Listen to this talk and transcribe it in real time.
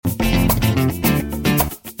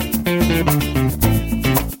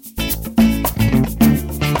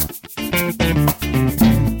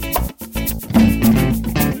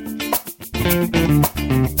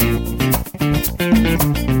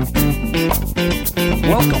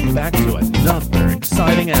Welcome back to another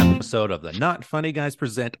exciting episode of the Not Funny Guys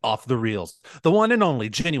Present Off the Reels, the one and only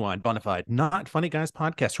genuine, bona fide Not Funny Guys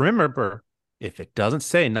podcast. Remember, if it doesn't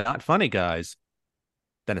say Not Funny Guys,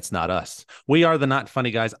 then it's not us. We are the Not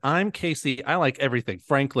Funny Guys. I'm Casey. I like everything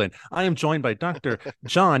Franklin. I am joined by Dr.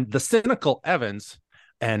 John, the cynical Evans,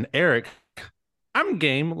 and Eric. I'm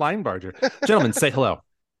Game Linebarger. Gentlemen, say hello.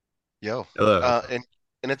 Yo. Hello.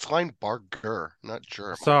 And it's Linebarger, not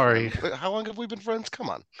Jur. Sorry. How long have we been friends? Come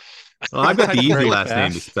on. Well, I've got the typed easy very last name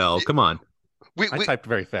to fast. spell. Come on. I typed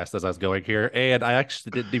very fast as I was going here, and I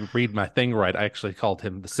actually didn't even read my thing right. I actually called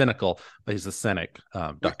him the cynical, but he's the cynic,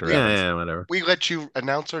 Dr. we- Evans. Yeah, whatever. We let you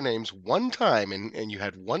announce our names one time, and you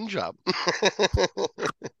had one job.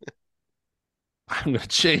 I'm going to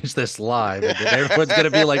change this live, and then everyone's going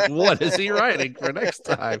to be like, what is he writing for next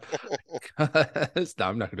time? No,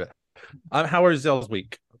 I'm not going to. How was y'all's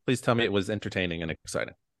week? Please tell me it was entertaining and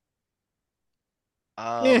exciting.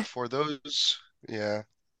 For those, yeah,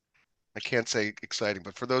 I can't say exciting,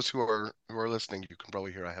 but for those who are listening, you can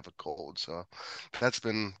probably hear I have a cold, so that's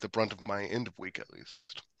been the brunt of my end of week at least.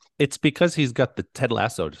 It's because he's got the Ted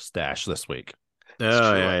Lasso stash this week. It's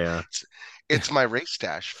Oh, true. yeah. It's my race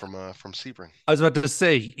stash from Sebring. I was about to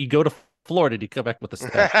say, you go to Florida, you come back with a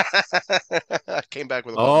stash. I came back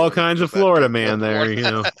with All kinds of Florida man there, you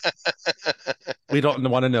know. We don't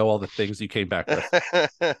want to know all the things you came back with.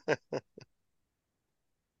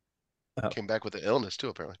 Came back with an illness too,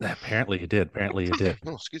 apparently. Apparently you did.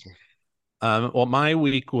 Oh, excuse me. Well, my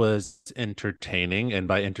week was entertaining, and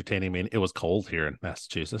by entertaining, I mean it was cold here in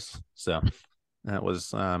Massachusetts. So that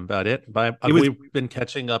was about it. We've been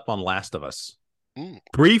catching up on Last of Us.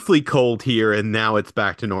 Briefly cold here, and now it's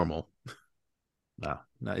back to normal.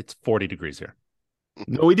 No, it's 40 degrees here.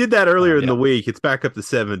 No, we did that earlier in yeah. the week. It's back up to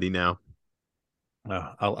 70 now.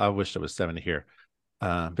 I wish it was 70 here.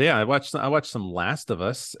 But yeah, I watched some Last of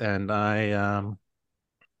Us, and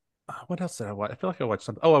what else did I watch? I feel like I watched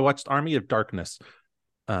something. Oh, I watched Army of Darkness.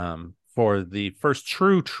 For the first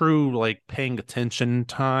true like paying attention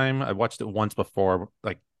time. I watched it once before,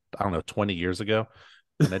 like I don't know, 20 years ago,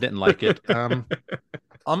 and I didn't like it.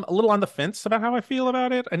 I'm a little on the fence about how I feel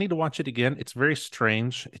about it. I need to watch it again. It's very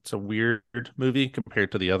strange. It's a weird movie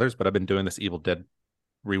compared to the others, but I've been doing this Evil Dead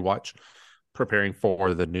rewatch, preparing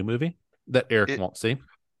for the new movie that Eric won't see.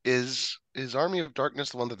 Is Army of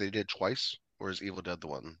Darkness the one that they did twice, or is Evil Dead the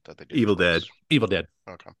one that they did Evil twice? Dead. Evil Dead.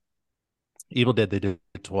 Okay. Evil Dead, they did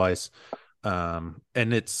it twice. And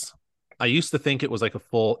I used to think it was like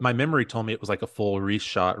my memory told me it was like a full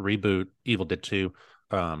reboot, Evil Dead 2.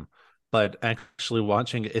 But actually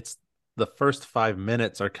watching it's the first 5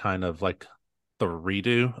 minutes are kind of like the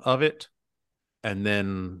redo of it. And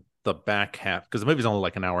then the back half, because the movie's only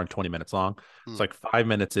like an hour and 20 minutes long. It's like 5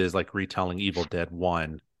 minutes is like retelling Evil Dead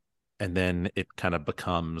 1. And then it kind of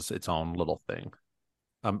becomes its own little thing.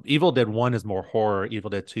 Evil Dead 1 is more horror. Evil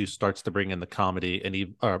Dead 2 starts to bring in the comedy,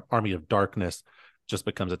 and Army of Darkness just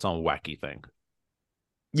becomes its own wacky thing.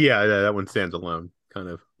 Yeah, that one stands alone, kind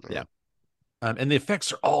of. Yeah. And the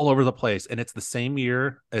effects are all over the place, and it's the same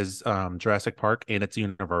year as Jurassic Park, and it's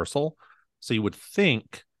Universal. So you would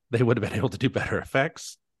think they would have been able to do better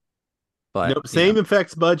effects. But nope, same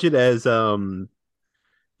effects budget as Babylon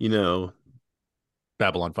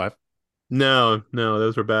 5. No,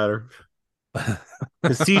 those were better. The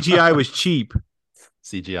CGI was cheap.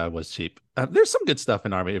 CGI was cheap. There's some good stuff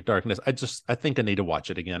in Army of Darkness. I think I need to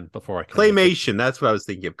watch it again before I can. Claymation. That's what I was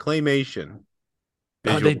thinking of. Claymation.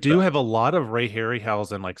 They do have a lot of Ray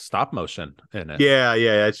Harryhausen like stop motion in it. Yeah,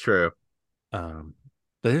 that's true. But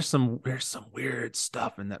there's some weird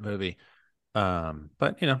stuff in that movie.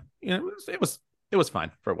 But it was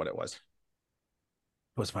fine for what it was.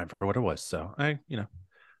 It was fine for what it was. So I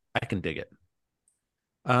can dig it.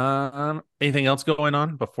 Anything else going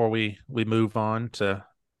on before we move on to?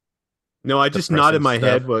 No, I just nodded my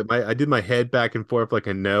stuff? head. I did my head back and forth like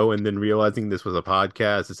a no, and then realizing this was a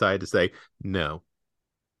podcast, decided to say no.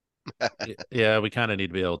 Yeah, we kind of need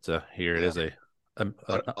to be able to hear it as a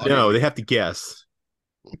no. They have to guess.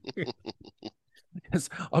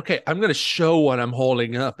 Okay, I'm going to show what I'm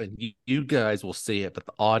holding up, and you guys will see it, but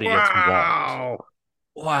the audience won't.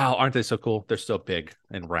 Wow, aren't they so cool? They're so big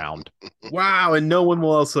and round. Wow, and no one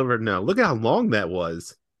will else ever know. Look at how long that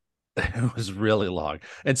was. It was really long.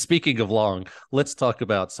 And speaking of long, let's talk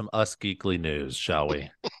about some Us Geekly news, shall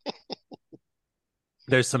we?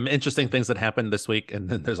 There's some interesting things that happened this week, and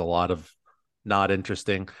then there's a lot of not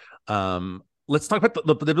interesting. Let's talk about the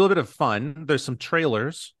little bit of fun. There's some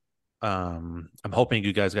trailers. I'm hoping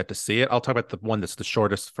you guys got to see it. I'll talk about the one that's the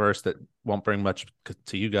shortest first, that won't bring much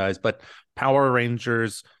to you guys, but Power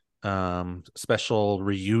Rangers special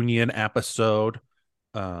reunion episode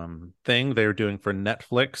thing they're doing for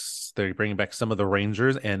Netflix. They're bringing back some of the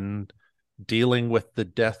Rangers and dealing with the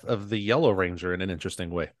death of the Yellow Ranger in an interesting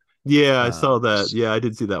way. Yeah, I saw that. Yeah, I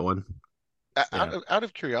did see that one. Out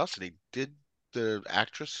of curiosity, did the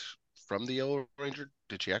actress from the Yellow Ranger,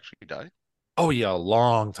 did she actually die? Oh yeah, a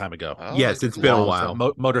long time ago. Oh, Yes, it's been a while.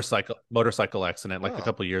 Motorcycle accident, like a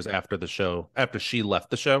couple of years after the show, after she left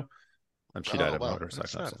the show, and she died of a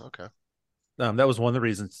motorcycle accident. Okay. That was one of the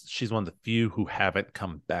reasons she's one of the few who haven't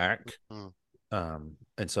come back. And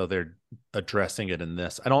so they're addressing it in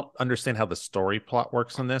this. I don't understand how the story plot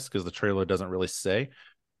works in this because the trailer doesn't really say.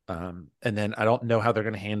 And then I don't know how they're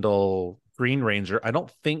going to handle Green Ranger. I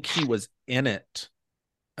don't think he was in it.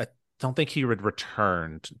 I don't think he would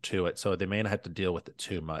return to it, so they may not have to deal with it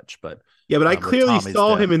too much. But yeah, but I clearly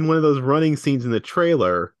saw him in one of those running scenes in the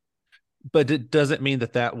trailer. But it doesn't mean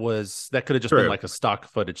that could have just been like a stock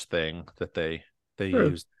footage thing that they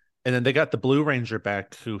used. And then they got the Blue Ranger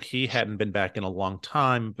back, who he hadn't been back in a long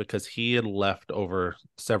time because he had left over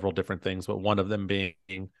several different things, but one of them being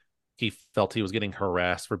he felt he was getting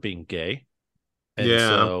harassed for being gay. And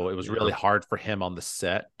so it was really hard for him on the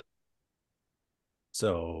set.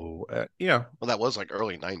 So, yeah. Well, that was like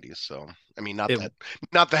early 90s. So, I mean, not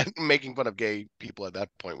that making fun of gay people at that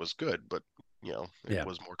point was good, but, it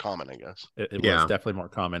was more common, I guess. It was definitely more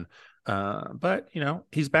common. But,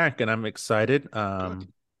 he's back and I'm excited. And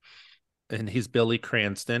he's Billy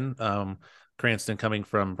Cranston. Cranston coming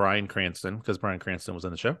from Bryan Cranston because Bryan Cranston was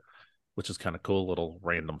in the show, which is kind of cool. Little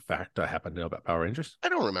random fact I happen to know about Power Rangers. I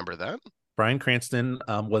don't remember that. Bryan Cranston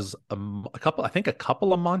was a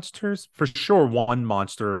couple of monsters, for sure. One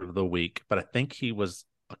monster of the week, but I think he was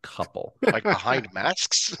a couple. Like behind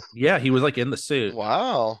masks? Yeah, he was like in the suit.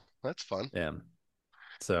 Wow, that's fun. Yeah.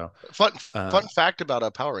 So fun fact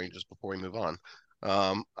about Power Rangers before we move on.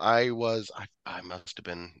 I must have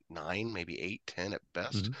been 9, maybe 8, 10 at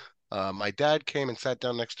best. My dad came and sat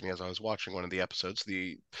down next to me as I was watching one of the episodes.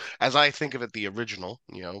 As I think of it, the original,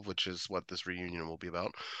 which is what this reunion will be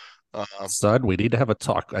about. Son, we need to have a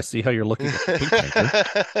talk. I see how you're looking at the Pink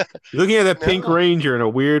Ranger. You're looking at that Pink Ranger in a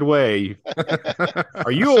weird way.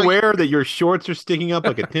 Are you aware that your shorts are sticking up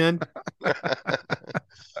like a tent?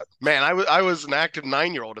 Man, I was an active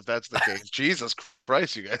 9-year-old if that's the case. Jesus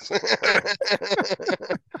Christ, you guys.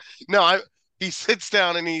 No, he sits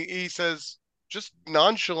down and he says just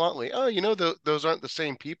nonchalantly, "Oh, those aren't the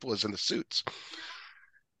same people as in the suits."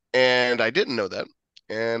 And I didn't know that.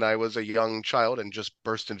 And I was a young child and just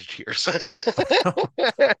burst into tears. I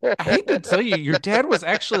hate to tell you, your dad was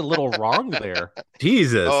actually a little wrong there.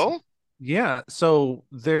 Jesus. Oh? Yeah. So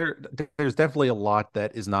there's definitely a lot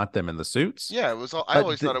that is not them in the suits. Yeah, it was. I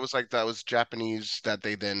always thought it was like that was Japanese that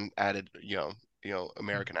they then added,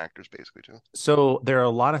 American actors basically too. So there are a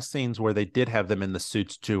lot of scenes where they did have them in the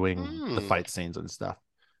suits doing the fight scenes and stuff.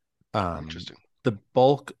 Interesting. The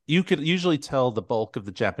bulk, you could usually tell the bulk of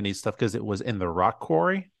the Japanese stuff because it was in the rock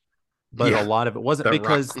quarry, but a lot of it wasn't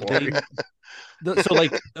because so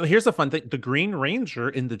like, here's the fun thing. The Green Ranger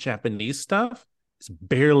in the Japanese stuff is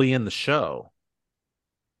barely in the show.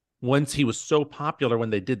 Once he was so popular when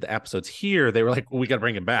they did the episodes here, they were like, well, we got to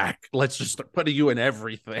bring him back. Let's just start putting you in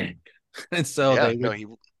everything. And so he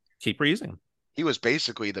keep reusing him. He was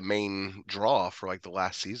basically the main draw for like the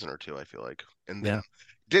last season or two, I feel like. And then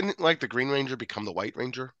didn't like the Green Ranger become the White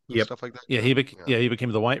Ranger and stuff like that? Yeah, he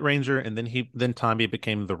became the White Ranger, and then Tommy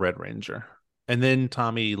became the Red Ranger. And then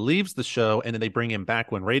Tommy leaves the show, and then they bring him back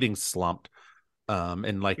when ratings slumped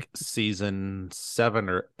in like season 7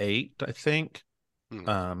 or 8, I think.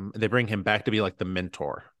 They bring him back to be like the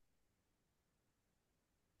mentor.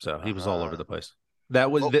 So he was all over the place. That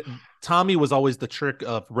was Tommy was always the trick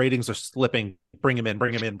of ratings are slipping. Bring him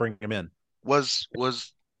in.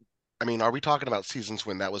 I mean, are we talking about seasons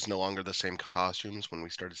when that was no longer the same costumes, when we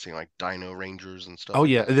started seeing like Dino Rangers and stuff? Oh,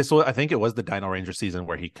 yeah. I think it was the Dino Ranger season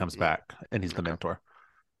where he comes back and he's the mentor.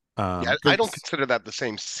 I don't consider that the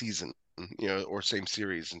same season, or same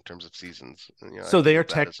series in terms of seasons. So they are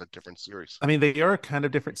a different series. I mean, they are kind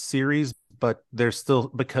of different series, but they're still,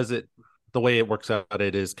 because the way it works out,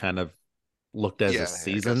 it is kind of looked as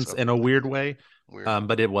seasons in a weird way.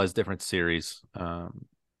 But it was different series.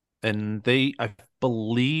 And I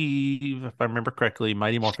believe, if I remember correctly,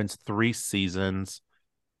 Mighty Morphin's 3 seasons,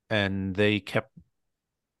 and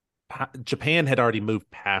Japan had already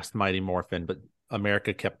moved past Mighty Morphin, but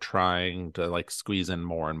America kept trying to like squeeze in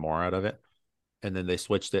more and more out of it. And then they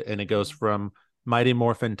switched it, and it goes from Mighty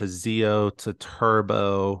Morphin to Zeo to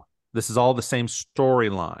Turbo. This is all the same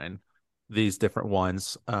storyline, these different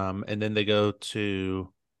ones. And then they go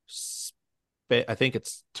to, I think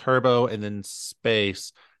it's Turbo and then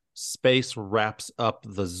Space. Space wraps up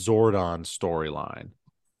the Zordon storyline.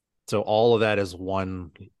 So all of that is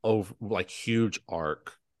one over like huge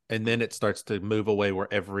arc. And then it starts to move away where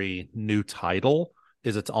every new title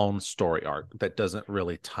is its own story arc that doesn't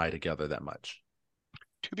really tie together that much.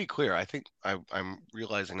 To be clear, I think I'm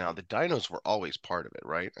realizing now the dinos were always part of it,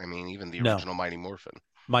 right? I mean, even the No. original Mighty Morphin.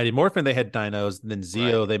 Mighty Morphin, they had dinos. And then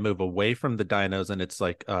Zeo, Right. they move away from the dinos and it's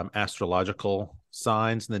like astrological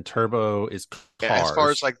signs. And then Turbo is As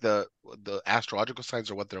far as cars. like the astrological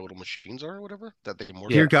signs or what their little machines are or whatever that they can morph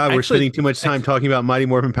Dear Yeah. into. God, we're Actually, spending too much time talking about Mighty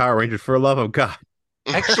Morphin Power Rangers. For the love of God.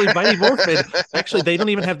 Mighty Morphin, actually, they don't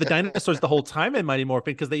even have the dinosaurs the whole time in Mighty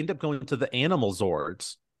Morphin because they end up going to the animal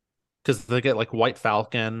Zords because they get like White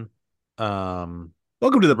Falcon,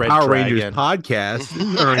 Welcome to the Red Power Rangers Dragon.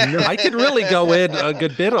 podcast. I could really go in a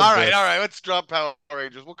good bit of all this. right. Let's drop Power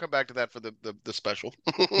Rangers. We'll come back to that for the special.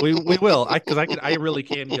 We will. I really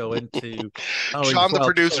can go into Power Rangers. Sean, the Well,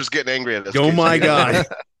 producer's getting angry at us. Oh my God.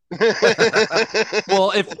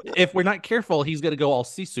 well, if we're not careful, he's gonna go all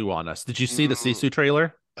Sisu on us. Did you see the Sisu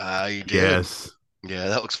trailer? You did. Yes. Yeah,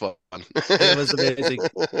 that looks fun. It was amazing.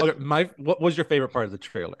 Okay, what was your favorite part of the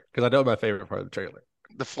trailer? Because I know my favorite part of the trailer.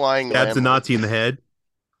 The flying. That's a Nazi in the head.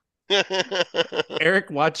 Eric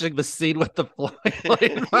watching the scene with the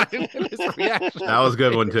flying his reaction. That was a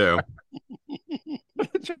good one too.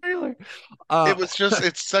 The trailer. It was just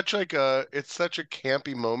it's such a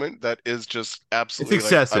campy moment that is just absolutely It's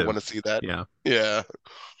excessive. I want to see that. Yeah.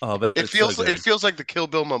 Oh, but It feels like the Kill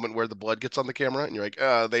Bill moment where the blood gets on the camera and you're like,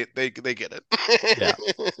 they get it.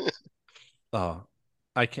 Yeah. Oh,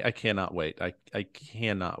 I cannot wait. I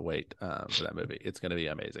cannot wait for that movie. It's going to be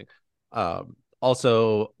amazing.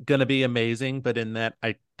 Also going to be amazing, but in that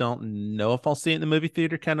I don't know if I'll see it in the movie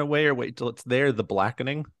theater kind of way or wait till it's there. The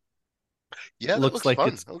Blackening. Yeah, looks like fun.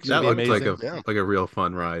 it's That looks like amazing. a real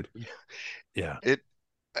fun ride. Yeah.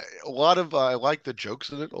 A lot of I like the jokes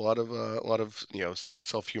in it. A lot of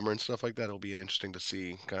self humor and stuff like that. It'll be interesting to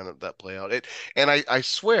see kind of that play out. And I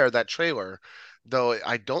swear that trailer, though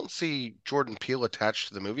I don't see Jordan Peele attached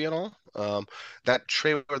to the movie at all. That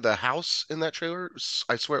trailer, the house in that trailer,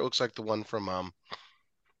 I swear it looks like the one from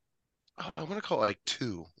I want to call it like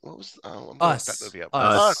two. What was I'm gonna look that Us. movie up.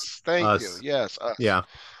 Us. Us. Thank you. Yes, Us. Yeah.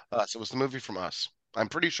 Us. It was the movie from Us. I'm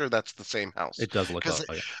pretty sure that's the same house. It does look Because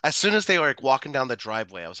like it. as soon as they were like walking down the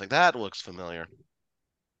driveway, I was like, that looks familiar.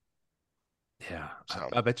 Yeah. So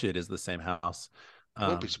I bet you it is the same house. I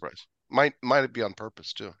wouldn't be surprised. Might it be on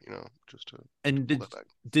purpose too, just to And pull that back.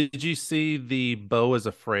 did you see the Beau is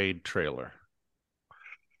Afraid trailer?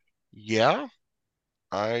 Yeah.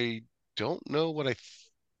 I don't know what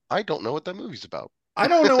I don't know what that movie's about. I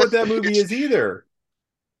don't know what that movie is either.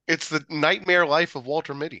 It's the nightmare life of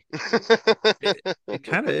Walter Mitty. It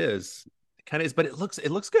kind of is. It kind of is, but it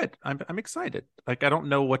looks good. I'm excited. Like I don't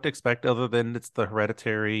know what to expect other than it's the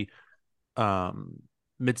Hereditary,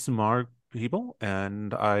 Midsommar people,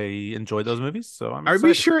 and I enjoy those movies. So I'm Are excited.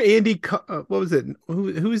 we sure Andy? What was it?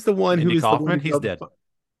 Who's the one? Andy Who's Kaufman? the one He's dead.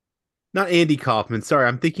 Not Andy Kaufman. Sorry,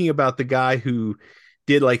 I'm thinking about the guy who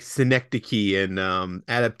did like Synecdoche and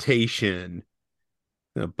Adaptation.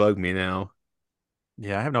 It'll bug me now.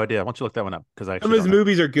 Yeah, I have no idea. Why don't you look that one up? Because I Some of his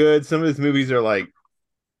movies are good. Some of his movies are like,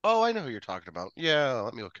 Oh, I know who you're talking about. Yeah,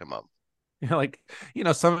 let me look him up.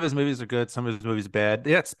 Some of his movies are good, some of his movies bad.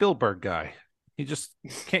 Yeah, Spielberg guy. He just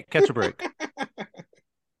can't catch a break.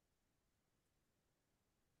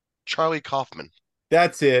 Charlie Kaufman.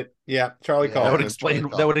 that's it. Yeah, Charlie Yeah, That Kaufman. would it's explain.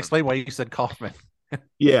 Charlie That would Kaufman. explain why you said Kaufman.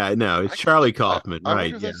 Yeah, no, it's Charlie Kaufman, I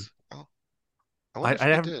right? wonder Yeah. if I wonder if I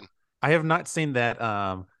he have did. I have not seen that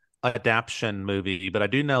adaptation movie, but I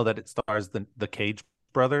do know that it stars the Cage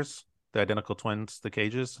brothers, the identical twins, the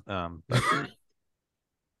Cages.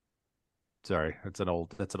 Sorry, that's an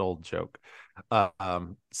old joke.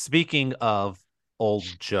 Speaking of old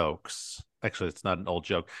jokes, actually, it's not an old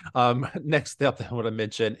joke. Next up that I want to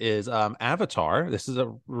mention is Avatar. This is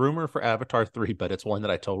a rumor for Avatar 3, but it's one that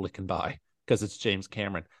I totally can buy because it's James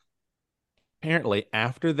Cameron. Apparently,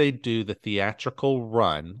 after they do the theatrical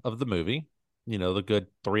run of the movie, the good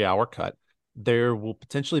 3-hour cut, there will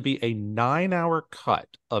potentially be a 9-hour cut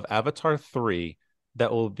of Avatar 3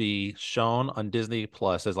 that will be shown on Disney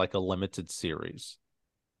Plus as like a limited series.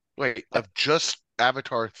 Wait, of just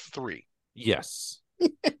Avatar 3. Yes.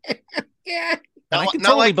 Yeah. And I can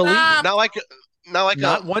totally believe it.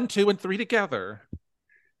 Not 1, 2, and 3 together.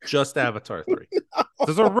 Just Avatar 3.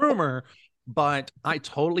 There's a rumor, but I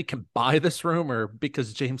totally can buy this rumor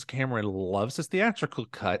because James Cameron loves his theatrical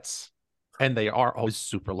cuts, and they are always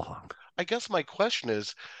super long. I guess my question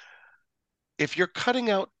is, if you're cutting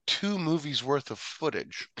out 2 movies worth of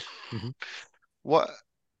footage, Mhm. what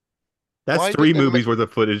That's Why 3 didn't it movies worth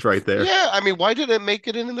of footage right there. Yeah, I mean, why did it make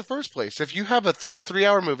it in the first place? If you have a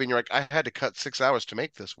 3-hour movie and you're like, I had to cut 6 hours to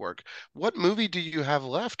make this work, what movie do you have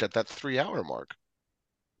left at that 3-hour mark?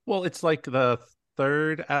 Well, it's like the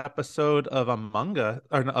third episode of Among Us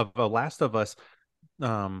or no, of Last of Us.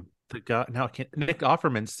 The guy now I can't, Nick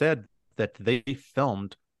Offerman said that they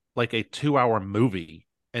filmed like a 2-hour movie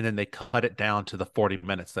and then they cut it down to the 40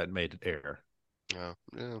 minutes that made it air. Yeah,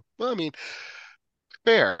 yeah. Well, I mean,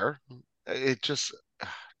 fair. It just,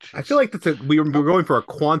 I feel like we're going for a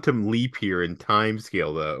quantum leap here in time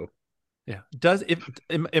scale, though. Yeah. Does if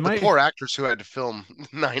am the I poor actors who had to film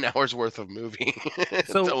 9 hours worth of movie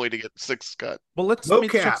so only to get 6 cut. well let me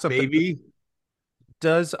check Mocap, something. baby.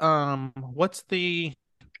 Does what's the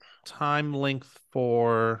time length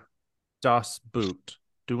for Das Boot?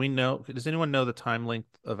 Do we know? Does anyone know the time length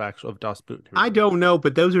of Das Boot? I don't know,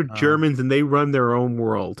 but those are Germans and they run their own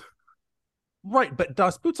world. Right, but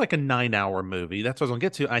Das Boot's like a 9-hour movie. That's what I was gonna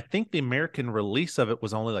get to. I think the American release of it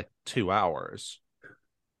was only like 2 hours.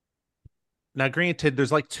 Now, granted,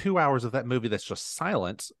 there's like 2 hours of that movie that's just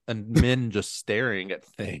silence and men just staring at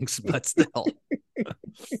things, but still.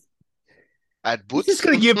 At It's just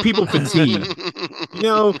going to give people fatigue. You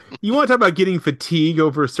know, you want to talk about getting fatigue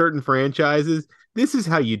over certain franchises? This is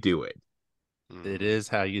how you do it. It is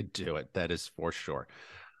how you do it. That is for sure.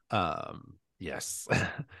 Yes.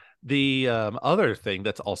 The other thing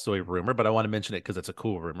that's also a rumor, but I want to mention it because it's a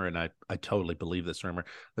cool rumor, and I totally believe this rumor.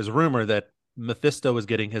 There's a rumor that Mephisto is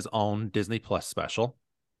getting his own Disney Plus special,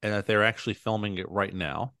 and that they're actually filming it right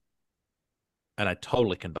now. And I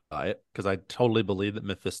totally can buy it because I totally believe that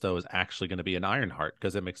Mephisto is actually going to be an Ironheart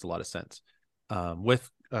because it makes a lot of sense. With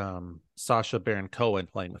Sacha Baron Cohen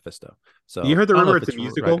playing Mephisto. So you heard the rumor it's a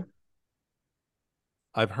musical? Right.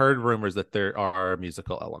 I've heard rumors that there are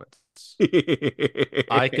musical elements.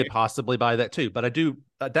 I could possibly buy that too, but I do.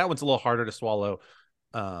 That one's a little harder to swallow.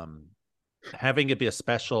 Having it be a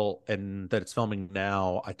special and that it's filming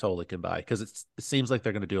now, I totally can buy because it seems like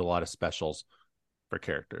they're going to do a lot of specials for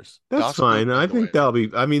characters. That's fine. I think that'll be.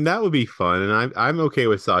 I mean, that would be fun, and I'm okay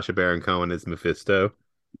with Sacha Baron Cohen as Mephisto.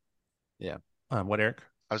 Yeah. What, Eric?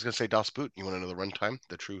 I was going to say Das Boot. You want to know the runtime?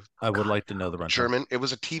 The truth? I would like to know the runtime. German. It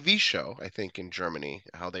was a TV show, I think, in Germany.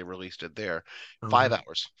 How they released it there. 5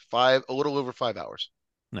 hours. A little over 5 hours.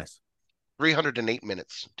 Nice. 308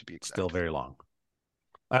 minutes to be exact. Still very long.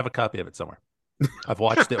 I have a copy of it somewhere. I've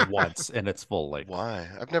watched it once, and it's full length. Why?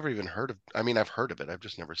 I've never even heard of. I mean, I've heard of it. I've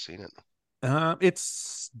just never seen it.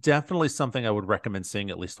 It's definitely something I would recommend seeing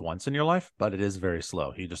at least once in your life, but it is very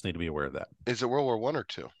slow. You just need to be aware of that. Is it World War I or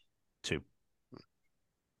II? II.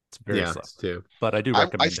 It's very slow. It's II. But I do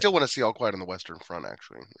recommend I still want to see All Quiet on the Western Front,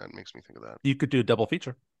 actually. That makes me think of that. You could do a double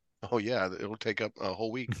feature. Oh, yeah. It'll take up a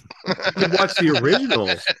whole week. You could watch the original.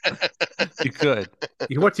 You could.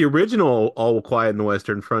 You can watch the original All Quiet on the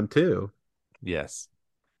Western Front, too. Yes.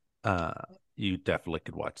 You definitely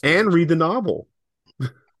could watch that. And read the novel.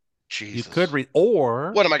 Jesus. You could read,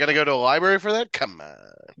 or what am I going to go to a library for that? Come on.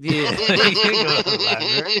 Yeah, you can go to the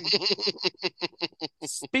library.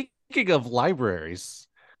 Speaking of libraries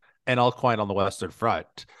and All Quiet on the Western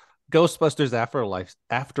Front, Ghostbusters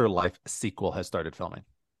Afterlife sequel has started filming.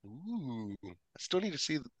 Ooh, I still need to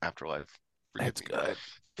see Afterlife. That's good.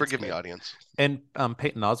 Forgive me, audience. And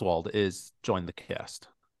Peyton Oswald is joined the cast.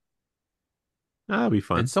 That'll be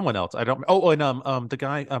fun. And someone else. I don't. Oh, and the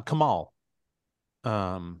guy Kamal.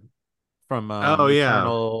 From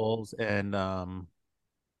Eternals and a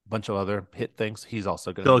bunch of other hit things. He's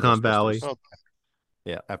also good. Silicon Valley. Oh.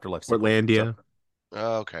 Yeah, Afterlife. Portlandia.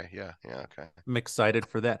 Oh, okay. Yeah, okay. I'm excited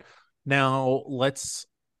for that. Now, let's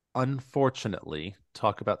unfortunately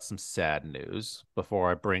talk about some sad news before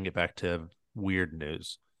I bring it back to weird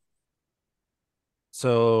news.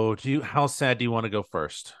 So, how sad do you want to go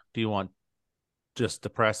first? Do you want just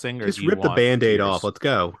depressing, or just do you rip the Band-Aid off? Let's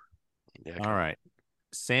go. Yeah, all right.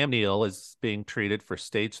 Sam Neill is being treated for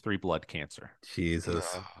stage 3 blood cancer. Jesus.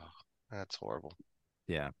 Oh, that's horrible.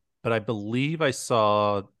 Yeah. But I believe I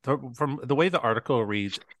saw from the way the article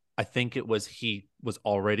reads, I think it was he was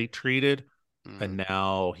already treated and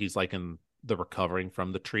now he's like in the recovering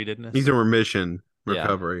from the treatedness. He's in remission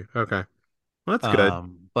recovery. Yeah. Okay. Well, that's good.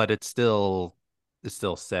 But it's still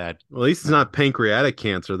sad. Well, at least it's not pancreatic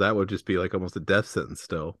cancer. That would just be like almost a death sentence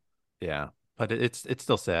still. Yeah. But it's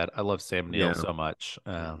still sad. I love Sam Neill so much.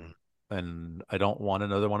 And I don't want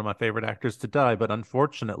another one of my favorite actors to die, but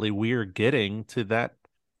unfortunately we're getting to that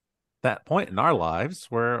point in our lives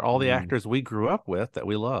where all the actors we grew up with that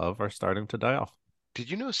we love are starting to die off.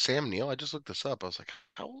 Did you know Sam Neill? I just looked this up. I was like,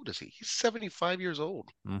 how old is he? He's 75 years old.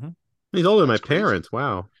 Mm-hmm. He's older than my parents.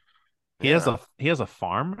 Wow. He has a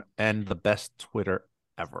farm and the best Twitter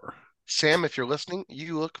ever. Sam, if you're listening,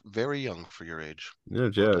 you look very young for your age. No Well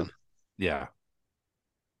joke. done. Yeah.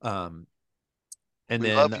 And We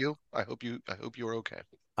then love you. I hope you are okay.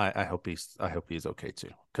 I hope he's okay too,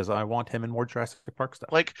 because I want him in more Jurassic Park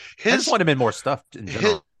stuff. Like I just want him in more stuff in his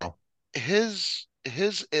general.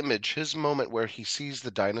 his image, his moment where he sees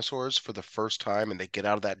the dinosaurs for the first time and they get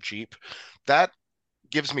out of that Jeep, that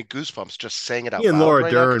gives me goosebumps just saying it out He and loud Laura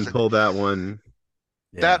right now, Dern 'cause pulled that one.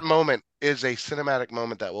 Yeah. that moment is a cinematic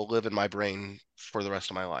moment that will live in my brain for the rest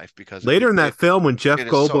of my life because Later in that film, when Jeff it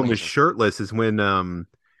is so Goldblum is amazing. shirtless, is when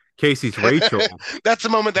Casey's Rachel. That's a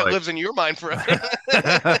moment that Like- lives in your mind forever.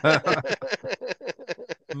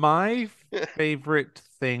 My favorite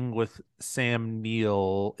thing with Sam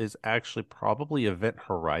Neill is actually probably Event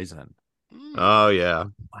Horizon. Oh yeah,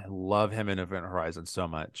 I love him in Event Horizon so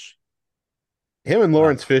much. him and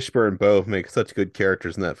Lawrence Fishburne both make such good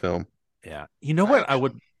characters in that film. Yeah. You know what I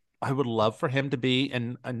would love for him to be,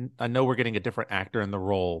 and I know we're getting a different actor in the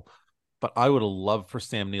role, but I would love for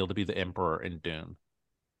Sam Neill to be the Emperor in Dune.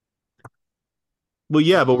 Well,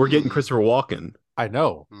 yeah, but we're getting Christopher Walken. I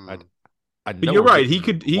know. I But know you're we're right. He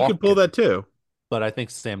getting could pull Walken, that too. but I think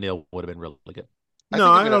Sam Neill would have been really good.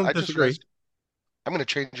 No, I don't disagree. I'm going to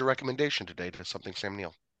change your recommendation today to something Sam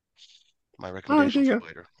Neill. My All right, recommendation there you for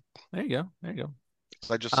later. There you go. There you go.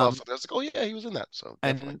 So I just saw something. I was like, oh yeah, he was in that. So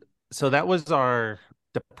definitely. And so that was our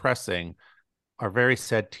depressing, our very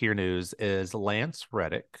sad tier news is Lance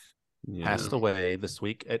Reddick passed away this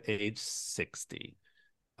week at age 60.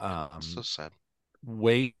 So sad.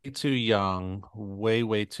 Way too young,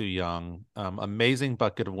 way too young. Amazing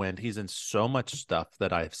bucket of wind. He's in so much stuff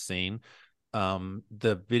that I've seen.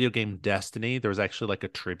 The video game Destiny, there was actually like a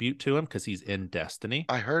tribute to him because he's in Destiny.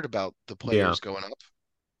 I heard about the players going up.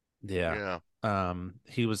 Yeah.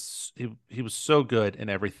 He was so good in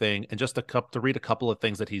everything, and just to read a couple of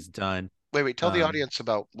things that he's done. Wait, tell the audience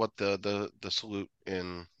about what the salute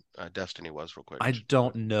in Destiny was real quick. I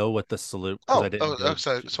don't know what the salute.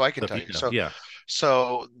 So I can tell you.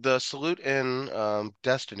 So the salute in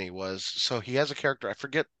Destiny was, so he has a character. I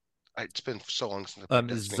forget. It's been so long since I played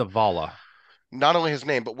Destiny. Zavala. Not only his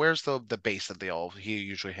name, but where's the base that he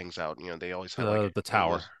usually hangs out? You know, they always have like the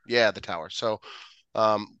tower. The tower. So,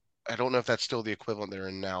 I don't know if that's still the equivalent they're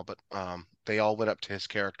in now, but they all went up to his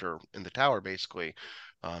character in the tower, basically,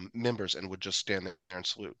 members, and would just stand there and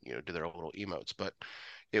salute, you know, do their little emotes. But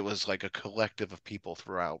it was like a collective of people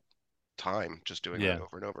throughout time just doing that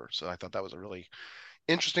over and over. So I thought that was a really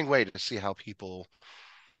interesting way to see how people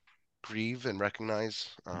grieve and recognize,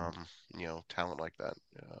 you know, talent like that.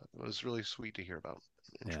 It was really sweet to hear about.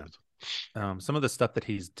 Some of the stuff that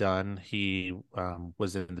he's done, he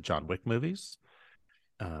was in the John Wick movies.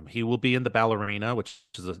 He will be in the Ballerina, which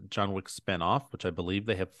is a John Wick spinoff, which I believe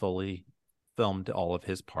they have fully filmed all of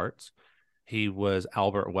his parts. He was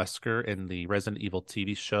Albert Wesker in the Resident Evil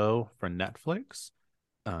TV show for Netflix.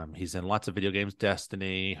 He's in lots of video games: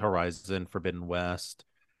 Destiny, Horizon, Forbidden West.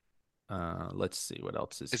 Let's see, what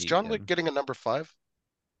else is he John Wick getting a number 5?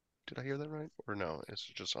 Did I hear that right? Or no, it's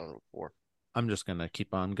just on 4. I'm just gonna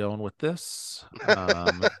keep on going with this.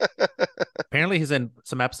 Apparently he's in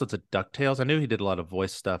some episodes of DuckTales. I knew he did a lot of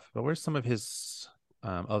voice stuff, but where's some of his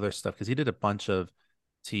other stuff? Because he did a bunch of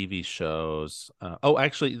TV shows.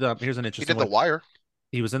 Actually, here's an interesting. He did The Wire.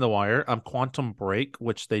 He was in The Wire. Quantum Break,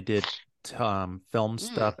 which they did film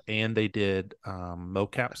stuff, and they did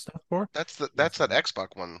mocap stuff for. That's that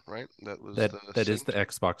Xbox one, right? That is the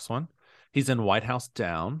Xbox one. He's in White House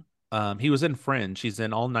Down. He was in Fringe. He's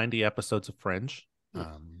in all 90 episodes of Fringe,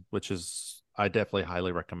 which is I definitely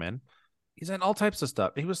highly recommend. He's in all types of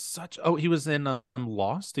stuff. He was in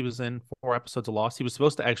Lost. He was in 4 episodes of Lost. He was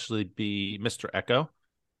supposed to actually be Mr. Echo,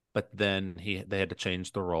 but then they had to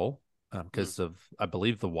change the role because of, I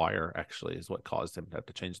believe, The Wire actually is what caused him to have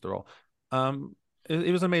to change the role.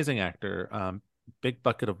 He was an amazing actor. Big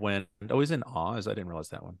Bucket of Wind. Oh, he's in Oz. I didn't realize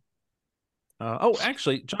that one.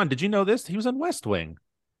 Actually, John, did you know this? He was in West Wing.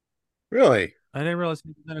 Really? I didn't realize he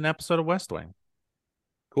was in an episode of West Wing.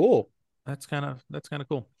 Cool. That's kind of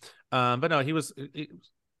cool. But no, he was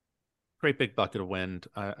great. Big Bucket of Wind.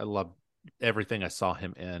 I love everything I saw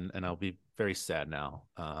him in, and I'll be very sad now.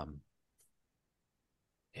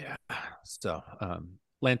 So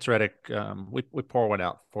Lance Reddick, we pour one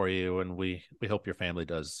out for you, and we hope your family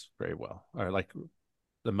does very well, or like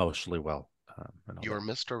emotionally well. You're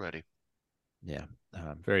missed already. Yeah,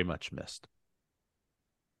 very much missed.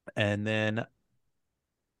 And then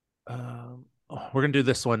we're gonna do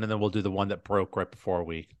this one, and then we'll do the one that broke right before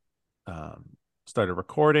we started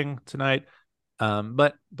recording tonight.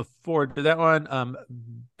 But before that one,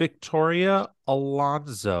 Victoria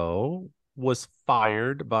Alonso was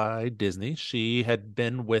fired by Disney. She had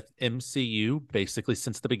been with MCU basically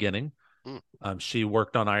since the beginning. Mm. She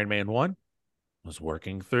worked on Iron Man 1, was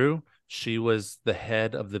working through. She was the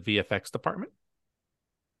head of the VFX department.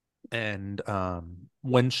 And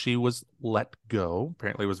when she was let go,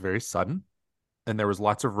 apparently it was very sudden. And there was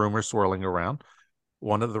lots of rumors swirling around.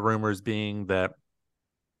 One of the rumors being that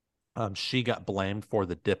she got blamed for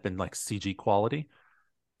the dip in like CG quality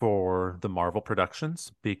for the Marvel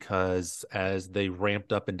productions, because as they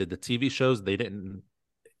ramped up and did the TV shows, they didn't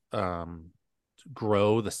um,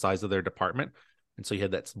 grow the size of their department. And so you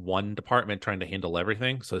had that one department trying to handle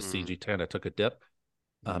everything. So CG kind of took a dip.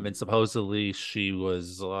 And supposedly she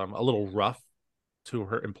was a little rough to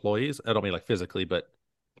her employees. I don't mean like physically, but,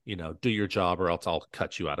 do your job or else I'll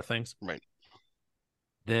cut you out of things. Right.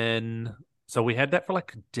 Then, so we had that for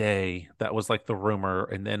like a day. That was like the rumor.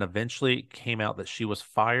 And then eventually it came out that she was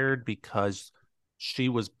fired because she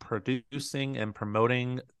was producing and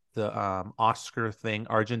promoting the Oscar thing,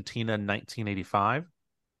 Argentina 1985.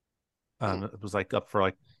 It was like up for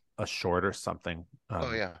like a short or something.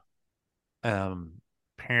 Oh, yeah.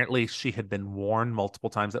 Apparently she had been warned multiple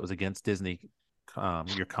times that was against Disney.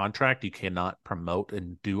 Your contract, you cannot promote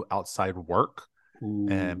and do outside work. Ooh.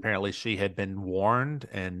 And apparently she had been warned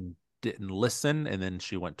and didn't listen. And then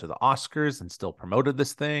she went to the Oscars and still promoted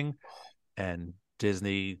this thing. And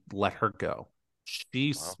Disney let her go.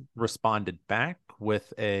 She responded back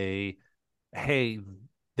with a, hey,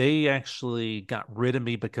 they actually got rid of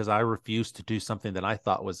me because I refused to do something that I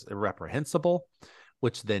thought was irreprehensible,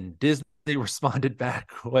 which then Disney responded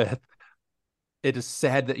back with, it is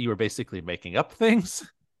sad that you are basically making up things.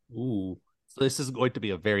 Ooh. So this is going to be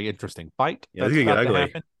a very interesting fight. Yeah, that's gonna get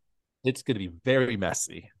ugly. It's going to be very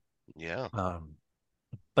messy. Yeah.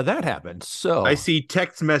 But that happened. So I see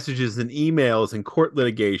text messages and emails and court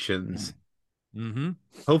litigations. Mm-hmm.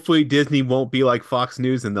 Hopefully Disney won't be like Fox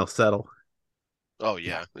News and they'll settle. Oh,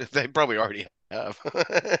 yeah. They probably already have.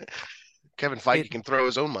 Kevin Feige can throw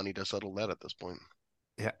his own money to settle that at this point.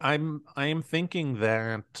 Yeah, I am thinking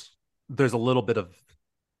that there's a little bit of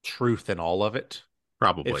truth in all of it.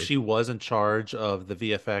 Probably. If she was in charge of the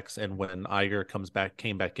VFX and when Iger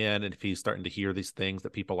came back in, and if he's starting to hear these things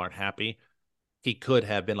that people aren't happy, he could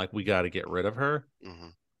have been like, we got to get rid of her. Mm-hmm.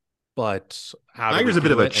 But Iger's a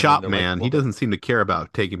bit of a chop man. He doesn't seem to care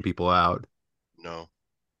about taking people out. No.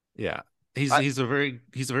 Yeah. He's a very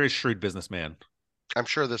shrewd businessman. I'm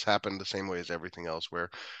sure this happened the same way as everything else, where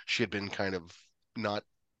she had been kind of not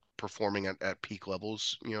performing at peak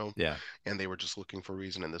levels, Yeah. And they were just looking for a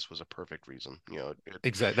reason, and this was a perfect reason.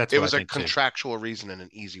 Exactly. That's it what was I a think contractual reason and an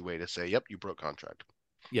easy way to say, yep, you broke contract.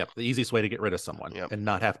 Yep, the easiest way to get rid of someone and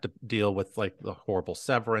not have to deal with like the horrible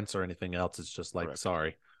severance or anything else. It's just like,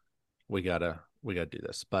 sorry, we gotta do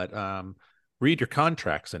this. But read your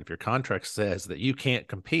contracts, and if your contract says that you can't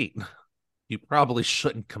compete, you probably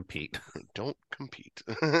shouldn't compete. Don't compete.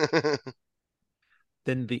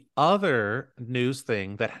 Then the other news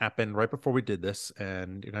thing that happened right before we did this,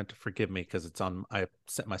 and you're going to have to forgive me because I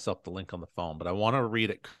sent myself the link on the phone, but I want to read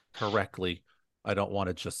it correctly. I don't want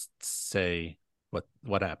to just say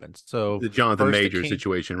what happened. So the Jonathan Majors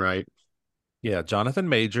situation, right? Yeah, Jonathan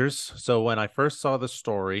Majors. So when I first saw the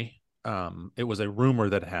story, it was a rumor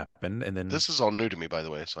that happened, and then this is all new to me, by the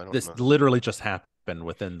way, so I don't know. This literally just happened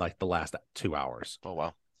within like the last 2 hours. Oh,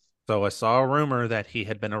 wow. So I saw a rumor that he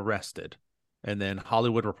had been arrested, and then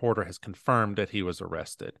Hollywood Reporter has confirmed that he was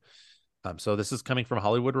arrested. So this is coming from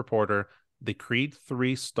Hollywood Reporter. The Creed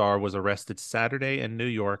 3 star was arrested Saturday in New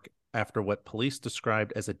York after what police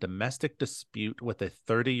described as a domestic dispute with a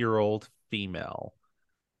 30-year-old female.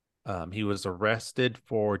 He was arrested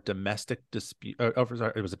for domestic dispute.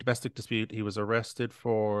 Sorry, it was a domestic dispute. He was arrested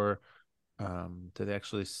for, did they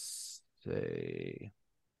actually say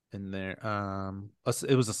in there?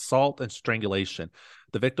 It was assault and strangulation.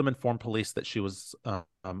 The victim informed police that she was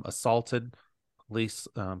assaulted. Police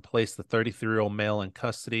placed the 33-year-old male in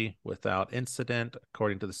custody without incident,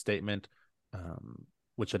 according to the statement,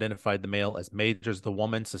 which identified the male as Majors. The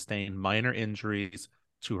woman sustained minor injuries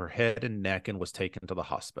to her head and neck and was taken to the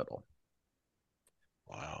hospital.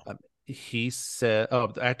 Wow. He said,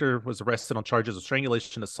 the actor was arrested on charges of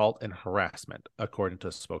strangulation, assault, and harassment, according to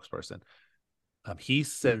a spokesperson. He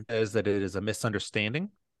says that it is a misunderstanding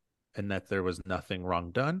and that there was nothing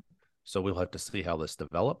wrong done. So we'll have to see how this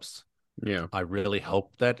develops. Yeah. I really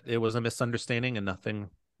hope that it was a misunderstanding and nothing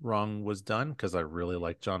wrong was done, because I really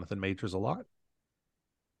like Jonathan Majors a lot.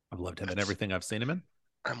 I've loved him in everything I've seen him in.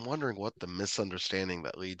 I'm wondering what the misunderstanding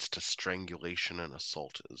that leads to strangulation and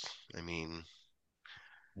assault is. I mean,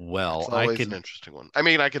 Well, It's always an interesting one. I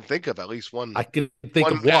mean, I can think of at least I can think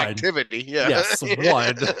of one activity. Yeah. Yes,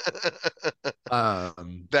 one.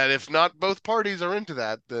 Um, that if not both parties are into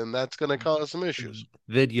that, then that's going to cause some issues.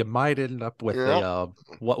 Then you might end up with a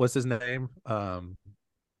what was his name?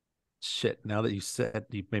 Shit. Now that you said,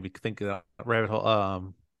 you made me think of that rabbit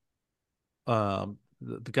hole.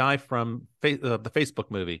 The guy from the Facebook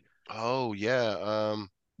movie. Oh yeah.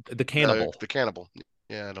 The cannibal. The cannibal.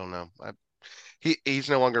 Yeah, I don't know. He's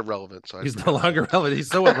no longer relevant. So he's no longer relevant. He's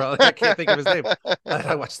so irrelevant. I can't think of his name.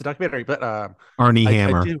 I watched the documentary, but Armie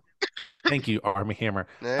Hammer. Thank you, Armie Hammer.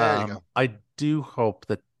 There you go. I do hope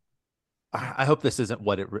that I hope this isn't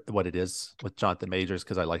what it is with Jonathan Majors,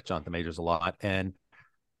 because I like Jonathan Majors a lot, and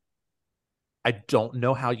I don't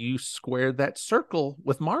know how you square that circle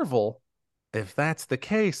with Marvel if that's the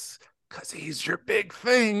case, because he's your big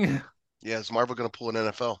thing. Yeah, is Marvel going to pull an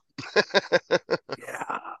NFL?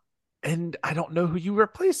 Yeah, and I don't know who you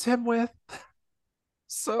replace him with.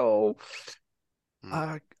 So,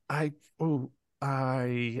 my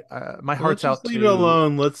heart's out. Leave it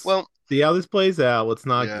alone. Let's see how this plays out. Let's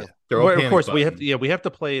not. Yeah. Of course, we have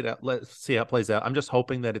to play it out. Let's see how it plays out. I'm just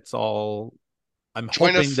hoping that it's all. I'm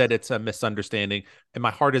hoping that it's a misunderstanding, and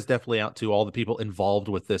my heart is definitely out to all the people involved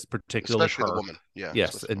with this, particularly especially the woman. Yeah.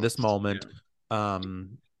 Yes, in this moment. Yeah.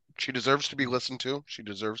 She deserves to be listened to. She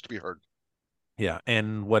deserves to be heard. Yeah,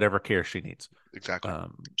 and whatever care she needs. Exactly.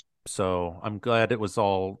 So I'm glad it was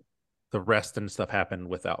all the rest and stuff happened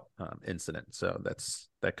without incident. So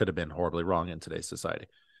that could have been horribly wrong in today's society.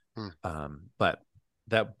 But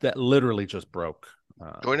that literally just broke.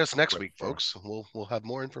 Join us next week, folks. We'll have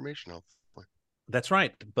more information. Hopefully. That's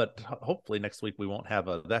right. But hopefully next week we won't have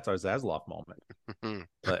that's our Zaslav moment.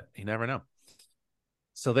 But you never know.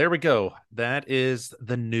 So there we go. That is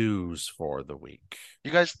the news for the week.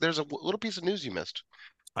 You guys, there's a little piece of news you missed.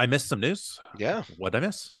 I missed some news. Yeah. What'd I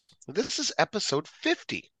miss? This is episode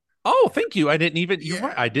 50. Oh, thank you. I didn't even. You're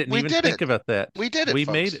right. I didn't even think about that. We did it. We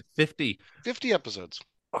folks. made it 50. 50 episodes.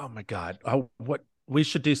 Oh my God. What we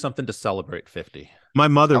should do something to celebrate 50. My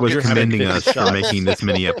mother was commending us for making this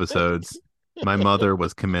many episodes. My mother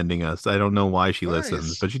was commending us. I don't know why she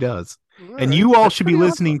listens, but she does. Right. And you all should be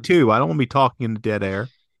listening too. I don't want to be talking in dead air.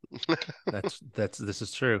 This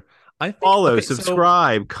is true. I think, follow,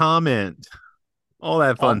 subscribe, comment, all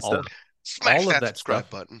that fun stuff. Smash that subscribe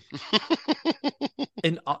button.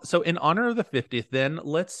 So in honor of the 50th, then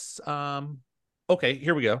let's okay,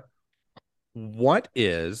 here we go. What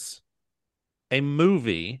is a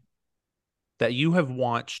movie that you have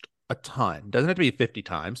watched a ton? Doesn't have to be 50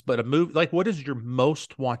 times, but a movie, like, what is your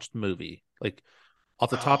most watched movie? Like, off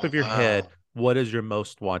the top of your head, what is your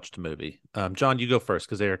most watched movie? John, you go first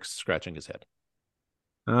because Eric's scratching his head.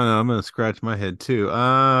 I don't know. I'm gonna scratch my head too.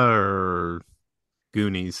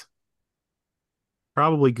 Goonies.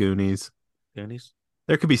 Probably Goonies. Goonies.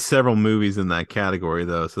 There could be several movies in that category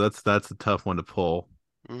though, so that's a tough one to pull.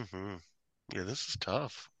 Mm-hmm. Yeah, this is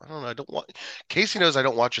tough. I don't know. Casey knows I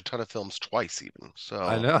don't watch a ton of films twice even. So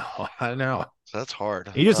I know. So that's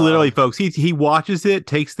hard. He just literally, folks, he watches it,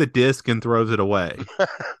 takes the disc, and throws it away.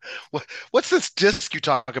 What's this disc you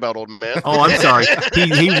talk about, old man? Oh, I'm sorry.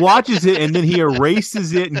 He watches it and then he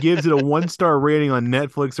erases it and gives it a 1-star rating on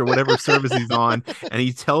Netflix or whatever service he's on, and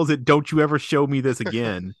he tells it, "Don't you ever show me this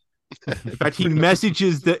again." In fact, he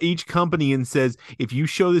messages each company and says, "If you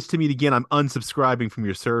show this to me again, I'm unsubscribing from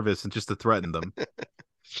your service," and just to threaten them.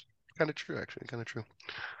 Kind of true, actually. Kind of true.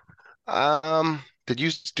 Did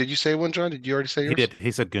you say one, John? Did you already say yours? He did.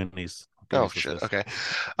 He said Goonies. Oh shit. Okay.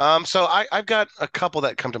 So I've got a couple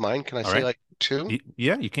that come to mind. Can I say like two?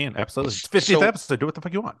 Yeah, you can. Absolutely. It's 50th episode. Do what the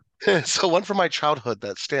fuck you want. So one from my childhood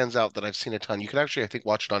that stands out that I've seen a ton. You can actually, I think,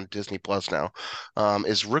 watch it on Disney Plus now.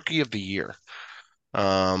 Is Rookie of the Year.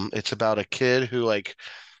 It's about a kid who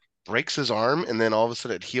breaks his arm and then all of a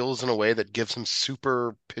sudden it heals in a way that gives him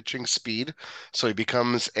super pitching speed. So he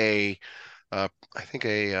becomes I think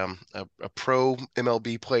a pro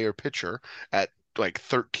MLB player pitcher at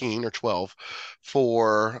 13 or 12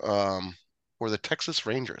 for the Texas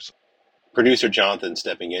Rangers. Producer Jonathan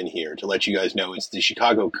stepping in here to let you guys know it's the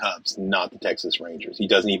Chicago Cubs, not the Texas Rangers. He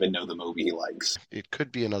doesn't even know the movie he likes. It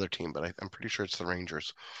could be another team, but I'm pretty sure it's the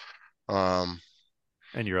Rangers.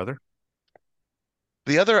 And your other?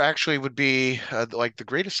 The other actually would be The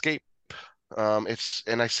Great Escape.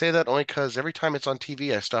 And I say that only because every time it's on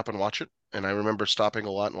TV, I stop and watch it. And I remember stopping a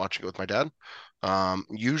lot and watching it with my dad.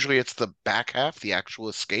 Usually it's the back half, the actual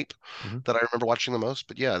escape, that I remember watching the most.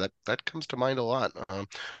 But yeah, that comes to mind a lot.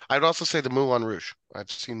 I'd also say the Moulin Rouge.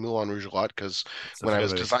 I've seen Moulin Rouge a lot because when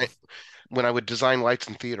I would design lights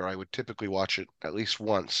in theater, I would typically watch it at least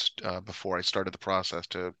once before I started the process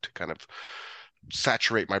to kind of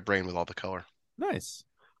saturate my brain with all the color. Nice.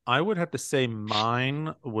 I would have to say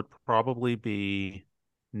mine would probably be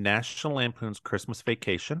National Lampoon's Christmas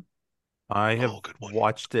Vacation. I have Good one.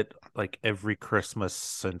 watched it like every Christmas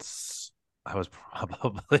since I was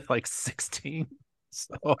probably like 16.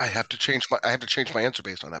 So I have to change my answer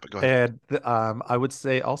based on that, but go ahead. and I would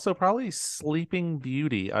say also probably Sleeping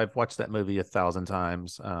Beauty. I've watched that movie 1,000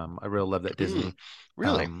 times. I really love that Disney.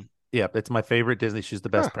 Really? Yeah, it's my favorite Disney. She's the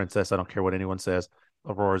Huh. best princess. I don't care what anyone says.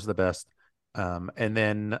 Aurora's the best. And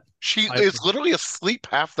then She is literally asleep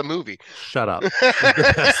half the movie. shut up. She's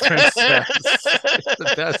the best princess. She's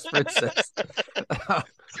the best princess.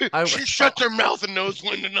 She shuts her mouth and knows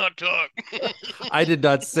when to not talk. I did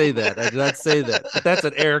not say that. I did not say that. But that's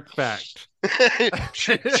an Eric fact.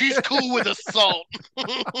 She's cool with assault.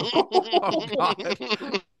 Oh,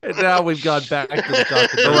 God. And now we've gone back to the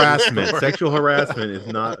Dr. Harassment. Sexual harassment is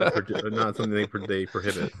not something they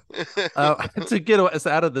prohibit. To get us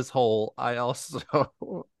out of this hole, I also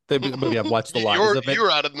the movie I've watched a lot.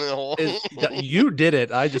 You're out of the hole. You did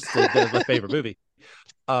it. I just said that was my favorite movie.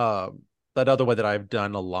 Another one that I've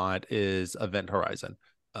done a lot is Event Horizon.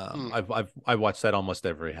 I've watched that almost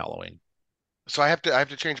every Halloween. So I have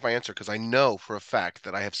to change my answer because I know for a fact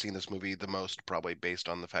that I have seen this movie the most, probably based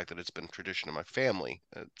on the fact that it's been tradition in my family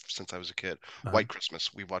since I was a kid. White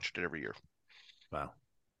Christmas, we watched it every year. Wow,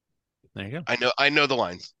 there you go. I know the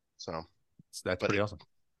lines, so that's pretty awesome.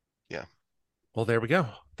 Yeah. Well, there we go.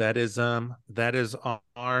 That is our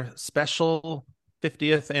special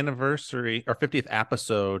 50th anniversary or 50th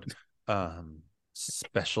episode.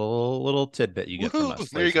 Special little tidbit you get from us.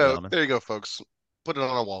 There you go. There you go, folks. Put it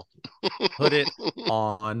on a wall. Put it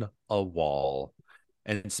on a wall.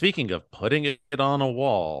 And speaking of putting it on a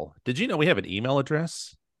wall, did you know we have an email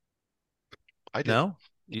address? I did. No?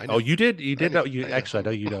 You did? You did know? Actually, I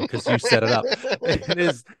know you know because you set it up. It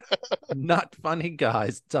is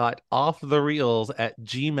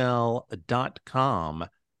notfunnyguys.offthereels@gmail.com.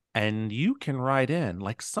 And you can write in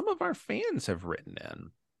like some of our fans have written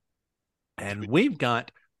in. And we've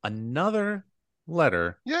got another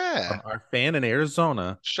letter from our fan in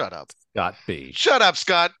Arizona. Shut up, Scott B. Shut up,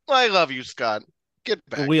 Scott. I love you, Scott. Get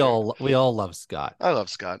back. We all love Scott. I love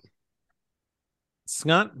Scott.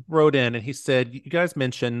 Scott wrote in and he said, you guys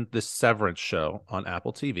mentioned the Severance show on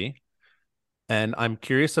Apple TV, and I'm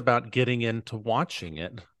curious about getting into watching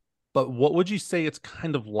it. But what would you say it's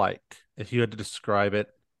kind of like if you had to describe it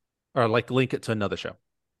or like link it to another show?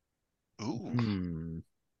 Ooh.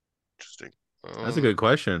 Interesting. That's a good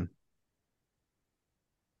question.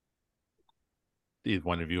 Either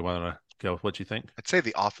one of you want to go with what you think? I'd say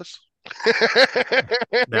The Office.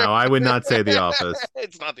 No, I would not say The Office.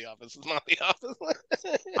 It's not The Office. It's not The Office.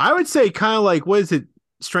 I would say kind of like, what is it?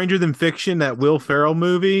 Stranger Than Fiction, that Will Ferrell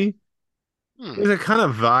movie. There's a kind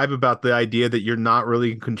of vibe about the idea that you're not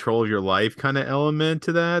really in control of your life kind of element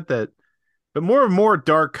to that, but more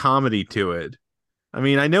dark comedy to it. I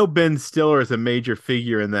mean, I know Ben Stiller is a major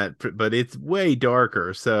figure in that, but it's way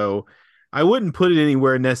darker. So I wouldn't put it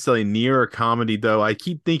anywhere necessarily near a comedy, though. I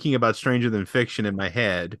keep thinking about Stranger Than Fiction in my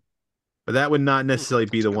head, but that would not necessarily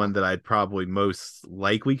be the one that I'd probably most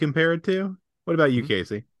likely compare it to. What about you,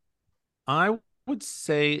 Casey? I would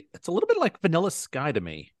say it's a little bit like Vanilla Sky to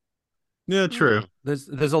me. Yeah, true. There's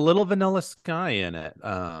a little Vanilla Sky in it,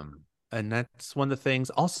 and that's one of the things.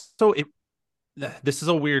 Also, this is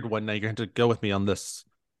a weird one. Now you're going to go with me on this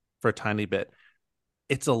for a tiny bit.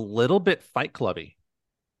 It's a little bit Fight Clubby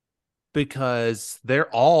because they're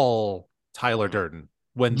all Tyler Durden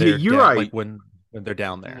when they're right. Like when they're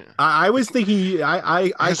down there. I was thinking.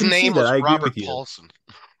 I His can name see that. was I agree Robert with you. Paulson.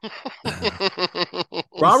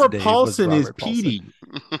 Robert Paulson is Petey.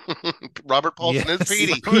 Robert Paulson is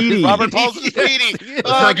Petey. Petey. Robert Paulson is Petey. Let's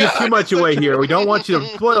not give too much away here. We don't want you to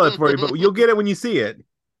spoil it for you, but you'll get it when you see it.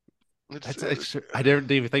 I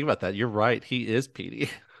didn't even think about that. You're right. He is Petey.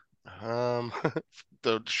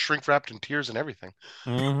 The shrink wrapped in tears and everything.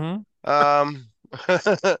 Mm-hmm.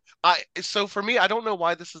 So for me, I don't know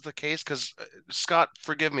why this is the case because Scott,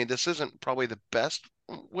 forgive me, this isn't probably the best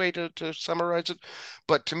way to summarize it,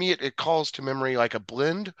 but to me it calls to memory like a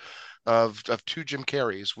blend of two Jim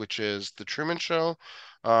Carreys, which is The Truman Show,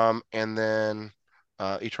 and then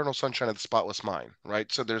Eternal Sunshine of the Spotless Mind,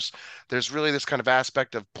 right? So there's really this kind of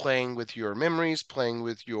aspect of playing with your memories, playing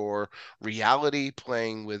with your reality,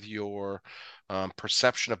 playing with your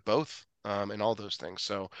perception of both. And all those things.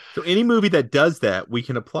 So any movie that does that, we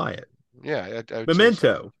can apply it. Yeah, I would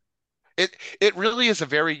Memento. Say so. It really is a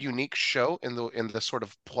very unique show in the sort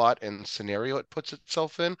of plot and scenario it puts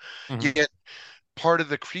itself in. Yet part of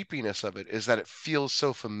the creepiness of it is that it feels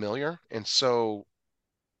so familiar and so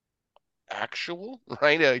actual,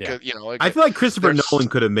 right? Yeah. You know, like I feel like Christopher there's Nolan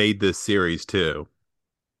could have made this series too.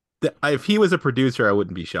 If he was a producer, I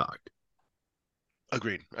wouldn't be shocked.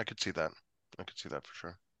 agreed. I could see that. I could see that for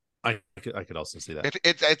sure. I could also see that.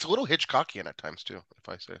 It's a little Hitchcockian at times too, if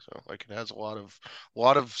I say so. Like it has a lot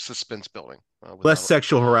of suspense building. Less Without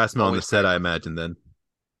sexual harassment on the always set, I being. imagine. Then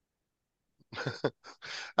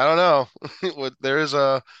I don't know. There is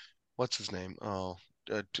a what's his name? Oh,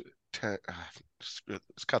 let's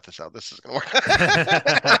cut this out. This is gonna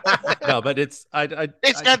work. No, but It's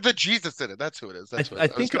got the Jesus in it. That's who it is. That's what I I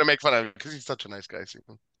was think gonna make fun of him because he's such a nice guy.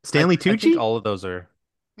 Stephen. Stanley I think Tucci? all of those are.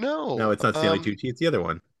 No, No, it's not Stanley Tucci. It's the other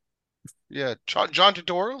one. yeah, John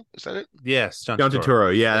Turturro. Is that it? Yes, John John Turturro.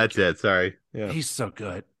 Turturro. Yeah, Thank that's you. it. Sorry. Yeah. He's so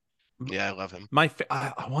good. Yeah, I love him. I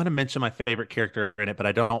want to mention my favorite character in it, but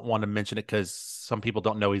I don't want to mention it because some people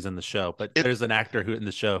don't know he's in the show. But It- there's an actor who in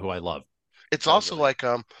the show who I love. It's Oh, also really? like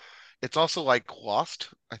it's also like Lost,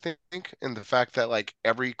 I think, in the fact that like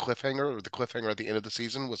every cliffhanger or the cliffhanger at the end of the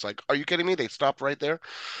season was like, are you kidding me? They stopped right there.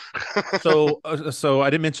 So I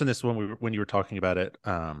didn't mention this when you were talking about it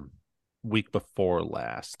week before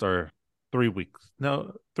last or 3 weeks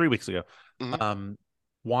ago. Mhm.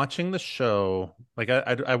 Watching the show, like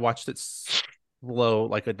I watched it slow,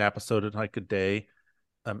 like an episode like a day,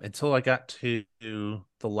 until I got to the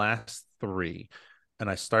last three, and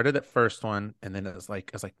I started that first one, and then I was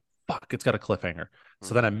like, fuck, it's got a cliffhanger.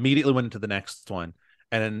 So then I immediately went into the next one,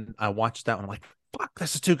 and then I watched that one. I'm like, fuck,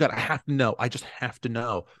 this is too good. I have to know. I just have to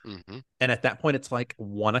know. Mm-hmm. And at that point, it's like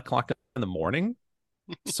 1 o'clock in the morning.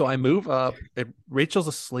 So I move up, Rachel's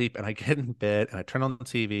asleep, and I get in bed and I turn on the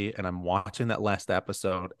TV and I'm watching that last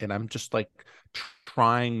episode, and I'm just like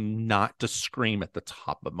trying not to scream at the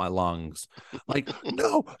top of my lungs, like,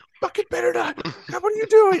 no, fucking better not. What are you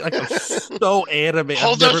doing? Like, I'm so animated.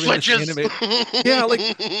 Hold I've those never been this switches. animated. Yeah, like,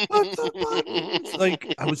 what the buttons?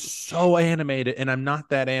 Like, I was so animated, and I'm not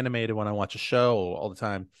that animated when I watch a show all the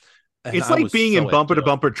time. And It's I like was being so in bumper to into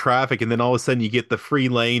it. bumper traffic, and then all of a sudden you get the free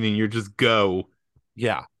lane and you're just go.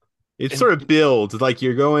 Yeah. It And sort of builds like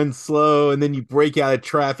you're going slow, and then you break out of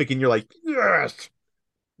traffic, and you're like, yes.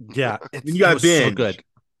 yeah, Then it you got to was so binge. good.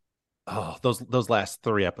 Oh, those last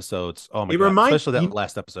three episodes. Oh my It god, reminds especially that you.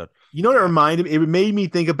 last episode. You know what it Yeah. reminded me? It made me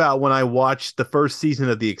think about when I watched the first season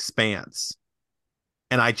of The Expanse.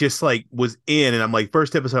 And I just like was in, and I'm like,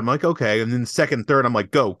 first episode, I'm like, okay. And then second, third, I'm like,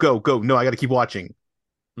 go, go, go. No, I got to keep watching.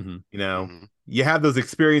 Mhm. You know, Mhm. you have those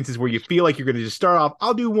experiences where you feel like you're going to just start off,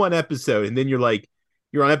 I'll do one episode. And then you're like,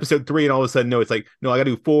 you're on episode 3, and all of a sudden, no, it's like, no, I got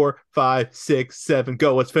to do 4, 5, 6, 7,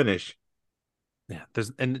 go, let's finish. Yeah,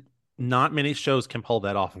 and not many shows can pull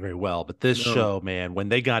that off very well, but this No. show, man, when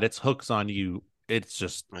they got its hooks on you, it's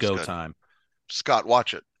just That's go good. time. Scott,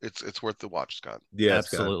 watch it. It's worth the watch, Scott. Yeah,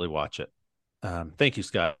 Absolutely watch it. Thank you,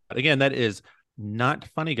 Scott. Again, that is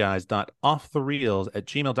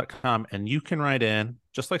notfunnyguys.offthereels@gmail.com, and you can write in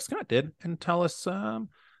just like Scott did and tell us your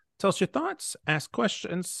thoughts, ask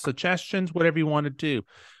questions, suggestions, whatever you want to do.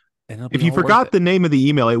 And it'll If be you all worth forgot it. the name of the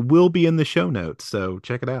email, it will be in the show notes. So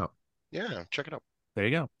check it out. Yeah, check it out. There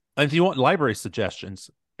you go. And if you want library suggestions,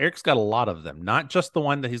 Eric's got a lot of them, not just the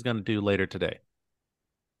one that he's going to do later today.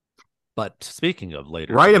 But speaking of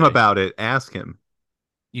later, Write him today, about it. Ask him.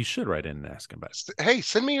 you should write in and ask him about it. Hey,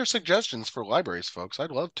 send me your suggestions for libraries, folks.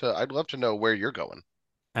 I'd love to know where you're going.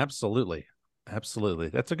 Absolutely.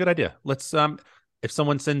 That's a good idea. Let's if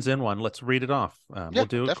someone sends in one, let's read it off. We'll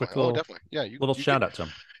do a definitely. quick little definitely. Yeah, little you shout get- out to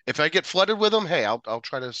them. If I get flooded with them, hey, I'll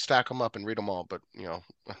try to stack them up and read them all. But you know,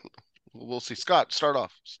 we'll see. Scott, start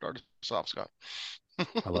us off, Scott.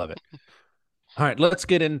 I love it. All right, let's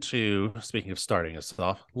get into, speaking of starting us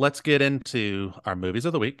off, let's get into our movies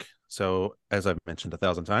of the week. So, as I've mentioned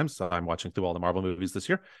 1,000 times, I'm watching through all the Marvel movies this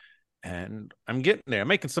year, and I'm getting there,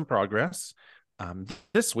 making some progress.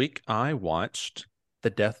 This week, I watched The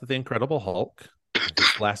Death of the Incredible Hulk.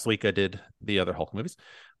 Last week, I did the other Hulk movies.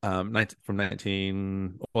 Well, the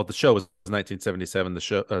show was 1977.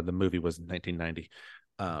 The movie was 1990.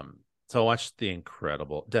 So I watched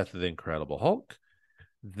Death of the Incredible Hulk.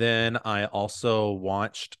 Then I also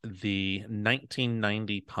watched the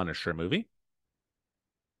 1990 Punisher movie.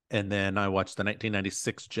 And then I watched the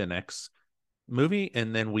 1996 Gen X movie.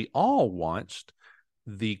 And then we all watched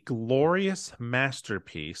the glorious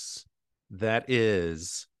masterpiece that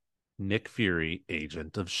is Nick Fury,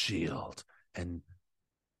 Agent of S.H.I.E.L.D. And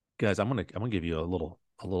guys, I'm gonna give you a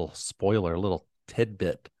little spoiler, a little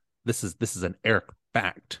tidbit. This is an Eric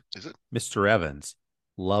fact. Is it? Mr. Evans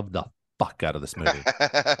loved the fuck out of this movie.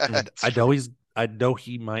 And That's I true. know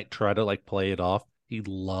he might try to like play it off. He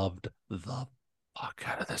loved the fuck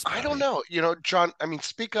out of this movie. I don't know. You know, John, I mean,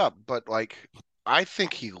 speak up, but like I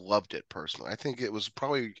think he loved it personally. I think it was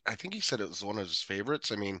probably. I think he said it was one of his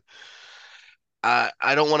favorites. I mean, I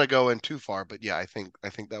don't want to go in too far, but yeah, I think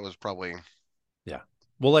that was probably Yeah,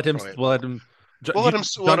 we'll let him. probably. We'll let him. We'll let him.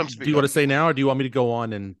 We'll let John, him do speak you want up. to say now, or do you want me to go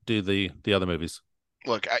on and do the other movies?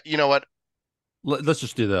 Look, you know what? Let's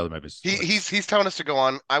just do the other movies. He's telling us to go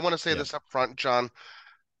on. I want to say Yeah. this up front, John.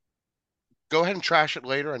 Go ahead and trash it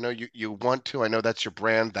later. I know you want to. I know that's your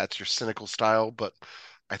brand. That's your cynical style. But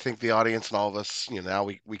I think the audience and all of us, now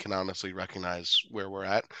we can honestly recognize where we're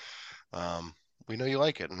at. Um, we know you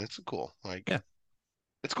like it, and it's cool. Like, Yeah.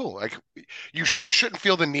 it's cool. Like, you shouldn't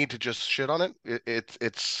feel the need to just shit on it.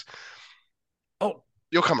 It's Oh,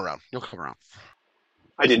 you'll come around. You'll come around.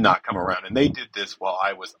 I did not come around, and they did this while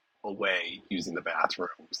I was away using the bathroom.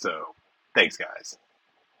 So thanks, guys.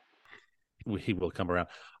 he will come around.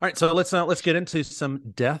 All right, so let's get into some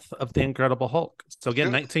Death of the Incredible Hulk. So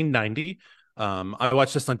again, 1990. I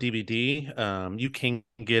watched this on DVD. You can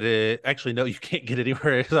get it. Actually, no, you can't get it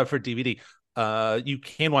anywhere except for DVD. You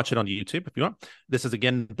can watch it on YouTube if you want. This is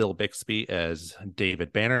again Bill Bixby as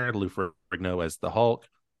David Banner, Lou Ferrigno as the Hulk.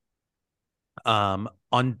 I'm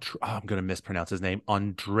going to mispronounce his name.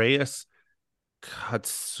 Andreas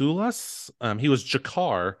Katsoulas. He was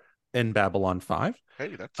Jakar in Babylon 5.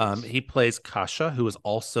 Hey, that's he plays Kasha, who is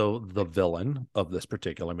also the villain of this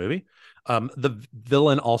particular movie. The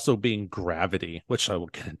villain also being Gravity, which I will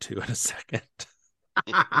get into in a second.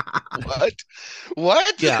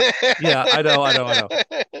 what? Yeah, I know.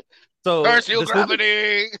 So Curse you,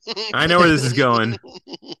 Gravity. I know where this is going.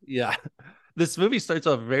 Yeah. This movie starts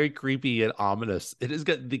off very creepy and ominous. It has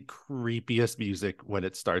got the creepiest music when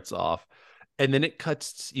it starts off. And then it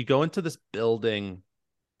cuts, you go into this building,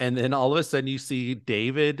 and then all of a sudden you see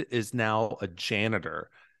David is now a janitor.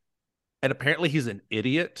 And apparently he's an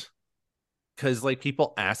idiot because like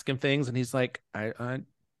people ask him things and he's like, I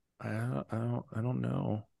don't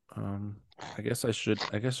know. I guess I should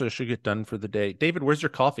get done for the day. David, where's your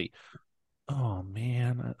coffee? Oh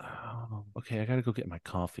man. Okay, I gotta go get my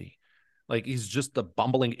coffee. Like he's just a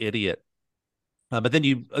bumbling idiot. But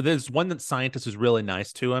then there's one that scientist who's really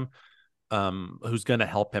nice to him, who's going to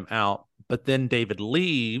help him out. But then David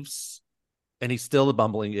leaves, and he's still a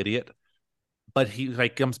bumbling idiot. But he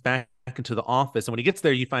like comes back into the office, and when he gets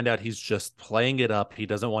there, you find out he's just playing it up. He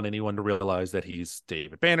doesn't want anyone to realize that he's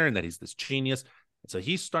David Banner and that he's this genius. And so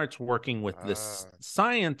he starts working with this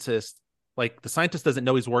scientist. Like the scientist doesn't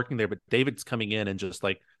know he's working there, but David's coming in and just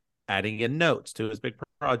like adding in notes to his big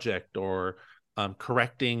project or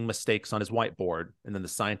correcting mistakes on his whiteboard. And then the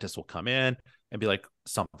scientist will come in and be like,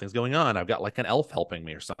 something's going on. I've got like an elf helping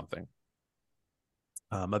me or something.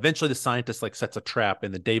 Eventually the scientist like sets a trap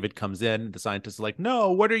and then David comes in. The scientist is like,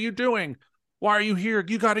 no, what are you doing? Why are you here?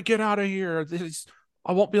 You got to get out of here.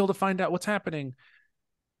 I won't be able to find out what's happening.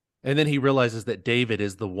 And then he realizes that David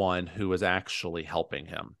is the one who is actually helping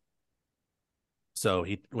him. So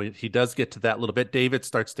he does get to that little bit. David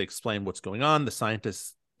starts to explain what's going on. The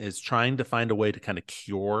scientist is trying to find a way to kind of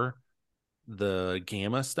cure the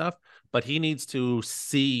gamma stuff, but he needs to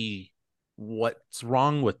see what's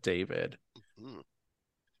wrong with David. Mm-hmm.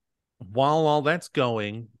 While all that's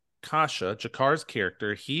going, Kasha, Jakar's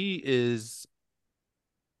character, he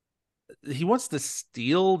wants to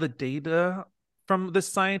steal the data from the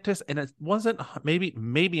scientist, and it wasn't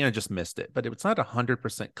maybe I just missed it, but it's not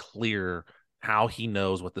 100% clear how he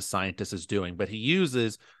knows what the scientist is doing. But he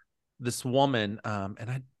uses this woman, and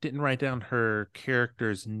I didn't write down her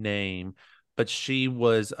character's name, but she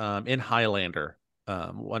was in Highlander.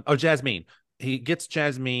 Jasmine. He gets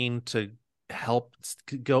Jasmine to help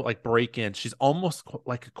go like break in. She's almost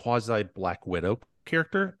like a quasi Black Widow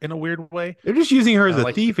character in a weird way. They're just using her as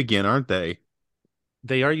a thief again, aren't they?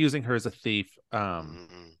 They are using her as a thief.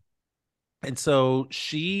 And so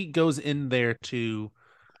she goes in there to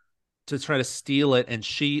try to steal it, and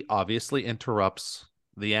she obviously interrupts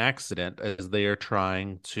the accident as they are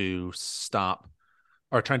trying to stop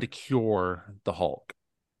or trying to cure the Hulk.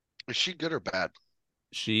 Is she good or bad?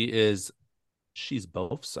 She's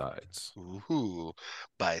both sides. Ooh,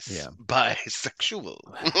 bisexual.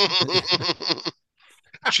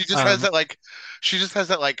 She just has that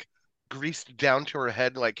like greased down to her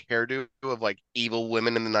head like hairdo of like evil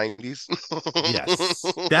women in the 90s. Yes.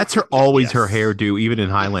 That's her hairdo, even in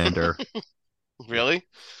Highlander. Really?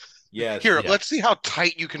 Yes. Here, let's see how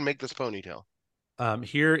tight you can make this ponytail.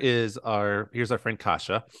 Here's our friend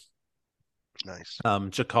Kasha. Nice.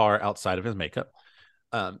 Jakar outside of his makeup.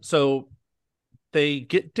 So they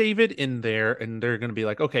get David in there and they're going to be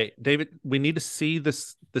like, okay, David, we need to see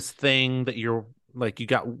this thing that you're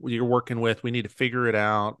working with. We need to figure it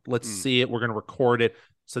out. Let's see it. We're going to record it.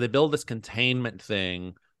 So they build this containment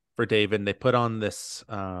thing for David. And they put on this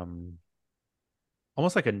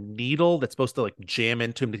almost like a needle that's supposed to like jam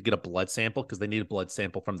into him to get a blood sample because they need a blood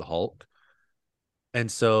sample from the Hulk. And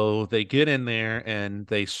so they get in there and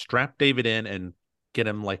they strap David in and get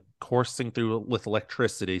him like coursing through with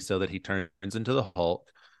electricity so that he turns into the Hulk.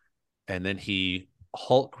 And then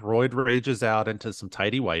Hulk roid rages out into some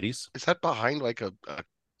tidy whities. Is that behind like a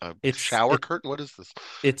shower curtain? What is this?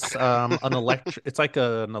 It's an electric. It's like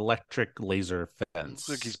an electric laser fence. Looks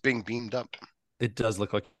like he's being beamed up. It does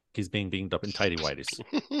look like he's being beamed up in tidy whities,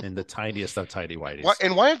 in the tiniest of tidy whities.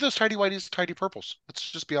 Why are those tidy whities tidy purples?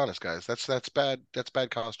 Let's just be honest, guys. That's bad. That's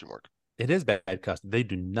bad costume work. It is bad costume. They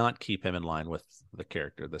do not keep him in line with the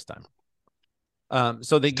character this time.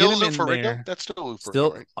 So they still get him Lou in Ferrigno? there. That's still Lou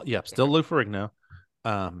Ferrigno, right? Yeah, still Lou Ferrigno.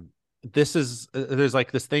 This is there's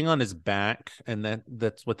like this thing on his back, and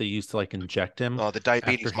that's what they use to like inject him. Oh, the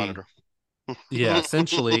diabetes monitor. Yeah,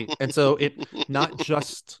 essentially. And so it not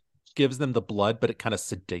just gives them the blood, but it kind of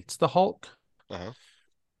sedates the Hulk. Uh-huh.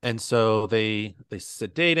 And so they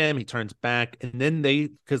sedate him. He turns back, and then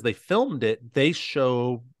because they filmed it, they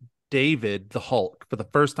show David the Hulk for the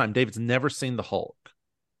first time. David's never seen the Hulk,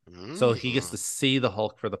 so he gets to see the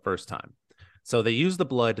Hulk for the first time. So they use the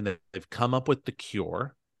blood, and they've come up with the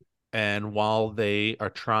cure. And while they are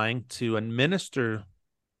trying to administer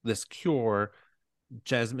this cure,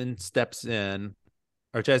 Jasmine steps in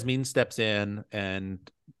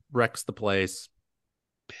and wrecks the place.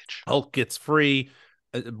 Bitch. Hulk gets free.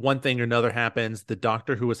 One thing or another happens. The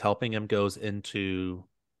doctor who was helping him goes into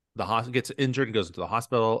the hospital, gets injured and goes into the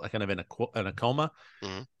hospital, kind of in a coma.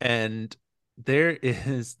 Mm-hmm. And there's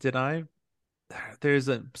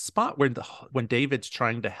a spot where when David's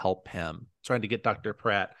trying to help him, trying to get Dr.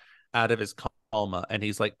 Pratt out of his coma, and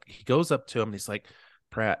he goes up to him and he's like,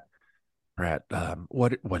 Pratt,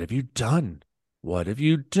 what have you done? What have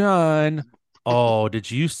you done? Oh, did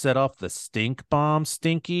you set off the stink bomb,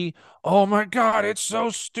 Stinky? Oh my God, it's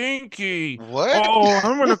so stinky. What? Oh,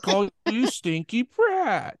 I'm gonna call you Stinky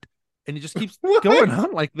Pratt. And he just keeps going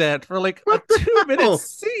on like that for like a 2-minute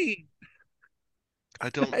scene.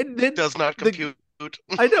 It does not compute.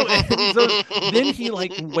 I know. And so then he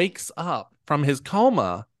like wakes up from his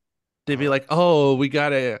coma to be like, oh, we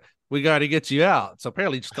gotta get you out. So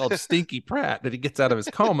apparently he just called Stinky Pratt that he gets out of his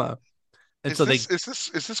coma. And is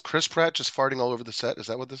this Chris Pratt just farting all over the set? Is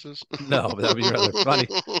that what this is? No, but that'd be rather funny.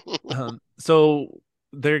 So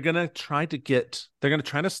they're gonna try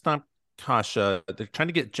to stop Kasha. They're trying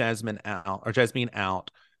to get Jasmine out.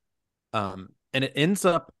 And it ends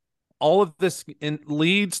up, all of this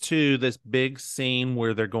leads to this big scene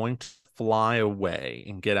where they're going to fly away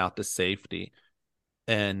and get out to safety.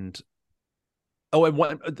 And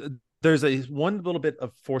there's one little bit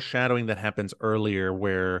of foreshadowing that happens earlier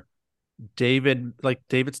where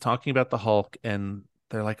David's talking about the Hulk, and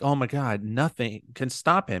they're like, oh my God, nothing can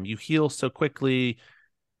stop him. You heal so quickly.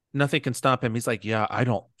 Nothing can stop him. He's like, yeah, I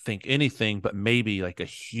don't think anything, but maybe like a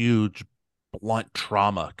huge blunt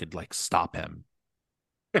trauma could like stop him.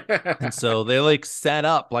 And so they like set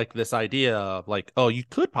up like this idea of like, oh, you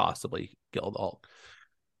could possibly kill the Hulk.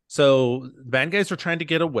 So bad guys are trying to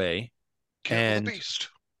get away, and the beast.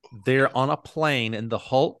 They're on a plane, and the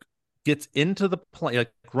Hulk gets into the plane,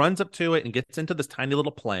 like runs up to it and gets into this tiny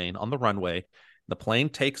little plane on the runway. The plane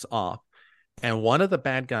takes off, and one of the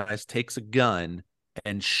bad guys takes a gun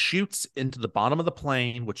and shoots into the bottom of the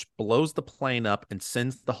plane, which blows the plane up and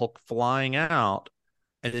sends the Hulk flying out.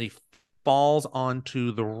 And then he falls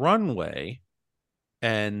onto the runway.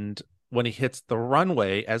 And when he hits the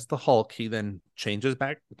runway as the Hulk, he then changes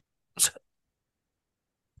back.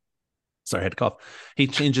 Sorry, I had to cough. He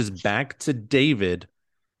changes back to David,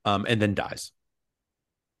 and then dies.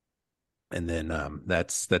 And then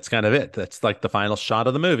that's kind of it. That's like the final shot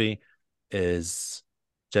of the movie is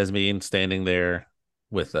Jasmine standing there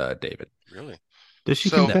with David. Really? Does she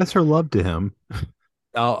confess her love to him?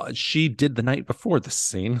 She did the night before this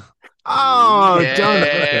scene. Oh, yeah. done.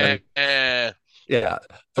 Okay. Yeah.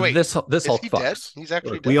 So wait, this Hulk he fucks. dead? He's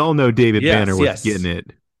actually dead. We all know David Banner was getting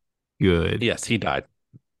it good. Yes, he died.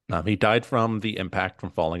 He died from the impact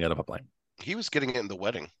from falling out of a plane. He was getting it in the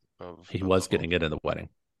wedding. Getting it in the wedding.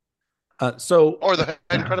 Or the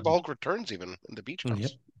Incredible Hulk Returns, even in the beach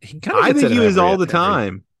house. I think he was all the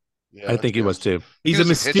time. Yeah, I think he was too. He's a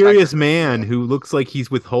mysterious man who looks like he's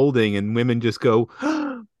withholding, and women just go,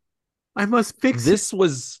 I must fix this.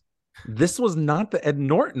 This was not the Ed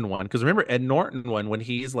Norton one, because remember Ed Norton one, when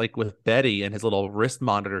he's like with Betty and his little wrist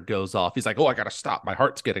monitor goes off, he's like, oh, I gotta stop, my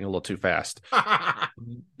heart's getting a little too fast.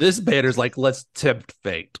 This Banner's like, let's tempt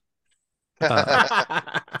fate.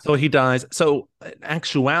 So he dies. So in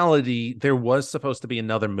actuality, there was supposed to be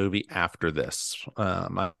another movie after this.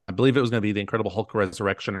 I believe it was going to be The Incredible Hulk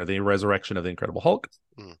Resurrection or The Resurrection of the Incredible Hulk.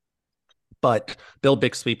 But Bill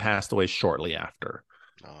Bixby passed away shortly after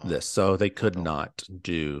this, so they could not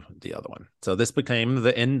do the other one. So this became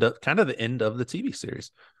the end of the end of the TV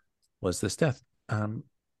series. Was this death?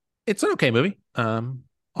 It's an okay movie.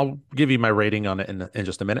 I'll give you my rating on it in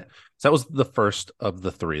just a minute. So that was the first of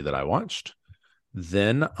the 3 that I watched.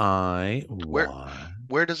 Then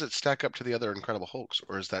where does it stack up to the other Incredible Hulks,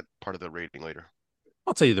 or is that part of the rating later?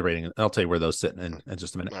 I'll tell you the rating. I'll tell you where those sit in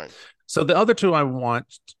just a minute. Right. So the other 2 I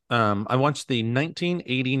watched the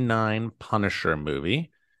 1989 Punisher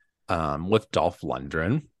movie with Dolph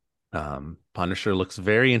Lundgren. Punisher looks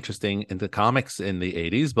very interesting in the comics in the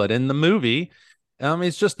 80s, but in the movie,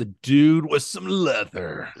 it's just a dude with some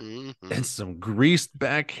leather and some greased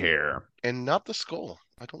back hair. And not the skull.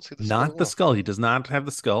 I don't see the skull. Not the skull. He does not have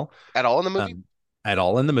the skull. At all in the movie? At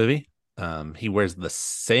all in the movie. He wears the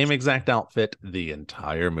same exact outfit the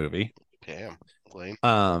entire movie. Damn. Lame.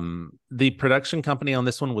 The production company on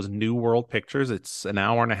this one was New World Pictures. It's an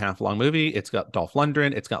hour and a half long movie. It's got Dolph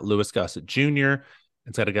Lundgren. It's got Louis Gossett Jr.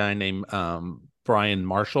 It's got a guy named Brian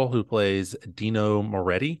Marshall who plays Dino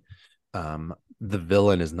Moretti. The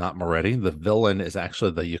villain is not Moretti. The villain is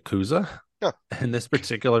actually the Yakuza in this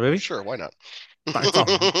particular movie. Sure, why not?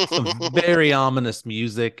 Some very ominous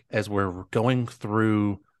music as we're going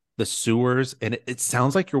through the sewers, and it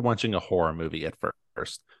sounds like you're watching a horror movie at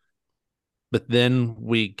first. But then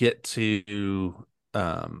we get to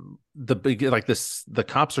the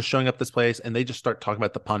cops are showing up this place, and they just start talking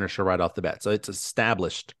about the Punisher right off the bat. So it's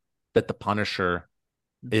established that the Punisher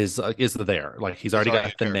is there. Like he's already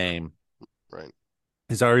got the name. Right.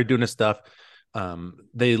 He's already doing his stuff.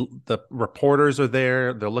 The reporters are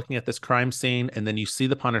there. They're looking at this crime scene, and then you see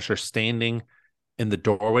the Punisher standing in the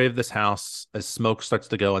doorway of this house as smoke starts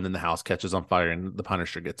to go, and then the house catches on fire, and the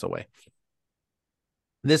Punisher gets away.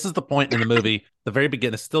 This is the point in the movie, the very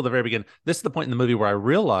beginning. It's still the very beginning. This is the point in the movie where I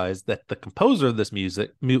realized that the composer of this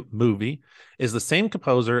movie is the same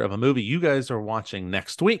composer of a movie you guys are watching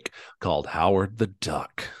next week called Howard the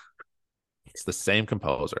Duck. It's the same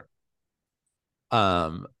composer.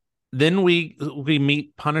 Then we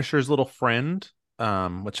meet Punisher's little friend,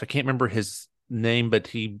 which I can't remember his name, but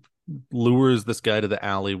he lures this guy to the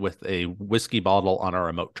alley with a whiskey bottle on a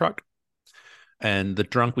remote truck. And the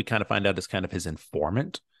drunk, we kind of find out, is kind of his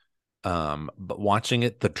informant. But watching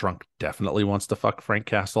it, the drunk definitely wants to fuck Frank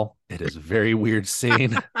Castle. It is a very weird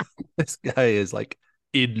scene. This guy is like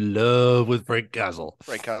in love with Frank Castle.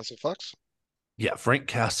 Frank Castle fucks? Yeah, Frank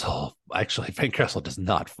Castle does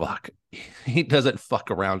not fuck. He doesn't fuck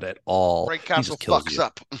around at all. Frank Castle fucks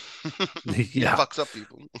up. He Yeah. fucks up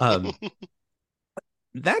people.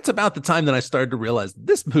 That's about the time that I started to realize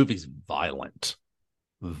this movie's violent.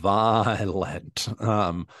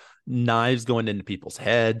 Knives going into people's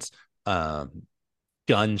heads,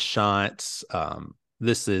 gunshots.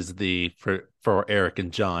 This is for Eric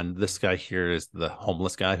and John, this guy here is the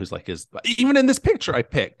homeless guy who's like even in this picture I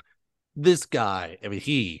picked, this guy, I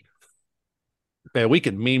mean, we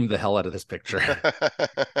could meme the hell out of this picture.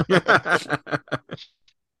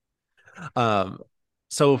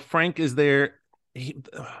 So Frank is there.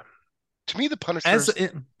 To me, the Punisher.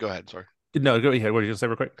 Go ahead. Sorry. No, go ahead. What are you gonna say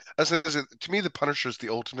real quick? To me, the Punisher is the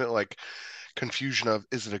ultimate confusion of,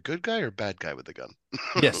 is it a good guy or bad guy with a gun?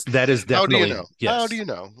 Yes, that is definitely. How do you know? Yes. How do you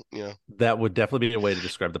know? Yeah, that would definitely be a way to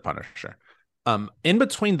describe the Punisher. In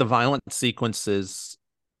between the violent sequences,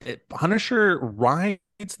 Punisher rides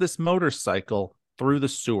this motorcycle through the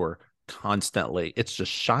sewer constantly. It's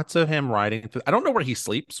just shots of him riding through. I don't know where he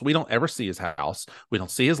sleeps. We don't ever see his house. We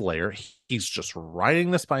don't see his lair. He's just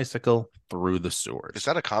riding this bicycle through the sewers. Is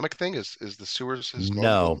that a comic thing? Is the sewers his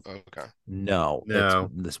normal? No. Oh, okay. No.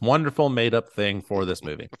 It's this wonderful made up thing for this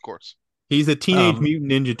movie. Of course. He's a Teenage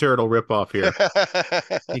Mutant Ninja Turtle ripoff here.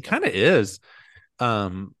 He kind of is.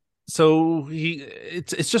 So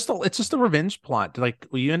it's just a revenge plot. Like,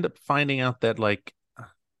 you end up finding out that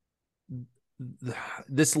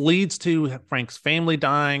this leads to Frank's family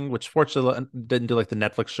dying, which fortunately didn't do like the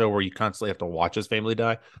Netflix show where you constantly have to watch his family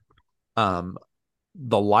die.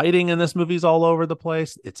 The lighting in this movie is all over the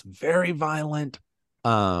place. It's very violent.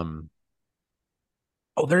 There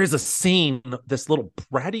is a scene. This little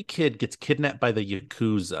bratty kid gets kidnapped by the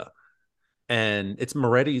Yakuza, and it's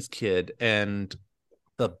Moretti's kid. And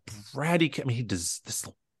the bratty kid, he does this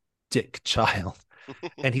little dick child,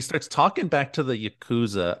 and he starts talking back to the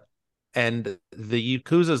Yakuza. And the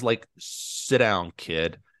Yakuza's like, sit down,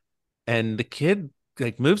 kid. And the kid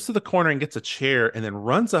moves to the corner and gets a chair and then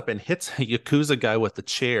runs up and hits a Yakuza guy with the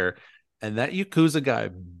chair. And that Yakuza guy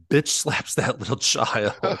bitch slaps that little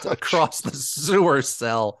child across the sewer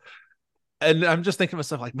cell. And I'm just thinking to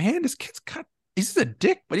myself, like, man, this kid's got, he's a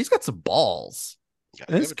dick, but he's got some balls. Yeah,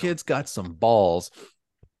 This kid's got some balls.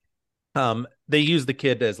 They use the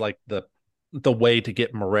kid as like the way to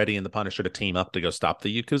get Moretti and the Punisher to team up to go stop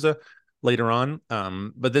the Yakuza later on.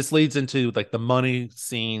 But this leads into like the money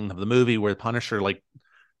scene of the movie where Punisher like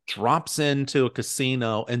drops into a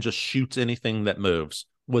casino and just shoots anything that moves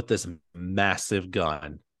with this massive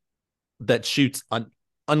gun that shoots an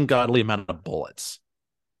ungodly amount of bullets.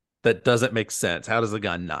 That doesn't make sense. How does the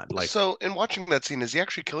gun not? Like, so in watching that scene, is he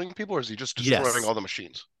actually killing people or is he just destroying Yes. all the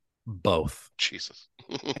machines? both. Jesus.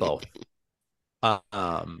 Both.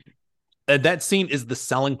 And that scene is the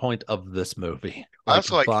selling point of this movie. I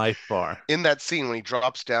also like by far. in that scene when he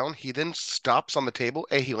drops down, he then stops on the table.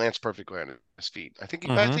 He lands perfectly on his feet. I think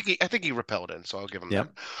he repelled in, so I'll give him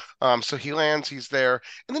Yep. that. So he lands, he's there,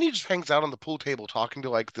 and then he just hangs out on the pool table talking to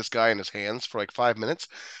like this guy in his hands for like 5 minutes.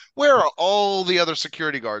 Where are all the other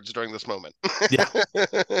security guards during this moment? Yeah.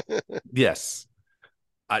 Yes.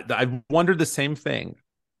 I wondered the same thing.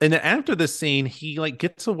 And then after the scene, he like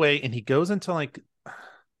gets away and he goes into like,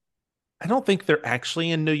 I don't think they're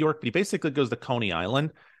actually in New York, but he basically goes to Coney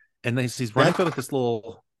Island and he's running through like this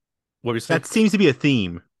little, what were you saying? That seems to be a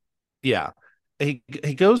theme. Yeah. He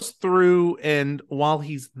goes through, and while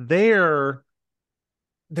he's there,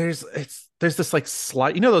 there's this like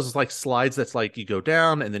slide, you know, those like slides that's like you go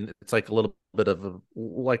down and then it's like a little bit of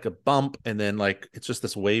like a bump and then like it's just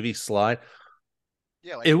this wavy slide.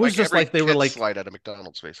 Yeah, It was just every like they were kid like, slide at a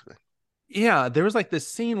McDonald's, basically. yeah, there was like this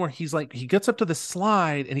scene where he's like, he gets up to the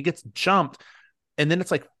slide and he gets jumped, and then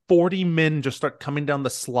it's like 40 men just start coming down the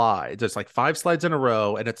slide. There's like 5 slides in a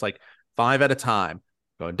row, and it's like 5 at a time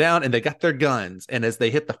going down, and they got their guns. And as they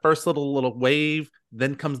hit the first little wave,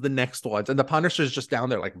 then comes the next ones, and the Punisher's just down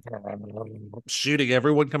there like shooting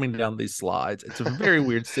everyone coming down these slides. It's a very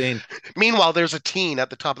weird scene. Meanwhile, there's a teen at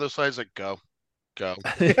the top of those slides, like go. That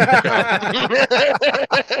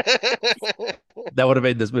would have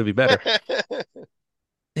made this movie better.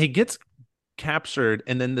 He gets captured,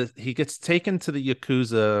 and then he gets taken to the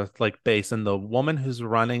Yakuza like base, and the woman who's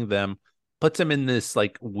running them puts him in this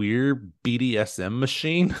like weird BDSM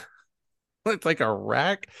machine. It's like a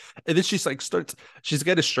rack, and then she's like she's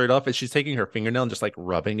got his shirt off and she's taking her fingernail and just like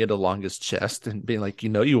rubbing it along his chest and being like,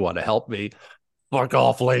 you want to help me, fuck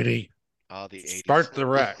off, lady. The 80s. Start the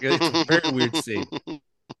rack. It's a very weird scene.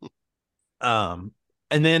 And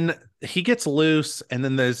then he gets loose, and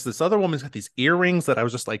then there's this other woman's got these earrings that I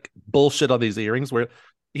was just like, bullshit on these earrings, where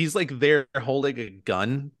he's like there holding a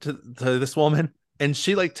gun to this woman, and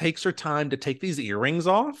she like takes her time to take these earrings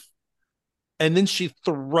off, and then she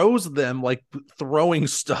throws them like throwing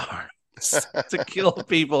stars to kill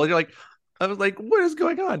people. And you're like, I was like, what is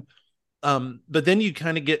going on? But then you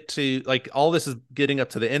kind of get to like, all this is getting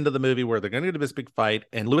up to the end of the movie where they're going to get this big fight,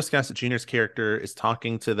 and Louis Gossett Jr.'s character is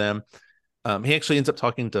talking to them. He actually ends up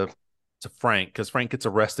talking to Frank, because Frank gets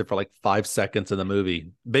arrested for like 5 seconds in the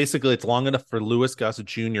movie. Basically, it's long enough for Louis Gossett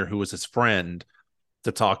Jr., who was his friend,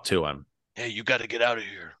 to talk to him. Hey, you got to get out of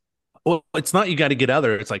here. Well, it's not you got to get out of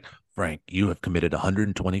there. It's like, Frank, you have committed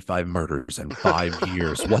 125 murders in 5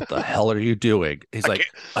 years. What the hell are you doing? He's like,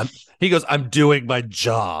 he goes, I'm doing my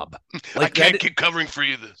job. Like, I can't keep covering for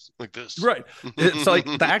you like this. Right. It's like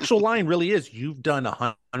the actual line really is, you've done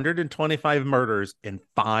 125 murders in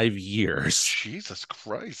 5 years. Jesus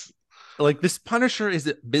Christ. Like, this Punisher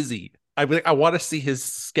is busy. I want to see his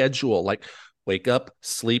schedule. Like, wake up,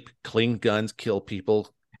 sleep, clean guns, kill people,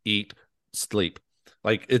 eat, sleep.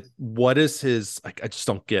 Like, what is his, like, I just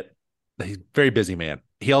don't get. He's a very busy man.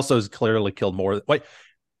 He also has clearly killed more. Wait,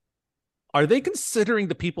 are they considering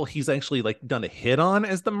the people he's actually like done a hit on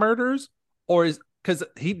as the murders, or is because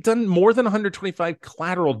he done more than 125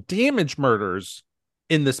 collateral damage murders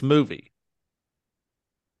in this movie?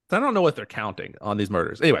 I don't know what they're counting on these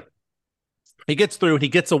murders. Anyway, he gets through and he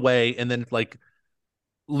gets away, and then like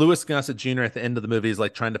Louis Gossett Jr. at the end of the movie is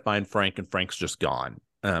like trying to find Frank, and Frank's just gone.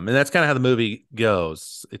 And that's kind of how the movie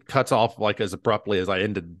goes. It cuts off like as abruptly as I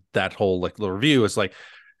ended that whole like little review. It's like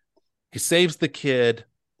he saves the kid,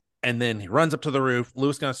 and then he runs up to the roof.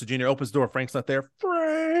 Louis Gossett Jr. opens the door. Frank's not there.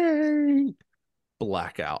 Frank!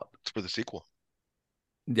 Blackout. It's for the sequel.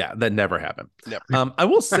 Yeah, that never happened. Never. I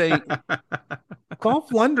will say,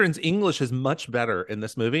 Dolph Lundgren's English is much better in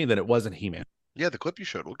this movie than it was in He-Man. Yeah, the clip you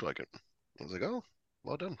showed looked like it. I was like, oh,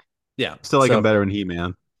 well done. Yeah. Still like him better in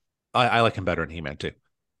He-Man. I like him better in He-Man too.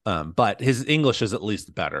 But his English is at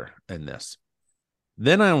least better in this.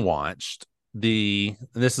 Then I watched and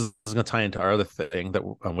this is going to tie into our other thing that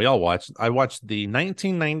we all watched. I watched the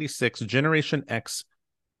 1996 Generation X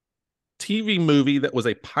TV movie that was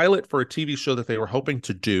a pilot for a TV show that they were hoping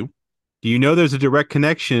to do. Do you know there's a direct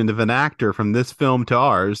connection of an actor from this film to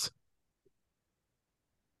ours?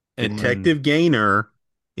 And, Detective Gaynor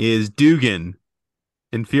is Dugan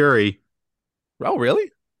in Fury. Oh,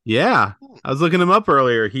 really? Yeah, I was looking him up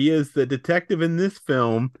earlier. He is the detective in this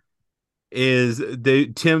film. Is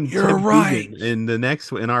the Tim? You're Tim right. Dugan in the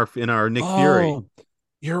next in our Nick Fury.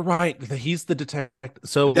 You're right. He's the detective.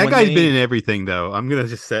 So That guy's been in everything, though. I'm gonna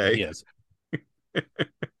just say he is.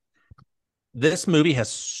 This movie has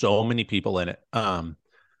so many people in it.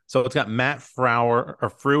 So it's got Matt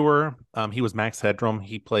Frewer. He was Max Headroom.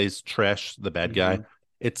 He plays Tresh, the bad guy.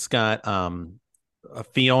 It's got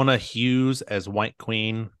Fiona Hughes as White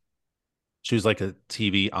Queen. She was like a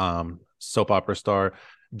TV soap opera star.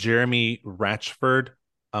 Jeremy Ratchford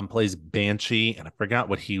plays Banshee, and I forgot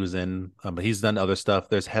what he was in, but he's done other stuff.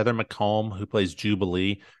 There's Heather McComb, who plays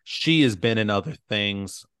Jubilee. She has been in other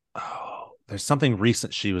things. Oh, there's something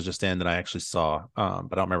recent she was just in that I actually saw, but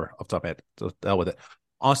I don't remember off the top of my head. So deal with it.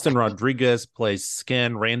 Austin Rodriguez plays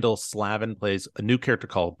Skin. Randall Slavin plays a new character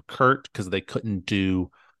called Kurt because they couldn't do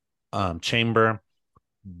Chamber.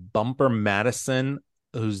 Bumper Madison,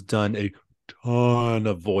 who's done a ton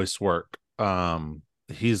of voice work.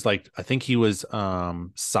 He's like, I think he was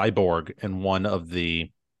Cyborg in one of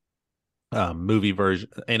the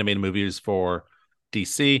animated movies for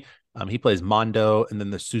DC. He plays Mondo, and then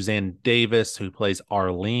there's Suzanne Davis, who plays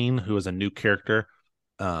Arlene, who is a new character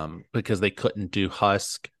because they couldn't do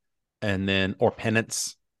Husk or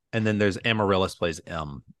Penance. And then there's Amaryllis plays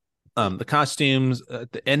M. The costumes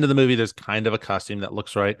at the end of the movie, there's kind of a costume that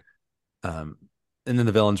looks right. And then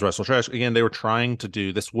the villains, Russell Trash. Again, they were trying to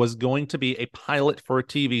do, this was going to be a pilot for a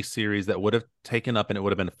TV series that would have taken up, and it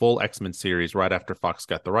would have been a full X-Men series right after Fox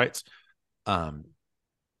got the rights.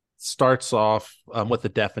 Starts off with the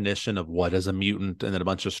definition of what is a mutant, and then a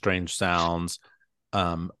bunch of strange sounds.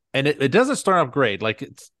 And it doesn't start off great. Like,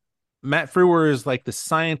 it's Matt Frewer is like the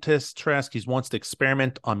scientist Trask. He wants to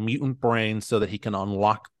experiment on mutant brains so that he can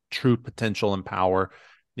unlock true potential and power.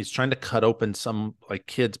 He's trying to cut open some like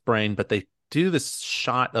kid's brain, but they do this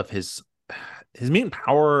shot of his mutant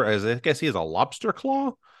power as I guess he has a lobster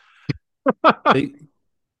claw. They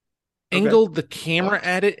angled the camera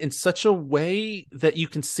at it in such a way that you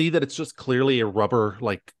can see that it's just clearly a rubber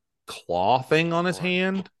like claw thing on his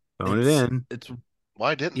hand. Throwing it in. It's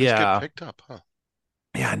why didn't this get picked up, huh?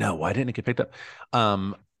 Yeah, I know. Why didn't it get picked up?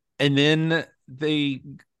 And then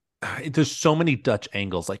there's so many Dutch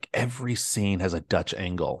angles. Like every scene has a Dutch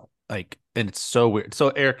angle. Like, and it's so weird. So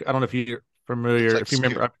Eric, I don't know if you're familiar, like if you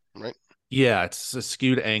remember, right? Yeah, it's a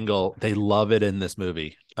skewed angle. They love it in this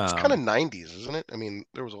movie. It's kind of 90s, isn't it? I mean,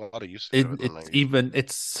 there was a lot of usage of it in the 90s.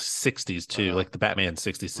 It's 60s too, like the Batman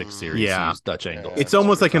 66 series. Yeah, used Dutch angle. It's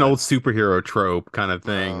almost like an old superhero trope kind of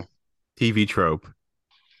thing, TV trope.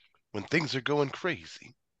 When things are going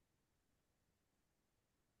crazy.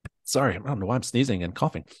 Sorry, I don't know why I'm sneezing and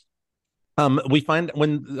coughing. We find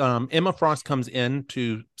when Emma Frost comes in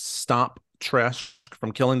to stop Tresh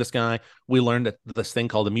from killing this guy, we learned that this thing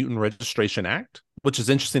called the Mutant Registration Act, which is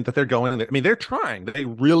interesting that they're going there. I mean, they're trying. They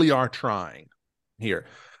really are trying here.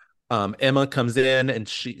 Emma comes in,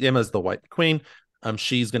 and Emma's the White Queen.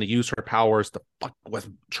 She's going to use her powers to fuck with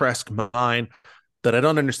Tresk's mind. That I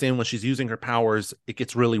don't understand when she's using her powers, it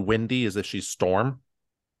gets really windy as if she's Storm.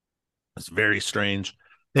 It's very strange.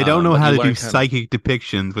 They don't know how to do psychic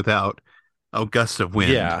depictions without a gust of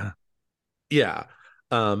wind. Yeah.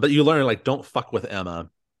 But you learn, like, don't fuck with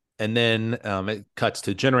Emma. And then it cuts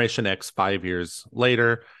to Generation X 5 years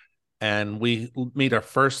later. And we meet our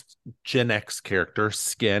first Gen X character,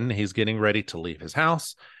 Skin. He's getting ready to leave his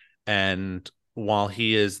house. And while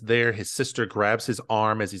he is there, his sister grabs his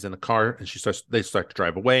arm as he's in the car, and they start to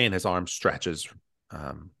drive away, and his arm stretches.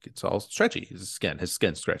 It's all stretchy. His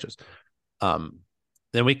skin stretches.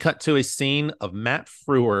 Then we cut to a scene of Matt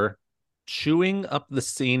Frewer chewing up the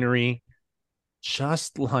scenery,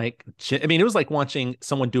 just like, I mean, it was like watching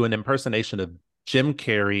someone do an impersonation of Jim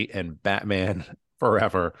Carrey and Batman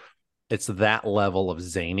Forever. It's that level of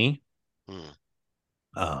zany.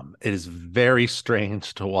 It is very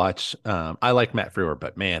strange to watch. I like Matt Frewer,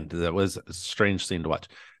 but man, that was a strange scene to watch.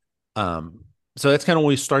 So that's kind of when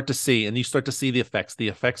we start to see, and you start to see the effects. The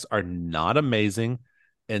effects are not amazing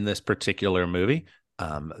in this particular movie.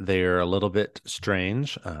 They're a little bit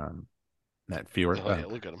strange. Matt Frewer.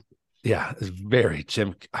 Look at him. Yeah, it's very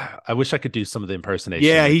Jim. I wish I could do some of the impersonation.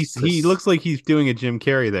 Yeah, he looks like he's doing a Jim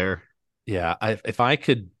Carrey there. Yeah, if I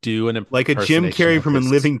could do an like a Jim Carrey from In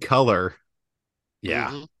Living Color.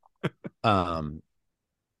 Yeah.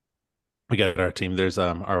 we got our team. There's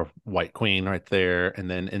our White Queen right there, and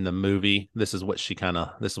then in the movie, this is what she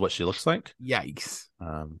looks like. Yikes.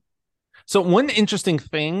 So one interesting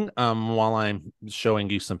thing, while I'm showing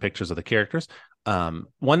you some pictures of the characters,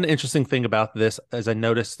 one interesting thing about this, as I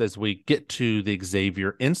noticed as we get to the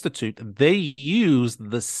Xavier Institute, they use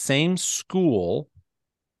the same school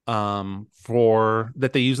for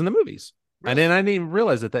that they use in the movies. Really? And then I didn't even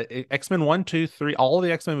realize that X-Men 1, 2, 3, all of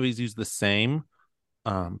the X-Men movies use the same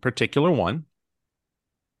particular one,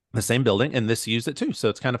 the same building, and this used it too. So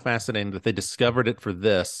it's kind of fascinating that they discovered it for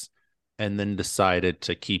this and then decided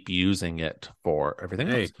to keep using it for everything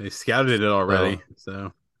else. They scouted it already.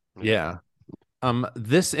 So yeah.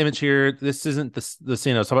 This image here, this isn't the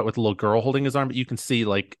scene I was talking about with the little girl holding his arm, but you can see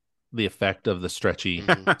like the effect of the stretchy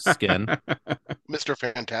skin. Mr.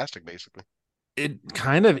 Fantastic, basically. It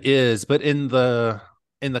kind of is, but in the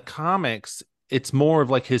comics, it's more of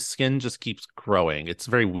like his skin just keeps growing. It's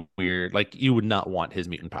very weird. Like you would not want his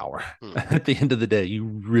mutant power. At the end of the day, you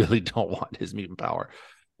really don't want his mutant power.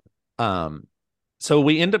 So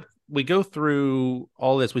we go through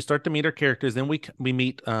all this. We start to meet our characters. Then we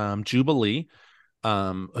meet Jubilee,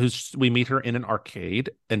 we meet her in an arcade,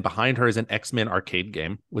 and behind her is an X-Men arcade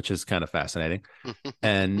game, which is kind of fascinating.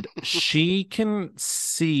 And she can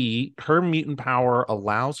see, her mutant power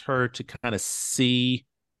allows her to kind of see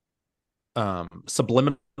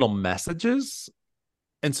subliminal messages,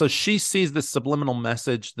 and so she sees this subliminal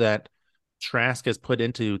message that Trask has put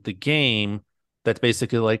into the game that's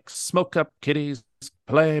basically like, smoke up kitties,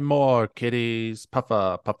 play more kitties,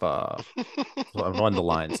 puffa puffa. One of the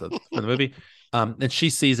lines of the movie. And she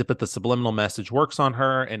sees it, but the subliminal message works on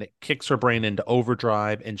her and it kicks her brain into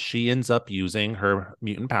overdrive, and she ends up using her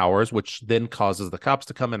mutant powers, which then causes the cops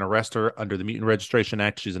to come and arrest her under the Mutant Registration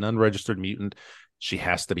Act. She's an unregistered mutant. She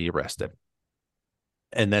has to be arrested.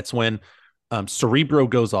 And that's when Cerebro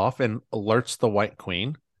goes off and alerts the White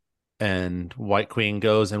Queen. And White Queen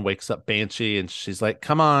goes and wakes up Banshee, and she's like,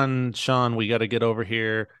 come on, Sean, we got to get over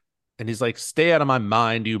here. And he's like, stay out of my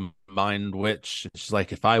mind, you mind witch. And she's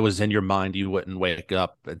like, if I was in your mind, you wouldn't wake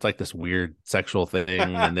up. It's like this weird sexual thing.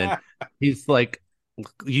 And then he's like,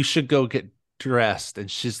 you should go get dressed. And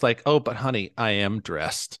she's like, oh, but honey, I am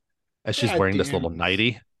dressed. As she's wearing this little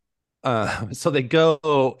nightie. So they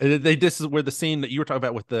go, this is where the scene that you were talking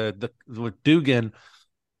about with Dugan,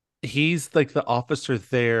 he's like the officer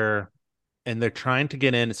there, and they're trying to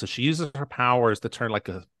get in. So she uses her powers to turn like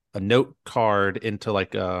a note card into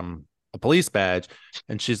like a police badge,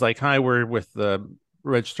 and she's like, hi, we're with the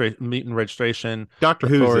mutant registration Doctor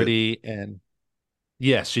authority. And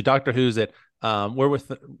yes, she Doctor Who's it. We're with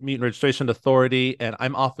the mutant registration authority, and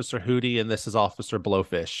I'm Officer Hootie, and this is Officer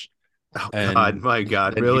Blowfish. Oh, and, my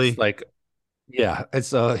God, really? He's like, yeah. And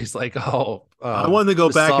so he's like, oh, I wanted to go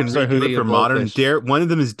back and read it for modern. One of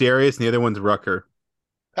them is Darius, and the other one's Rucker.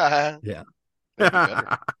 Yeah.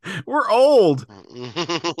 We're old.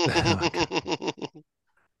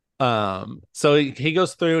 So he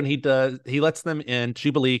goes through and he lets them in.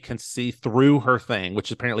 Jubilee can see through her thing,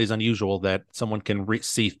 which apparently is unusual that someone can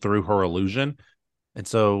see through her illusion. And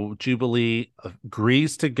so Jubilee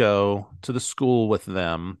agrees to go to the school with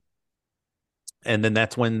them. And then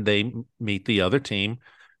that's when they meet the other team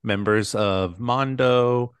members of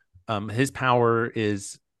Mondo. His power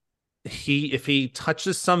is if he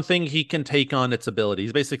touches something, he can take on its ability.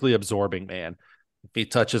 He's basically absorbing man. If he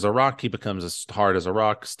touches a rock, he becomes as hard as a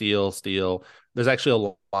rock. Steel. There's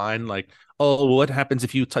actually a line like, oh, what happens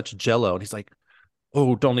if you touch Jello? And he's like,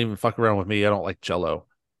 oh, don't even fuck around with me. I don't like Jello.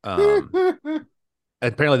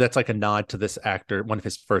 Apparently that's like a nod to this actor. One of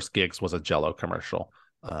his first gigs was a Jello commercial.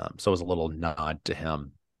 So it was a little nod to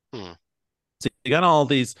him. So you got all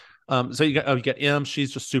these. So you got M.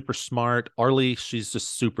 She's just super smart. Arlie, she's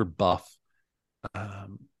just super buff. I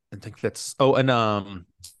think that's. Oh, and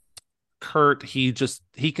Kurt, he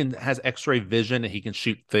has X-ray vision and he can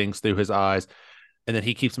shoot things through his eyes, and then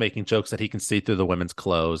he keeps making jokes that he can see through the women's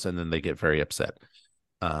clothes, and then they get very upset.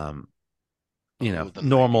 Normal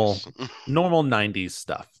 90s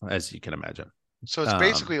stuff, as you can imagine. So it's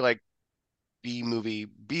basically like B-movie,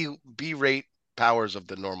 B-rate powers of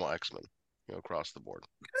the normal X-Men, across the board.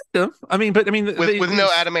 Yeah. With no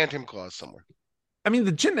adamantium claws somewhere. I mean,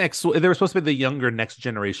 the Gen X, they were supposed to be the younger next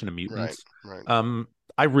generation of mutants. Right.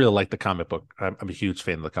 I really like the comic book. I'm a huge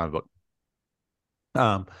fan of the comic book.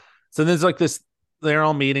 So there's like this, they're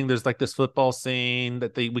all meeting. There's like this football scene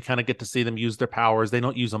that we kind of get to see them use their powers. They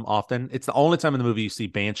don't use them often. It's the only time in the movie you see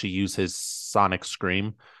Banshee use his sonic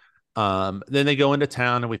scream. Then they go into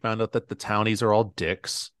town, and we found out that the townies are all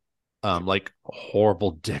dicks, like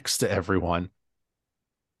horrible dicks to everyone.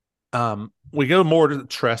 We go more to the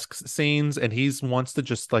Trask scenes, and he wants to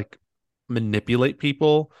just like manipulate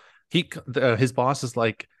people. His boss is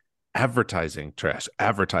like, advertising, trash,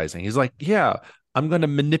 advertising. He's like, yeah, I'm going to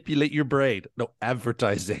manipulate your brain. No,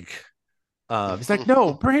 advertising. He's like,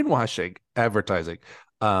 no, brainwashing, advertising.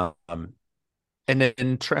 Um, and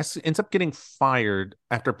then Tress ends up getting fired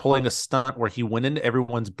after pulling a stunt where he went into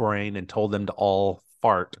everyone's brain and told them to all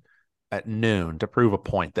fart at noon to prove a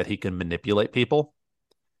point that he can manipulate people.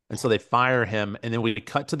 And so they fire him. And then we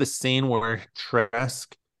cut to the scene where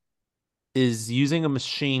Trask is using a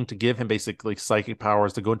machine to give him basically psychic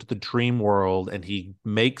powers to go into the dream world, and he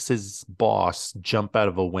makes his boss jump out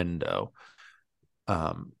of a window.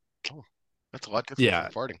 That's a lot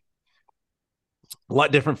different from farting. A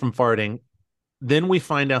lot different from farting. Then we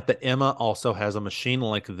find out that Emma also has a machine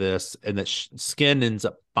like this, and that Skin ends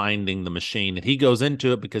up finding the machine, and he goes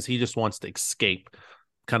into it because he just wants to escape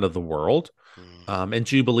kind of the world. And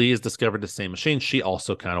Jubilee has discovered the same machine. She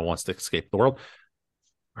also kind of wants to escape the world.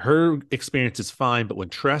 Her experience is fine, but when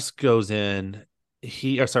Tresk goes in,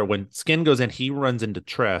 when Skin goes in, he runs into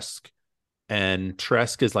Tresk, and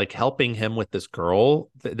Tresk is like helping him with this girl,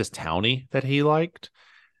 this townie that he liked.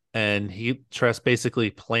 And Tresk basically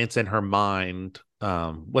plants in her mind.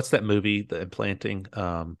 What's that movie? The implanting,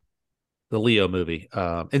 the Leo movie,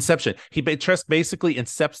 Inception. Tresk basically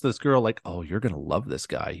incepts this girl like, oh, you're gonna love this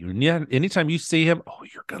guy. Anytime you see him, oh,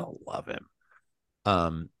 you're gonna love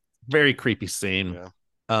him. Very creepy scene. Yeah.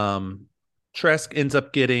 Tresk ends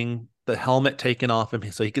up getting the helmet taken off him,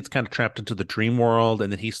 so he gets kind of trapped into the dream world, and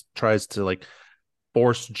then he tries to like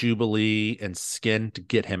force Jubilee and Skin to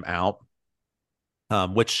get him out,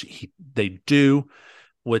 which they do,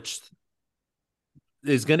 which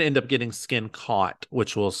is going to end up getting Skin caught,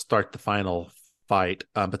 which will start the final fight.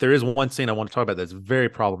 But there is one scene I want to talk about that's very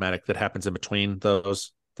problematic that happens in between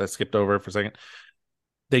those that I skipped over for a second.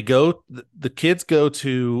 The kids go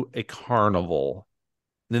to a carnival.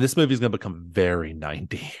 And this movie is going to become very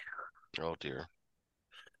 90. Oh, dear.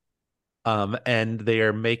 And they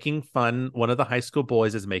are making fun. One of the high school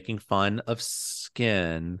boys is making fun of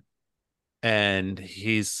Skin. And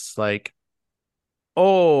he's like,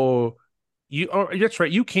 oh, that's right.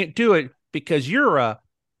 You can't do it because you're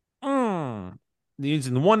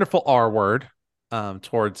using the wonderful R word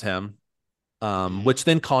towards him, which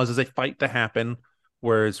then causes a fight to happen.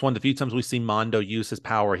 Where it's one of the few times we see Mondo use his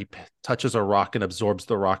power. He touches a rock and absorbs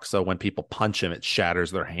the rock, so when people punch him, it shatters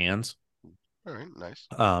their hands. All right, nice.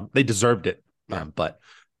 They deserved it. Yeah.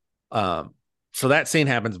 So that scene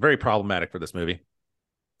happens, very problematic for this movie.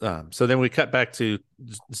 So then we cut back to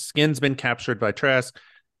Skin's been captured by Trask.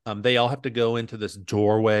 They all have to go into this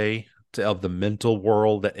doorway of the mental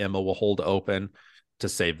world that Emma will hold open to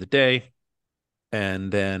save the day.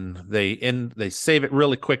 And then they save it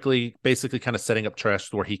really quickly, basically kind of setting up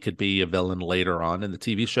Trask where he could be a villain later on in the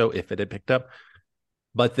TV show if it had picked up.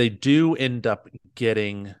 But they do end up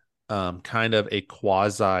getting kind of a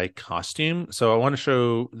quasi costume. So I want to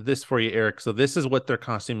show this for you, Eric. So this is what their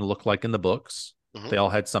costume looked like in the books. Mm-hmm. They all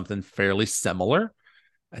had something fairly similar.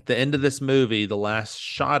 At the end of this movie, the last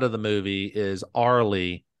shot of the movie is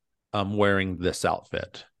Arlie wearing this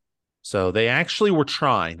outfit. So they actually were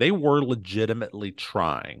trying. They were legitimately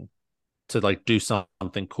trying to like do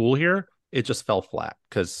something cool here. It just fell flat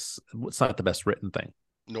because it's not the best written thing.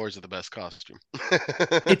 Nor is it the best costume.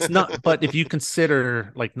 It's not. But if you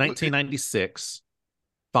consider like 1996,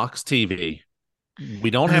 Fox TV, we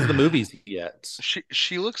don't have the movies yet.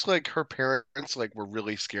 She looks like her parents like were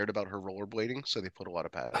really scared about her rollerblading, so they put a lot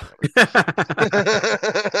of padding on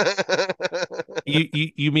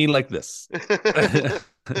her. You mean like this?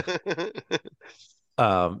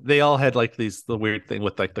 They all had like the weird thing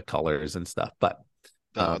with like the colors and stuff, but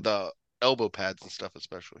the elbow pads and stuff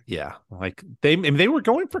especially. Yeah, like they were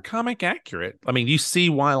going for comic accurate. I mean, you see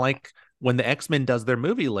why like when the X-Men does their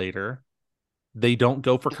movie later, they don't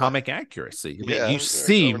go for comic accuracy. I mean, you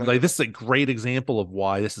see, like this is a great example of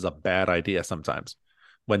why this is a bad idea sometimes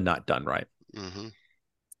when not done right. Mm-hmm.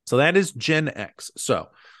 So that is Gen X. So,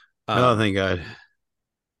 oh, thank God,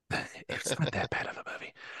 it's not that bad of a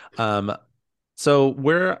movie. So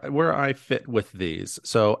where I fit with these,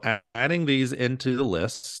 so adding these into the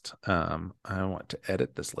list, I want to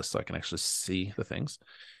edit this list so I can actually see the things.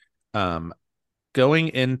 Going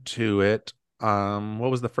into it.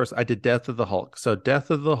 What was the first? I did Death of the Hulk. So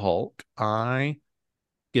Death of the Hulk, I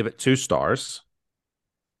give it 2 stars.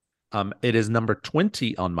 It is number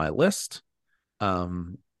 20 on my list.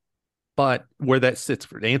 But where that sits,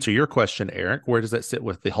 to answer your question, Eric, where does that sit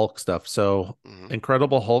with the Hulk stuff? So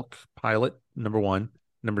Incredible Hulk pilot, number 1.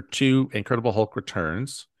 Number 2, Incredible Hulk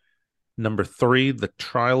Returns. Number 3, The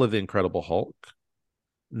Trial of the Incredible Hulk.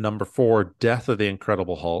 Number 4, Death of the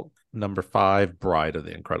Incredible Hulk. Number 5, Bride of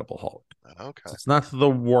the Incredible Hulk. Okay. It's not the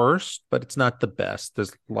worst, but it's not the best.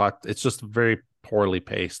 There's a lot. It's just very poorly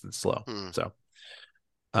paced and slow. So,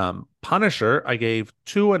 Punisher, I gave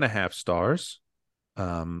 2.5 stars.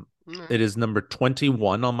 It is number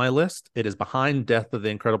 21 on my list. It is behind Death of the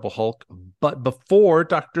Incredible Hulk, but before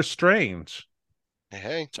Doctor Strange.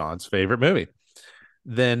 Hey, John's favorite movie.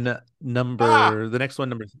 Then the next one,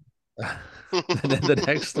 the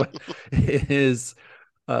next one is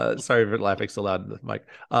sorry for laughing so loud in the mic.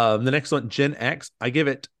 The next one, Gen X. I give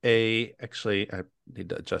it actually, I need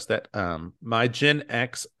to adjust that. My Gen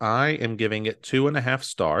X, I am giving it 2.5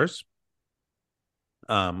 stars.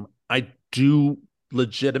 I do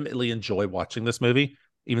legitimately enjoy watching this movie,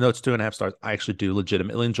 even though it's 2.5 stars. I actually do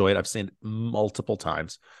legitimately enjoy it. I've seen it multiple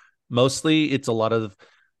times. Mostly, it's a lot of.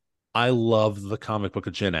 I love the comic book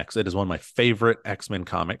of Gen X. It is one of my favorite X-Men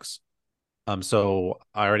comics. So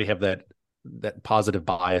I already have that positive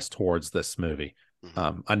bias towards this movie.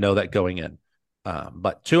 I know that going in.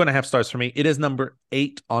 But 2.5 stars for me. It is number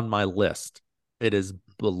 8 on my list. It is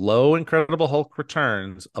below Incredible Hulk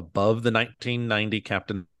Returns, above the 1990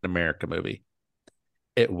 Captain America movie.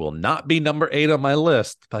 It will not be number 8 on my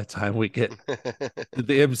list by the time we get to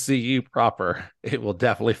the MCU proper. It will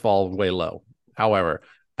definitely fall way low. However,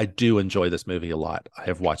 I do enjoy this movie a lot. I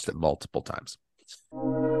have watched it multiple times.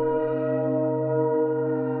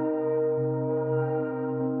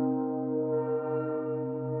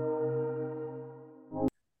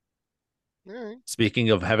 Right. Speaking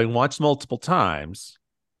of having watched multiple times,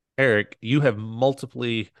 Eric, you have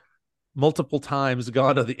multiple times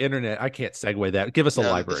gone to the internet. I can't segue that. Give us a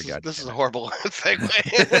library guide. This is a horrible segue.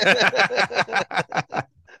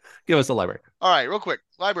 Give us a library. All right, real quick.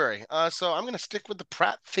 Library. So I'm going to stick with the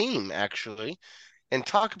Pratt theme, actually, and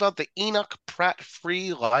talk about the Enoch Pratt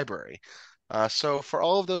Free Library. So for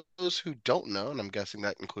all of those who don't know, and I'm guessing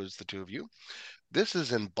that includes the two of you, this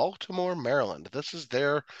is in Baltimore, Maryland. This is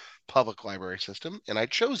their public library system, and I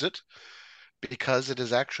chose it because it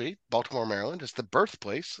is actually Baltimore, Maryland. It's the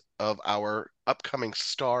birthplace of our upcoming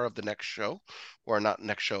star of the next show, or not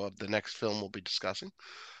next show, of the next film we'll be discussing,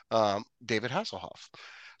 David Hasselhoff.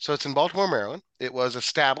 So it's in Baltimore, Maryland. It was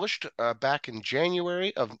established back in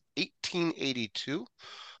January of 1882.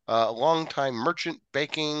 A longtime merchant,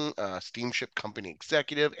 banking, steamship company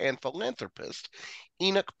executive, and philanthropist,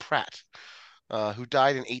 Enoch Pratt, who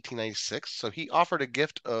died in 1896. So he offered a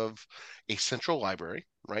gift of a central library,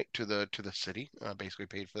 right, to the city, basically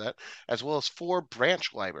paid for that, as well as 4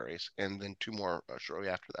 branch libraries, and then 2 more shortly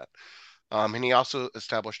after that. And he also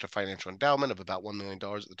established a financial endowment of about $1 million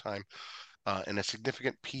at the time, and a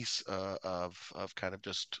significant piece of kind of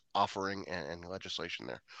just offering and legislation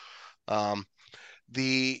there.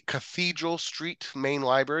 The Cathedral Street main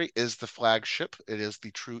library is the flagship. It is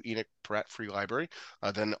the true Enoch Pratt Free Library.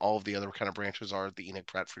 Then all of the other kind of branches are the Enoch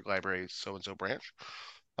Pratt Free Library so-and-so branch.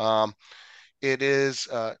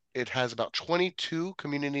 It has about 22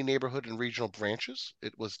 community, neighborhood, and regional branches.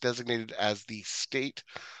 It was designated as the State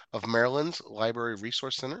of Maryland's Library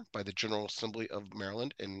Resource Center by the General Assembly of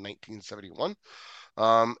Maryland in 1971.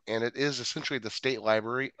 And it is essentially the state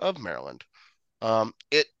library of Maryland.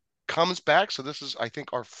 It comes back. So this is, I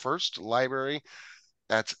think, our first library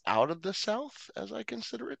that's out of the South, as I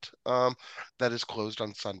consider it, that is closed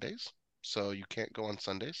on Sundays. So you can't go on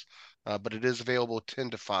Sundays, but it is available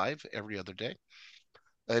 10 to 5 every other day.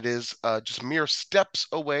 It is just mere steps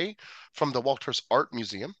away from the Walters Art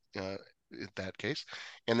Museum, in that case.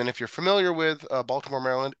 And then if you're familiar with Baltimore,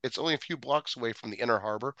 Maryland, it's only a few blocks away from the Inner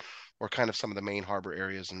Harbor, or kind of some of the main harbor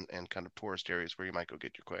areas and kind of tourist areas where you might go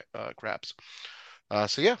get your crabs.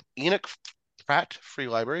 So yeah, Enoch Pratt Free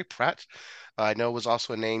Library. Pratt, I know, was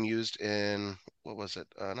also a name used in, what was it?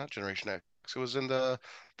 Not Generation X. It was in the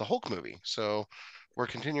Hulk movie. So we're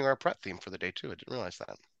continuing our Pratt theme for the day too. I didn't realize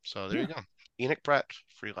that. So there you go. Enoch Pratt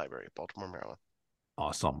Free Library, Baltimore, Maryland.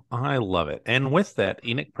 Awesome. I love it. And with that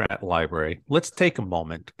Enoch Pratt Library, let's take a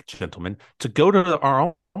moment, gentlemen, to go to our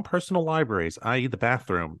own personal libraries, i.e. the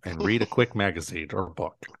bathroom, and read a quick magazine or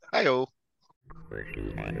book. Hi-oh.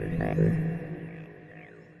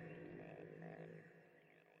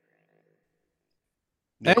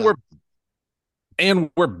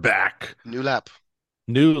 And we're back. New lap.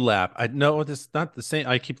 New lap. I know this is not the same.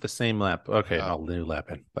 I keep the same lap. Okay, I'll new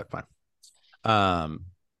lap in, but fine.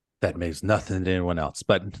 That means nothing to anyone else.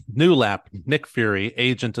 But new lap, Nick Fury,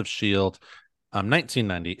 Agent of S.H.I.E.L.D.,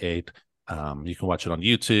 1998. You can watch it on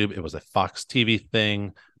YouTube. It was a Fox TV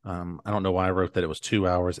thing. I don't know why I wrote that it was 2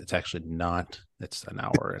 hours. It's actually not. It's an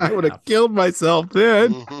hour and I a would have half. killed myself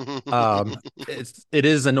then. It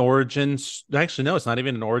is an origin. Actually, no, it's not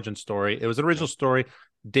even an origin story. It was an original story.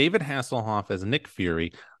 David Hasselhoff as Nick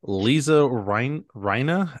Fury, Lisa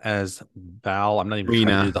Reina as Val. I'm not even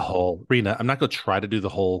trying to do the whole Rena. I'm not going to try to do the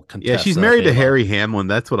whole. Yeah, she's married to Harry Hamlin.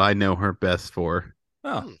 That's what I know her best for.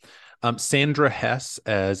 Oh, Sandra Hess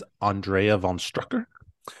as Andrea von Strucker.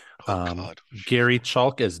 Gary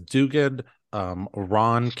Chalk as Dugan.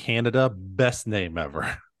 Ron Canada, best name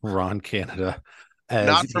ever. Ron Canada, as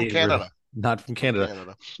not from Canada. Not from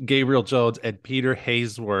Canada. Gabriel Jones and Peter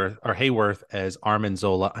Hayworth as Armin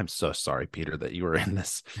Zola. I'm so sorry, Peter, that you were in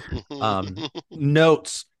this.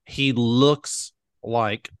 Notes: he looks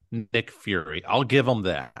like Nick Fury. I'll give him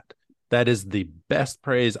that. That is the best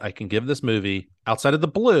praise I can give this movie. Outside of the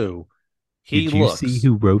blue, Did you see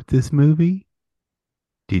who wrote this movie?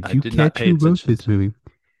 Did you catch who wrote this movie?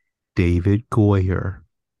 David Goyer.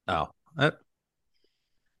 Oh,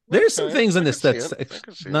 there's some things in this that's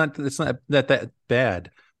not that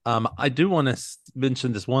bad. I do want to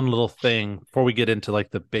mention this one little thing before we get into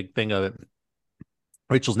like the big thing of it.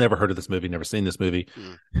 Rachel's never heard of this movie, never seen this movie.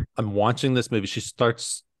 I'm watching this movie.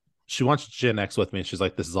 She watched Gen X with me, and she's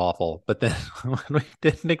like, "This is awful." But then when we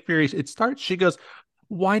did Nick Fury, it starts. She goes,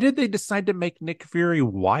 "Why did they decide to make Nick Fury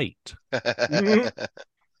white?"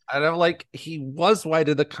 And I'm like, he was white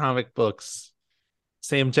in the comic books.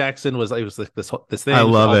 Sam Jackson was like this thing. I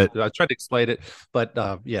love it. I tried to explain it, but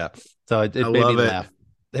yeah. So it made me laugh.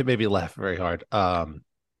 It made me laugh very hard.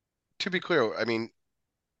 To be clear, I mean,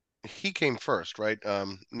 he came first, right?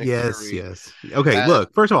 Nick yes, Fury. yes. Okay,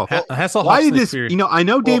 look. First of all, Hasselhoff's why did Nick this? Fury. I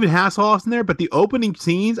know David Hasselhoff's in there, but the opening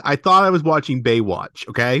scenes, I thought I was watching Baywatch.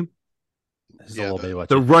 Okay, this is a little Baywatch.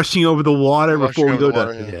 The rushing over the water before we go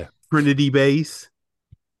to Trinity Base.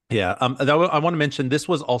 Yeah. I want to mention this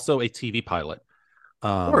was also a TV pilot.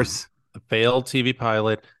 Of course. A failed TV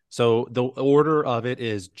pilot. So the order of it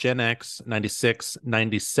is Gen X, 96,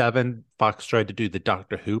 97. Fox tried to do the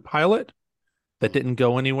Doctor Who pilot. That didn't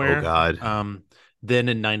go anywhere. Oh, God. Then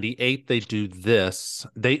in 98, they do this.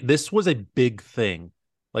 This was a big thing.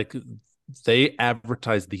 Like, they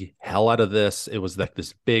advertised the hell out of this. It was like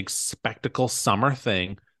this big spectacle summer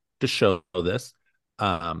thing to show this.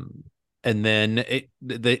 And then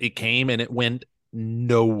it came and it went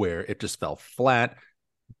nowhere. It just fell flat.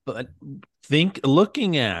 But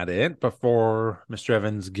looking at it before Mr.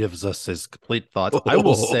 Evans gives us his complete thoughts, I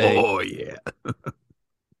will say, oh yeah,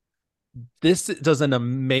 this does an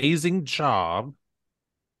amazing job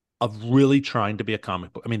of really trying to be a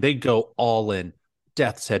comic book. I mean, they go all in.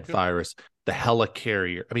 Death's Head Virus, the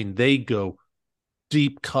Helicarrier. I mean, they go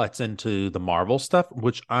deep cuts into the Marvel stuff,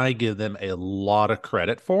 which I give them a lot of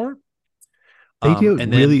credit for.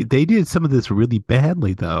 They did some of this really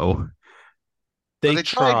badly, though. They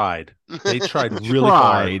tried. They tried really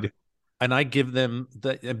hard. And I give them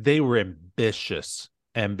they were ambitious.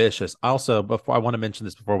 Also, before I want to mention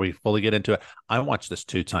this before we fully get into it, I watched this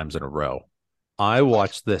 2 times in a row. I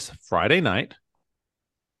watched this Friday night,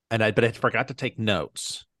 but I forgot to take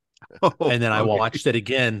notes. And then I watched it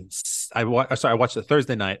again. I watched it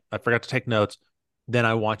Thursday night. I forgot to take notes. Then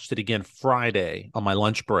I watched it again Friday on my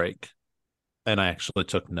lunch break, and I actually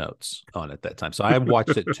took notes on it that time. So I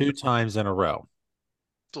watched it 2 times in a row.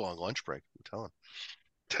 It's a long lunch break, I'm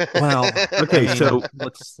telling. Well, okay, so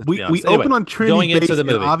we open on Trinity Base, and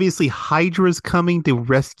obviously Hydra's coming to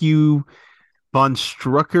rescue Von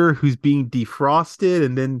Strucker, who's being defrosted,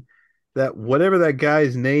 and then that whatever that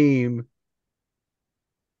guy's name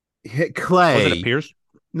hit Clay. Was it Pierce?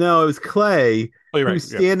 No, it was Clay. Oh, you're right. Who's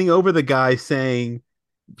standing over the guy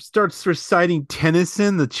starts reciting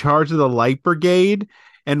Tennyson, the Charge of the Light Brigade.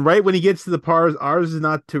 And right when he gets to the part, ours is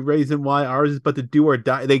not to raise and why, ours is but to do or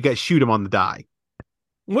die. They shoot him on the die.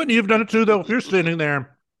 Wouldn't you have done it too, though? If you're standing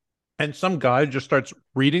there and some guy just starts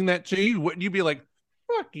reading that to you, wouldn't you be like,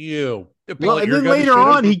 fuck you? Well, and then later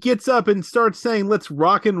on, he gets up and starts saying, let's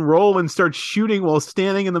rock and roll, and starts shooting while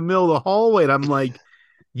standing in the middle of the hallway. And I'm like,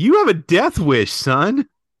 you have a death wish, son.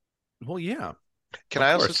 Well, yeah. Can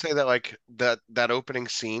I also say that, like, that opening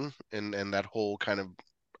scene and that whole kind of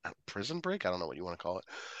prison break? I don't know what you want to call it.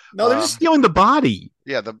 No, they're just stealing the body.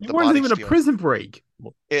 Yeah, the wasn't even a prison break.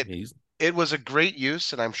 It was a great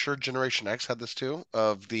use, and I'm sure Generation X had this too,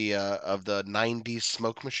 of the 90s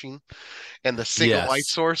smoke machine and the single light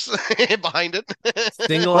source behind it.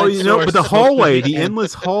 Single light source. But the hallway, the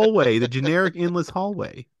endless hallway, the generic endless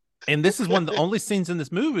hallway. And this is one of the only scenes in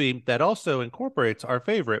this movie that also incorporates our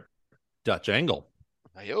favorite Dutch angle.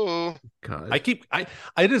 Ayo. God.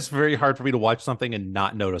 It is very hard for me to watch something and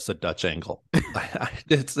not notice a Dutch angle.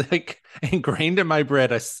 It's like ingrained in my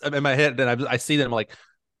head, and I see that I'm like,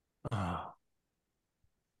 oh.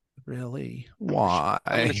 Really? I'm Why?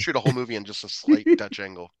 gonna shoot a whole movie in just a slight Dutch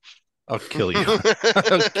angle. I'll kill you.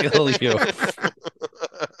 I'll kill you.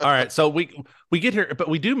 All right, so we get here, but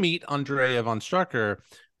we do meet Andrea von Strucker,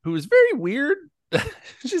 who is very weird.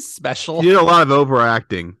 Just special. She did a lot of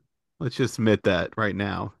overacting. Let's just admit that right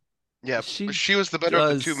now. Yeah, she was the better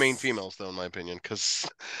of the two main females, though, in my opinion, because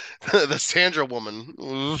the Sandra woman.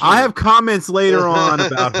 I have comments later on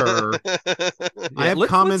about her. I have let's-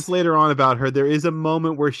 comments later on about her. There is a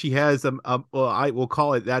moment where she has well, I will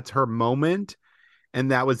call it that's her moment, and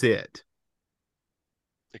that was it.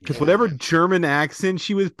 Because whatever German accent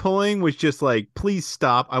she was pulling was just like, please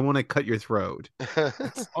stop. I want to cut your throat.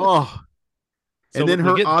 Oh. So and then we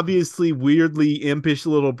her get- obviously weirdly impish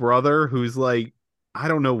little brother who's like, I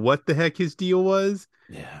don't know what the heck his deal was.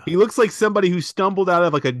 Yeah. He looks like somebody who stumbled out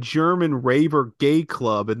of like a German raver gay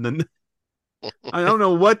club, and then I don't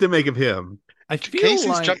know what to make of him. I feel Casey's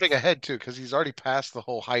like jumping ahead too, because he's already past the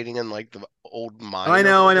whole hiding in like the old mine. I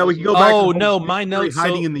know. We can go back. Oh to no, my notes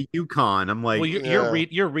hiding so- in the Yukon. I'm like, well,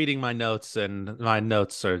 you're reading my notes, and my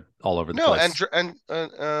notes are all over the No, place.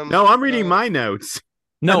 no, I'm reading my notes.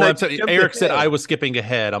 No, and I I'm sorry. jumped Eric said ahead. I was skipping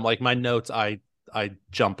ahead. I'm like my notes. I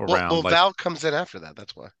jump around. Well, like, Val comes in after that.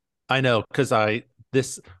 That's why. I know because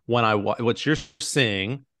what you're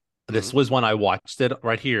seeing. This Mhm. was when I watched it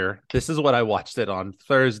right here. This is what I watched it on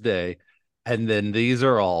Thursday, and then these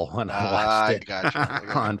are all when I watched it Gotcha. I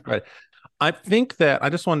gotcha. on Friday. I think that I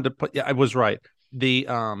just wanted to put. Yeah, I was right.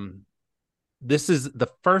 This is the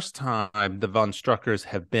first time the Von Struckers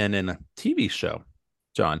have been in a TV show.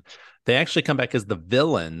 John, they actually come back as the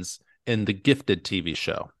villains in the Gifted TV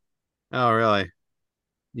show. Oh, really?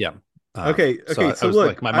 Yeah. Okay. So So, I was look,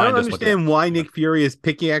 like, my I don't mind just went understand why Nick Fury is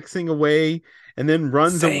pickaxing away and then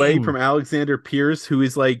runs away Same. from Alexander Pierce, who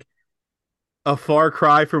is like a far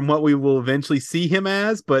cry from what we will eventually see him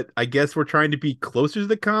as. But I guess we're trying to be closer to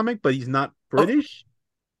the comic, but he's not British.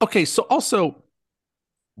 Okay. So also,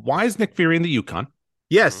 why is Nick Fury in the Yukon?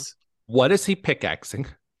 Yes. What is he pickaxing?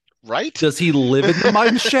 Right? Does he live in the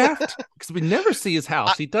mine shaft? Because we never see his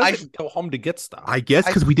house. He I- doesn't go home to get stuff. I guess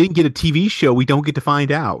because we didn't get a TV show, we don't get to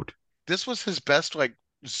find out. This was his best like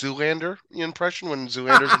Zoolander impression when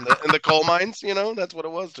Zoolander's in the coal mines. You know, that's what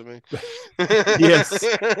it was to me. Yes.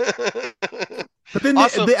 But then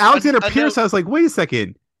Also, the Alexander I Pierce, know- I was like, wait a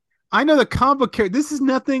second. I know the comic book character. This is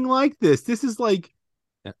nothing like this. This is like,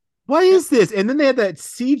 Yeah. what is this? And then they had that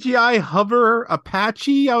CGI hover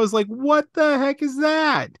Apache. I was like, what the heck is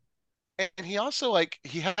that? And he also like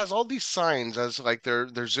he has all these signs as like they're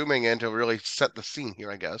zooming in to really set the scene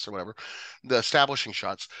here, I guess, or whatever. The establishing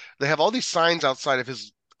shots. They have all these signs outside of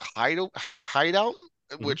his hideout,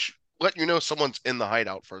 which let you know someone's in the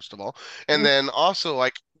hideout, first of all. And then also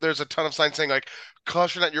like there's a ton of signs saying like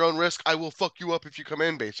caution at your own risk, I will fuck you up if you come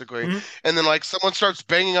in, basically. Mhm. And then like someone starts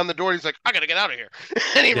banging on the door and he's like, I gotta get out of here.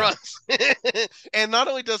 And he Yeah. runs. And not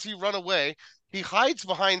only does he run away, he hides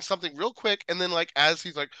behind something real quick, and then like as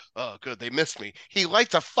he's like, oh good, they missed me, he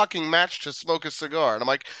lights a fucking match to smoke a cigar. And I'm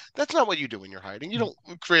like, that's not what you do when you're hiding. You don't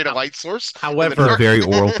create a light source. However, It's a very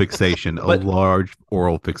oral fixation, a But- large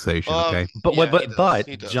oral fixation. Okay. But Yeah, but he does. but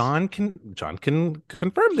He does. John can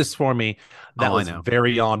confirm this for me. That Oh, I was know.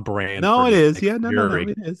 very on brand. No, for it is. Nick Yeah, no,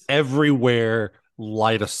 Fury. it is. Everywhere,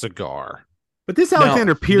 light a cigar. But this Now,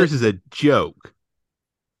 Alexander Pierce is a joke.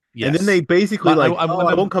 Yes. And then they basically But like, I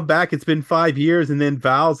I won't come back. It's been 5 years. And then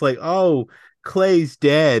Val's like, oh, Clay's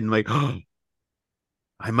dead. And like, oh,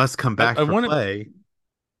 I must come back I for wanna- Clay.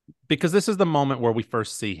 because this is the moment where we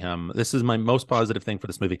first see him. This is my most positive thing for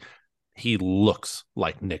this movie. He looks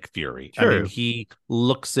like Nick Fury. I True. mean, he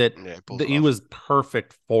looks it. Yeah, he pulls it He off. was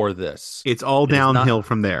perfect for this. It's all It is not- downhill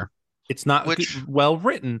from there. It's not Which- well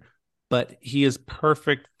written, but he is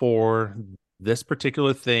perfect for this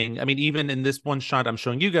particular thing. I mean, even in this one shot I'm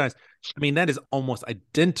showing you guys, I mean, that is almost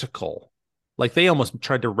identical. Like they almost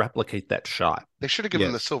tried to replicate that shot. They should have given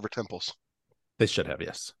him the Yes. silver temples. They should have,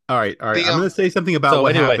 yes. All right. The, I'm going to say something about so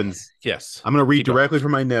what anyway, happens. Yes. I'm going to read Keep going. directly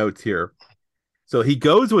from my notes here. So he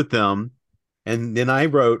goes with them, and then I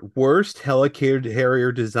wrote worst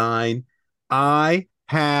helicarrier design I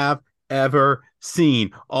have ever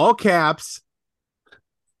seen. All caps.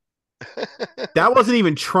 That wasn't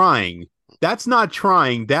even trying. That's not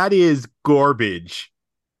trying. That is garbage.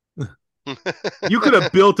 You could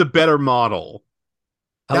have built a better model.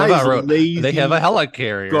 I love That how I is wrote, they have a lazy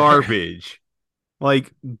helicarrier. Garbage.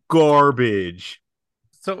 Like garbage.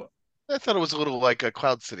 So I thought it was a little like a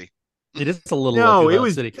Cloud City. it is a little No, like it Cloud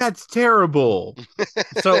was City. that's terrible.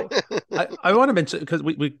 So I want to mention because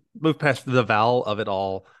we moved past the Val of it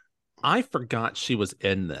all. I forgot she was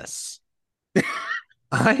in this.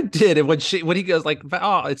 I did, and when he goes like,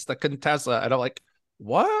 "Oh, it's the Contessa," and I'm like,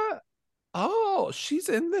 what? Oh, she's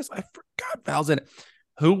in this. I forgot Val's in it.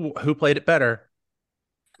 Who played it better?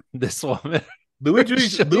 This woman. Louis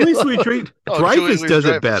Dreyfus does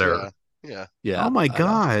it better. Yeah. Oh my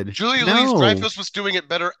God. Julia Louis-Dreyfus was doing it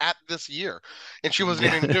better at this year, and she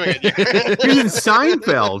wasn't even doing it yet. She was in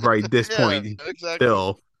Seinfeld right at this point. Exactly.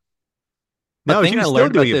 Still. No, she's still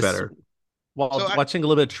doing it better. While watching a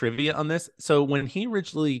little bit of trivia on this. So when he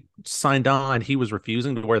originally signed on, he was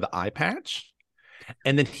refusing to wear the eye patch.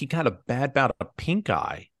 And then he got a bad bout of pink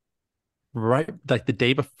eye, right? Like the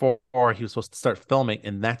day before he was supposed to start filming.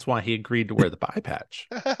 And that's why he agreed to wear the eye patch.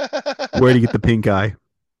 Where did he get the pink eye?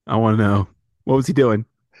 I want to know. What was he doing?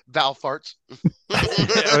 Val farts.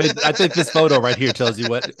 I think this photo right here tells you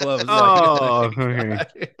what was like. Okay.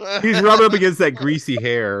 He's rubbing up against that greasy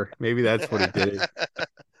hair. Maybe that's what he did.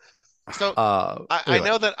 So I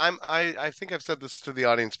know that I think I've said this to the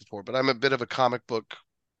audience before, but I'm a bit of a comic book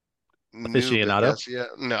aficionado. Yeah,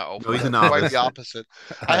 no, he's an quite the opposite.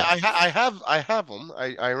 I have them.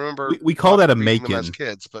 I remember we call that a making as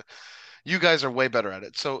kids, but you guys are way better at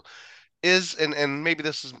it. So and maybe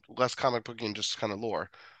this is less comic booky and just kind of lore.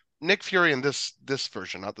 Nick Fury in this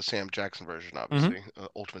version, not the Sam Jackson version, obviously,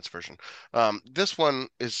 Ultimates version. This one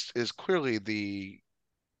is clearly the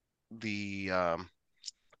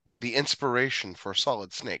inspiration for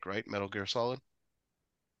Solid Snake, right? Metal Gear Solid.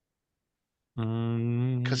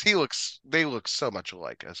 Because they look so much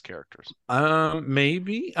alike as characters.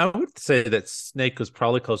 Maybe I would say that Snake was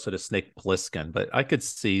probably closer to Snake Plissken, but I could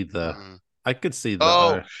see the.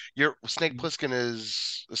 Your Snake Plissken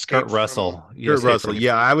is Kurt Russell. Kurt Russell.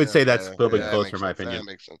 Yeah, I would say that's a little bit closer, in my opinion. That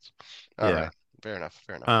makes sense. All right. Fair enough.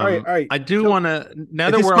 All right. I do want to now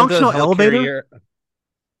that we're on the elevator.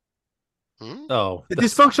 Oh, the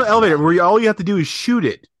dysfunctional elevator where all you have to do is shoot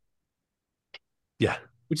it. Yeah.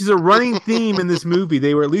 Which is a running theme in this movie.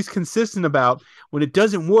 They were at least consistent about when it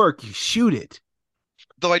doesn't work, you shoot it.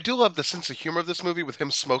 Though I do love the sense of humor of this movie with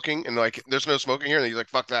him smoking and like there's no smoking here and he's like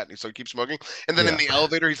fuck that and so he keeps smoking and then in the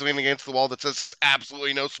elevator he's leaning against the wall that says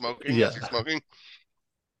absolutely no smoking as he's smoking.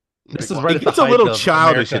 This is right. It's a little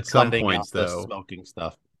childish at some points though. Smoking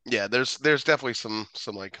stuff. Yeah, there's definitely some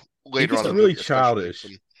like later on. It's really childish.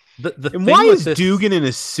 And why is Dugan in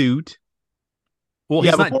a suit? Well,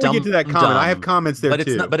 he's not dumb. We get to that comment, I have comments there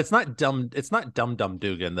too. But it's not dumb. It's not dumb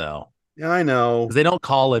Dugan though. Yeah, I know. They don't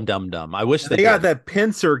call him dumb. I wish they got that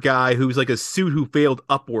pincer guy who's like a suit who failed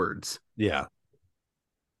upwards. Yeah.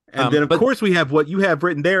 And then of course we have what you have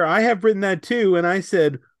written there. I have written that too, and I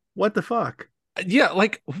said, "What the fuck?" Yeah,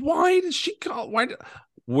 like why did she call?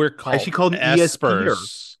 We're called? She called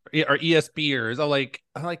espers or ESPers.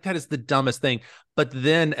 I'm like that is the dumbest thing. But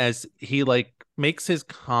then as he like makes his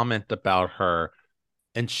comment about her.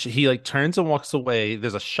 And he like turns and walks away.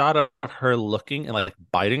 There's a shot of her looking and like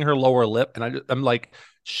biting her lower lip, and I'm like,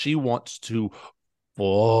 she wants to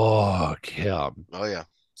fuck him. Oh yeah,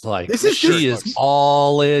 it's like she is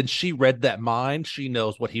all in. She read that mind. She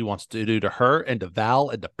knows what he wants to do to her and to Val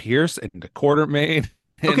and to Pierce and to Quartermain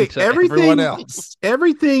and to everyone else.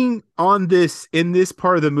 Everything on this in this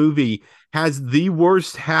part of the movie has the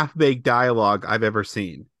worst half-baked dialogue I've ever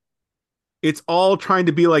seen. It's all trying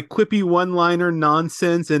to be like quippy one-liner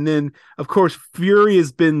nonsense. And then, of course, Fury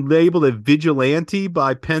has been labeled a vigilante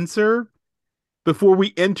by Pencer before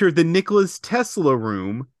we enter the Nicholas Tesla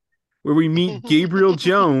room where we meet Gabriel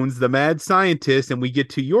Jones, the mad scientist, and we get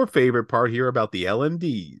to your favorite part here about the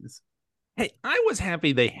LMDs. Hey, I was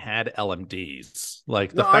happy they had LMDs.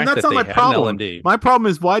 Like the fact that they had an LMD. My problem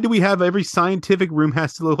is, why do we have every scientific room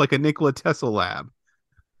has to look like a Nikola Tesla lab?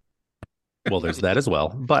 Well, there's that as well.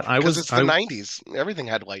 But it's the 90s. Everything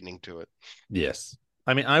had lightning to it. Yes.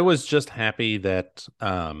 I mean, I was just happy that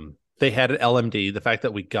they had an LMD. The fact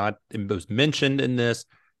that it was mentioned in this,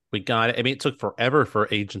 we got it. I mean, it took forever for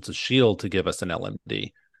Agents of S.H.I.E.L.D. to give us an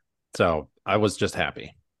LMD. So I was just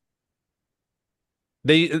happy.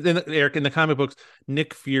 Eric, in the comic books,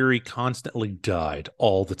 Nick Fury constantly died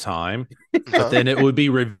all the time. But then it would be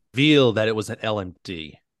revealed that it was an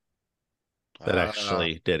LMD. That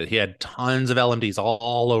actually did it. He had tons of LMDs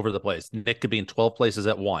all over the place. Nick could be in 12 places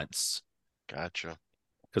at once. Gotcha.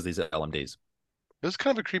 Because these are LMDs. It was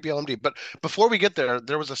kind of a creepy LMD. But before we get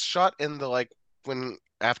there was a shot in the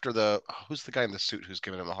who's the guy in the suit who's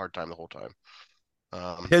giving him a hard time the whole time?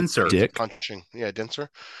 Denser. Dick. Punching. Yeah,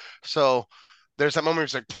 Denser. So there's that moment where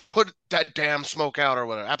he's like, put that damn smoke out or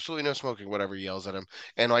whatever. Absolutely no smoking, whatever he yells at him.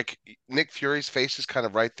 And like Nick Fury's face is kind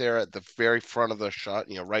of right there at the very front of the shot,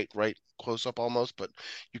 right close up almost, but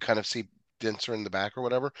you kind of see Denser in the back or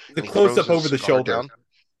whatever. The close up over the shoulder. Down.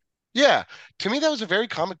 Yeah. To me, that was a very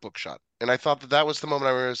comic book shot. And I thought that was the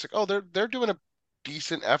moment I was like, oh, they're doing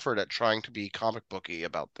decent effort at trying to be comic booky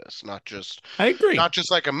about this, not just I agree.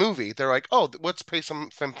 like a movie. They're like, oh, let's pay some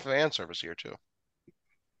fan service here too.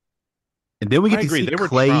 And then we get I to agree. see They were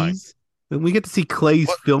trying. Clay's. Then we get to see Clay's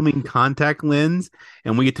What? filming Contact Lens,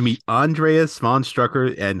 and we get to meet Andreas von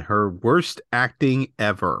Strucker and her worst acting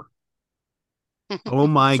ever. Oh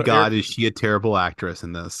my So, God, Eric, is she a terrible actress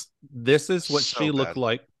in this? this is what So she looked bad.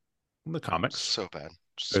 like in the comics. So bad.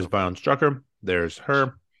 There's So bad. Von Strucker. There's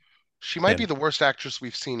her. She might be And- the worst actress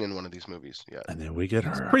we've seen in one of these movies yet. And then we get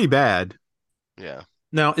her. Pretty bad. Yeah.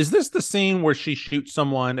 Now, is this the scene where she shoots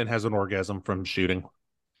someone and has an orgasm from shooting?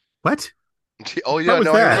 What? Oh yeah, What was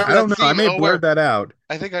no, that? I don't know. scene. I may have blurred that out.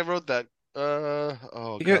 I think I wrote that.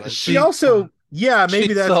 Oh Yeah, god. She also, yeah, maybe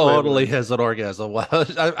she that's what it totally was. has an orgasm. Well,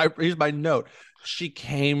 here's my note. She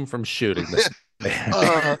came from shooting this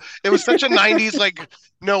man. It was such a '90s like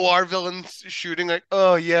noir villain shooting. Like,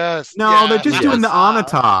 oh yes. No, yes, they're just doing the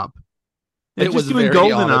Onatop. They're It just was doing very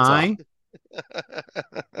GoldenEye.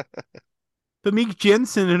 Famke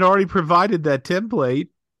Jensen had already provided that template.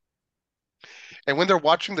 And when they're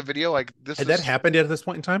watching the video, like this Had is that happened at this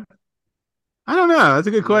point in time? I don't know. That's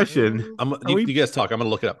a good question. You guys talk. I'm going to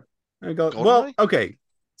look it up. I go, GoldenEye? well, okay.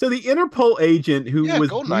 So the Interpol agent who Yeah, was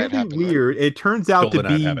GoldenEye had really happened then. weird, it turns out to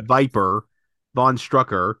GoldenEye be happened. Viper von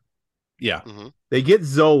Strucker. Yeah. They get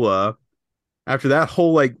Zola after that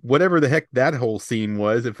whole, like, whatever the heck that whole scene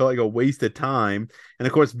was. It felt like a waste of time. And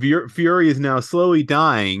of course, Fury is now slowly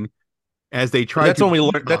dying as they try That's to. when we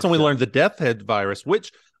learned. That's when we detox him. learned the Death Head virus,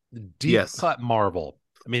 which deep Yes. cut Marvel.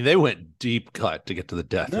 I mean, they went deep cut to get to the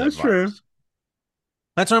Death Head That's virus. true.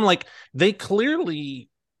 That's why I'm like,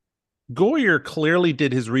 Goyer clearly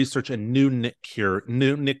did his research and knew Nick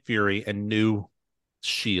Fury, and knew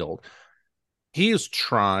Shield. He is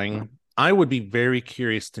trying. I would be very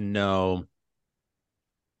curious to know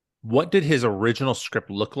what did his original script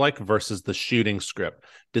look like versus the shooting script.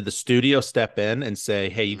 Did the studio step in and say,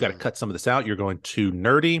 "Hey, you got to cut some of this out. You're going too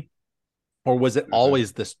nerdy," or was it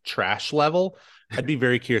always this trash level? I'd be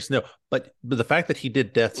very curious to know. But the fact that he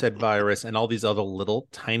did Death's Head virus and all these other little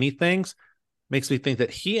tiny things makes me think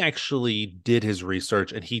that he actually did his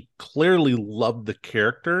research and he clearly loved the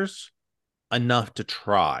characters enough to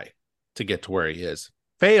try to get to where he is.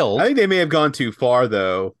 Failed. I think they may have gone too far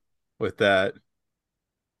though with that.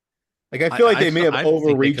 Like I feel like they may have I think they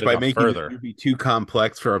overreached could by have gone making further. the movie too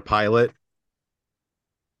complex for a pilot.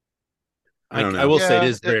 I don't know. I will say it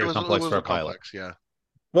is it very was- complex it was for a a pilot. complex, yeah.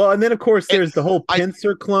 Well, and then of course there's the whole I-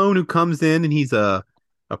 Pincer clone who comes in and he's a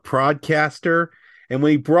broadcaster. And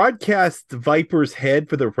when he broadcasts Viper's head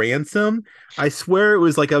for the ransom, I swear it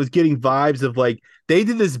was like I was getting vibes of like they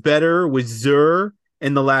did this better with Zur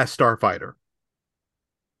and the Last Starfighter.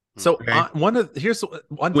 So Okay. here's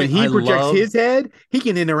one When thing he I projects love, his head, he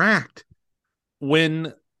can interact.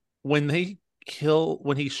 when he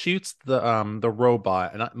shoots the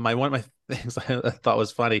robot, and one of my things I thought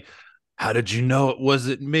was funny. How did you know it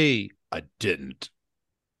wasn't me? I didn't.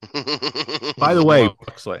 By the way,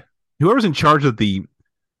 Walks away. whoever's in charge of the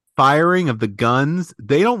firing of the guns,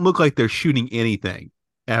 they don't look like they're shooting anything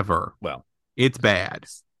ever. Well, It's bad.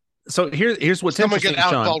 so here's what's Someone interesting, get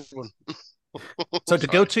out, Sean. Baldwin. So to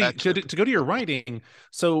go Sorry, to go to your writing,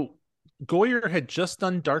 so Goyer had just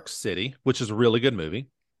done Dark City, which is a really good movie,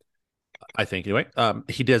 I think. Anyway,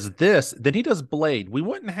 he does this, then he does Blade. We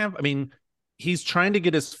wouldn't have. I mean, he's trying to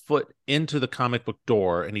get his foot into the comic book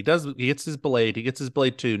door, and he does. He gets his Blade. He gets his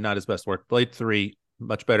Blade 2, not his best work. Blade 3,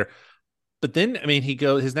 much better. But then, I mean,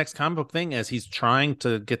 his next comic book thing as he's trying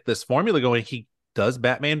to get this formula going, he does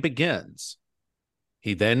Batman Begins.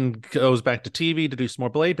 He then goes back to TV to do some more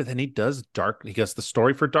Blade, but then he does he does the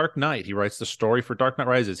story for Dark Knight. He writes the story for Dark Knight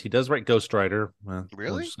Rises. He does write Ghost Rider. Well,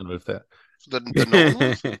 Really? we're just gonna move that. The Nolan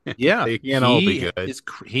ones? Yeah, They can't all be good.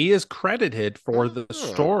 He is credited for the Oh.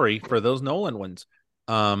 story for those Nolan ones.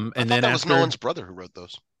 And I thought then that was after, Nolan's brother who wrote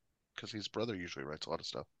those, because his brother usually writes a lot of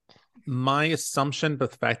stuff. my assumption, but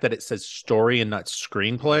the fact that it says story and not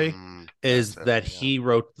screenplay, is that's it, that yeah. he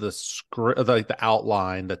wrote the script, like the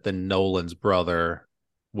outline that the Nolan's brother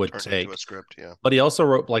would Turned take. into a script, yeah. But he also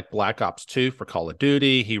wrote like Black Ops 2 for Call of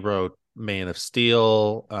Duty. He wrote Man of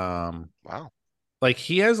Steel. Wow. Like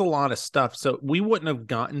he has a lot of stuff. So we wouldn't have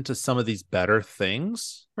gotten to some of these better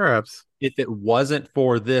things Perhaps. if it wasn't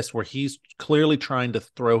for this, where he's clearly trying to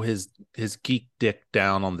throw his geek dick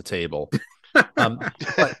down on the table.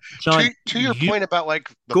 But John, To your point about like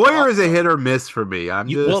the Goyer plot, is a hit or miss for me. I'm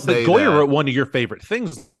just well, but saying Goyer that. wrote one of your favorite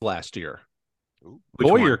things last year. Which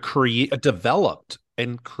Goyer developed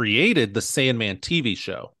and created the Sandman TV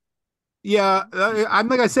show. Yeah, I'm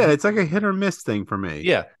like I said, it's like a hit or miss thing for me.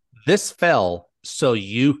 Yeah, this fell so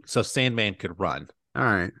Sandman could run. All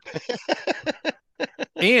right.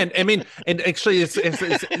 And I mean, and actually, it's this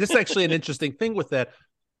is actually an interesting thing with that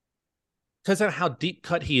because of how deep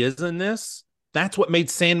cut he is in this. That's what made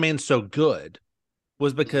Sandman so good,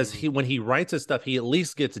 was because when he writes his stuff, he at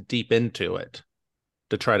least gets deep into it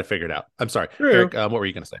to try to figure it out. I'm sorry, True. Eric. What were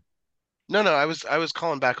you going to say? No, I was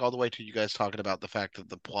calling back all the way to you guys talking about the fact that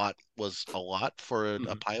the plot was a lot for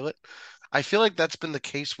a pilot. I feel like that's been the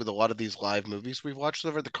case with a lot of these live movies we've watched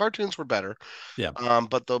over. The cartoons were better, Yeah.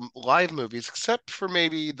 but the live movies, except for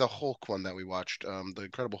maybe the Hulk one that we watched, the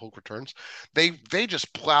Incredible Hulk Returns, they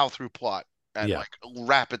just plow through plot at like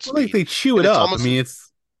rapid speed. Like they chew it up. I mean,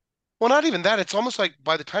 it's well, not even that. It's almost like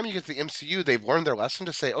by the time you get to the MCU, they've learned their lesson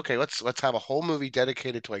to say, okay, let's have a whole movie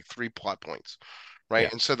dedicated to like 3 plot points, right? Yeah.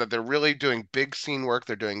 And so that they're really doing big scene work,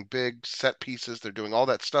 they're doing big set pieces, they're doing all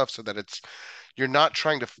that stuff, so that you're not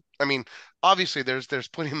trying to. I mean, obviously, there's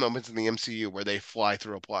plenty of moments in the MCU where they fly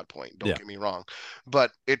through a plot point. Don't get me wrong,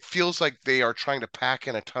 but it feels like they are trying to pack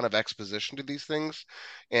in a ton of exposition to these things,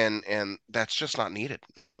 and that's just not needed.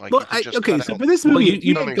 Like, well, okay, so for this movie,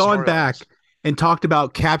 you had gone back and talked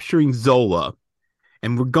about capturing Zola,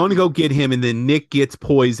 and we're going to go get him, and then Nick gets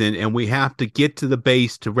poisoned, and we have to get to the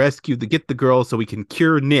base to get the girl so we can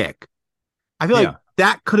cure Nick. I feel like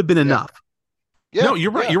that could have been enough. Yeah, no,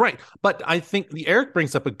 you're right. You're right. But I think Eric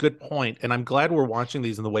brings up a good point, and I'm glad we're watching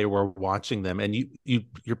these in the way we're watching them. And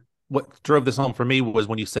you're what drove this home for me was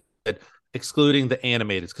when you said excluding the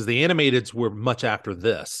animateds, because the animateds were much after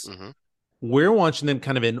this. We're watching them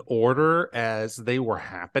kind of in order as they were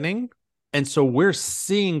happening, and so we're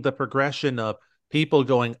seeing the progression of people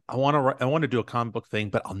going, I want to do a comic book thing,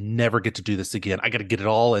 but I'll never get to do this again. I got to get it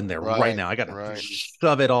all in there right now. I got to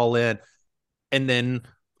shove it all in, and then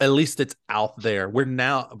at least it's out there. We're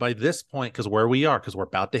now by this point, because we're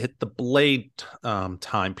about to hit the Blade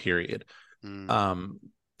time period.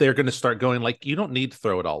 They're going to start going like, you don't need to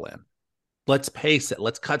throw it all in. Let's pace it.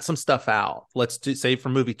 Let's cut some stuff out. Let's save for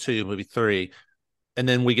movie 2, movie 3. And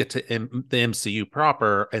then we get to the MCU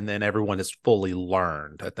proper, and then everyone is fully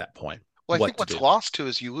learned at that point. Well, I think what's lost too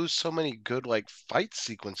is you lose so many good like fight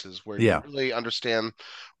sequences where you really understand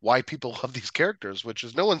why people love these characters, which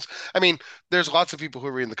is I mean, there's lots of people who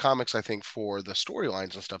are reading the comics, I think, for the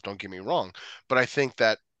storylines and stuff, don't get me wrong. But I think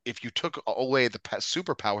that if you took away the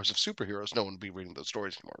superpowers of superheroes, no one would be reading those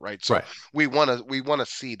stories anymore, right? So we want to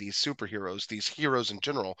see these superheroes, these heroes in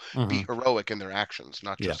general, be heroic in their actions,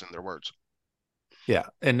 not just in their words. Yeah,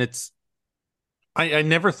 and I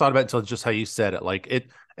never thought about it until just how you said it. Like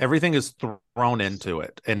everything is thrown into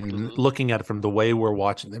it, and looking at it from the way we're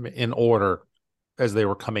watching them in order as they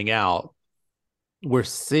were coming out, we're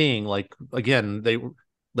seeing like, again,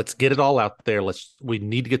 let's get it all out there. We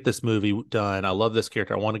need to get this movie done. I love this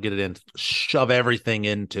character. I want to get it in, shove everything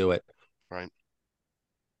into it. Right.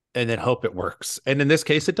 And then hope it works. And in this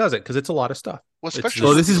case, it does it because it's a lot of stuff. Well,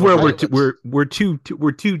 this is where we're too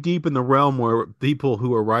deep in the realm where people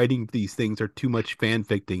who are writing these things are too much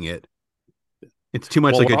fanficting it. It's too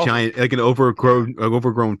much like an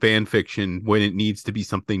overgrown fan fiction when it needs to be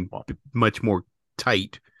something much more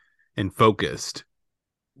tight and focused.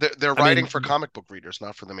 They're writing for comic book readers,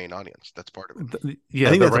 not for the main audience. That's part of it. I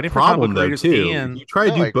think that's a problem though too. You try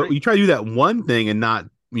to do that one thing and not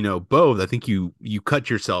both. I think you cut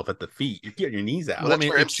yourself at the feet. You're getting your knees out. Well, that's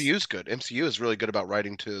where MCU is good. MCU is really good about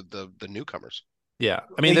writing to the newcomers. Yeah,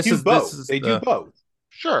 I mean, they do both.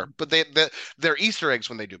 Sure, but they're Easter eggs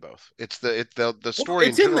when they do both. It's the story.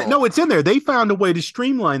 It's in there. No, it's in there. They found a way to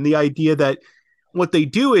streamline the idea that what they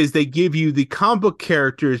do is they give you the comic book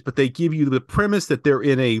characters, but they give you the premise that they're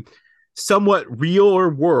in a somewhat realer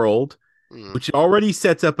world, which already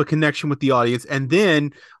sets up a connection with the audience. And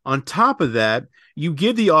then on top of that, you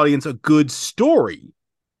give the audience a good story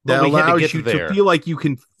that allows you to feel like you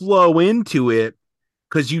can flow into it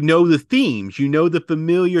because you know the themes, you know the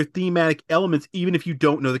familiar thematic elements, even if you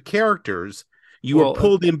don't know the characters. You are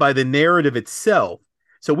pulled in by the narrative itself.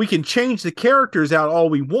 So we can change the characters out all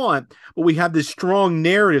we want, but we have this strong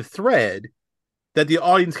narrative thread that the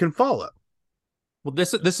audience can follow. Well,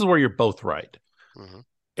 this is where you're both right.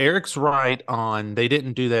 Eric's right on they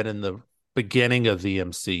didn't do that in the beginning of the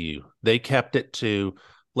MCU. They kept it to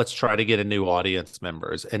let's try to get a new audience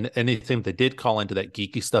members, and anything they did call into that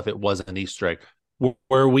geeky stuff, it was an Easter egg.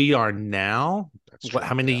 Where we are now,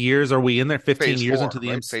 how many years are we in there? 15 phase years 4, into the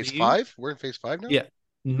MCU? Phase 5? We're in phase 5 now? Yeah.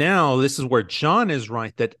 Now, this is where John is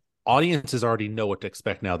right, that audiences already know what to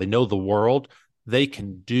expect now. They know the world. They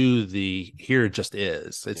can do here it just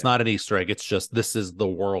is. It's not an Easter egg. It's just, this is the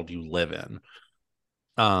world you live in.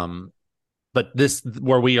 But this,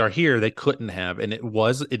 where we are here, they couldn't have. And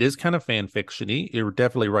it is kind of fan fiction-y. You're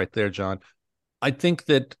definitely right there, John. I think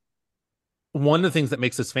that one of the things that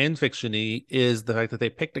makes this fan fiction-y is the fact that they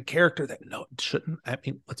picked a character that shouldn't. I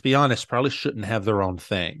mean, let's be honest, probably shouldn't have their own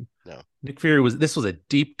thing. No. Nick Fury was a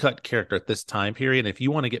deep cut character at this time period. If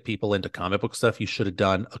you want to get people into comic book stuff, you should have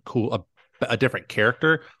done a different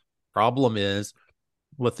character. Problem is,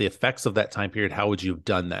 with the effects of that time period, how would you have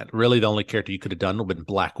done that? Really, the only character you could have done would have been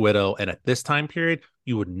Black Widow. And at this time period,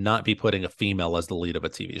 you would not be putting a female as the lead of a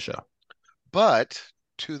TV show. But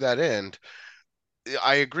to that end,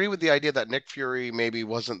 I agree with the idea that Nick Fury maybe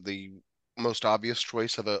wasn't the most obvious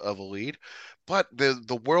choice of a lead, but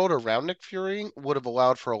the world around Nick Fury would have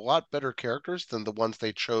allowed for a lot better characters than the ones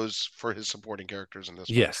they chose for his supporting characters in this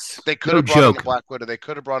one. Yes. They could have brought in Black Widow. They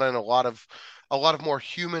could have brought in a lot of more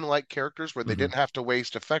human-like characters where they didn't have to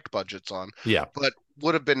waste effect budgets on. Yeah. But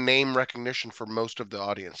would have been name recognition for most of the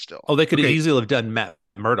audience still. Oh, they could easily have done Matt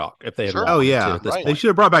Murdock if they had. Sure. Oh yeah, they should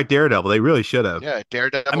have brought back Daredevil. They really should have. Yeah,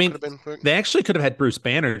 Daredevil. I mean, could have been... they actually could have had Bruce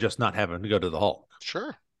Banner just not having to go to the Hulk.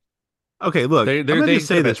 Sure. Okay, look, I'm going to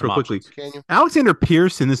say this real quickly. Alexander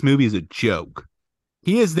Pierce in this movie is a joke.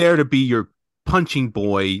 He is there to be your punching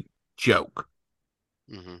boy joke.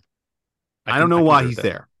 Mm-hmm. I don't know why he's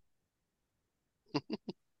there.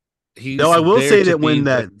 Though I will say that when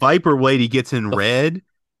that Viper lady gets in red,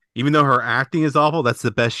 even though her acting is awful, that's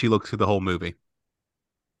the best she looks through the whole movie.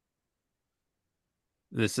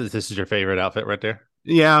 This is your favorite outfit right there?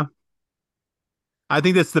 Yeah. I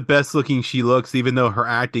think that's the best looking she looks, even though her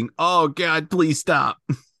acting, oh God, please stop.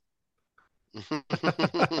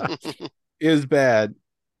 Is bad.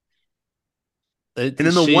 And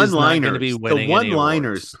then the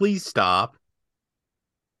one-liners, please stop.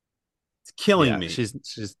 It's killing me.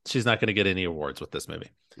 She's not going to get any awards with this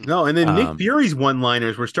movie. No, and then Nick Fury's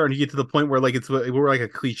one-liners were starting to get to the point where we're like a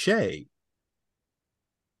cliche.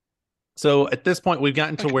 So at this point, we've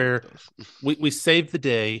gotten to where we saved the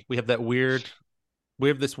day. We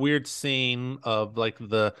have this weird scene of like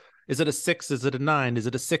is it a 6? Is it a 9? Is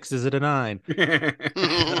it a 6? Is it a 9?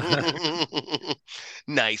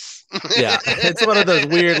 Nice. Yeah. It's one of those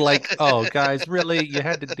weird, like, oh guys, really? You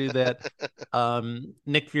had to do that.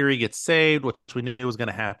 Nick Fury gets saved, which we knew was going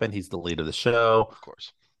to happen. He's the lead of the show. Of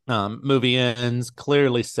course. Movie ends,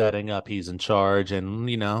 clearly setting up he's in charge, and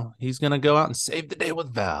he's going to go out and save the day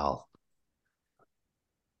with Val.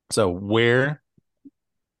 So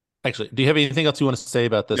actually, do you have anything else you want to say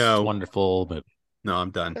about this wonderful movie? No,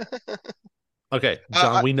 I'm done. Okay,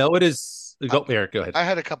 John, we know it is. Eric, go ahead. I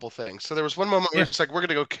had a couple things. So there was one moment where it's like, we're going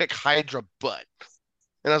to go kick Hydra butt.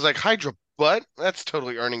 And I was like, Hydra butt? That's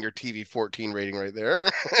totally earning your TV 14 rating right there.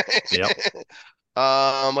 Yep.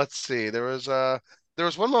 Let's see. There was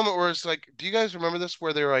one moment where it's like, do you guys remember this?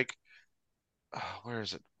 Where they're like, where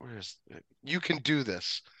is it? You can do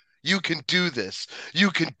this. You can do this.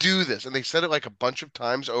 You can do this. And they said it like a bunch of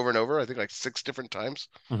times over and over. I think like 6 different times.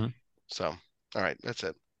 Mm-hmm. So, all right. That's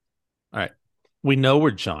it. All right. We know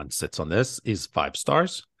where John sits on this. He's 5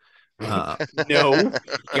 stars. No.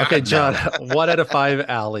 Okay, John, 1 out of 5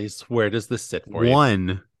 alleys. Where does this sit for you?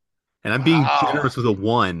 1. And I'm being generous with a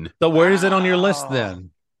 1. So where is it on your list then?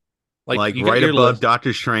 Like right above list.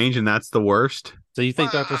 Doctor Strange, and that's the worst. So you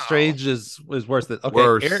think Doctor Strange is worse than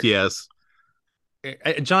worse? Eric, yes.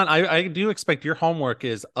 John, I do expect your homework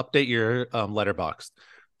is update your Letterboxd.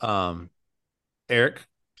 Eric,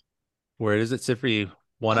 where does it sit for you?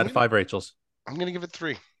 1 out of 5 Rachels. I'm gonna give it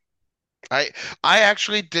 3. I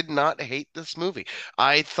actually did not hate this movie.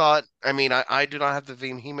 I thought, I do not have the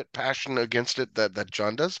vehement passion against it that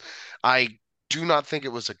John does. I do not think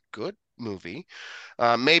it was a good movie.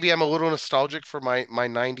 Maybe I'm a little nostalgic for my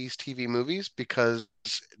 90s TV movies, because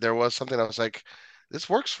there was something I was like, this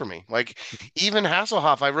works for me. Like, even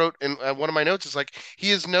Hasselhoff, I wrote in one of my notes, is like,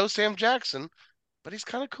 he is no Sam Jackson, but he's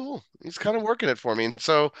kind of cool. He's kind of working it for me. And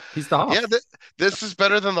so, he's the Hoff. Yeah, this is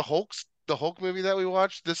better than the Hulk movie that we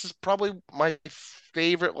watched. This is probably my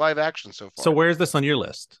favorite live action so far. So where's this on your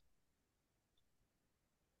list?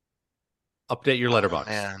 Update your Letterboxd.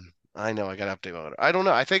 Man, I know I got to update my letter. I don't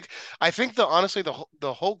know. I think honestly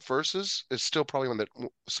the Hulk versus is still probably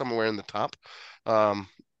somewhere in the top.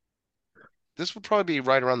 This would probably be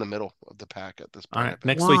right around the middle of the pack at this point. All right.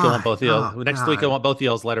 Next week I want both of y'all. Next week I want both of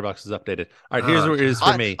y'all's letterboxes updated. All right, here's where it is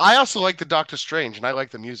for me. I also like the Doctor Strange, and I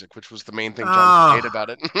like the music, which was the main thing John hated about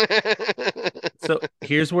it. So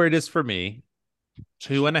here's where it is for me.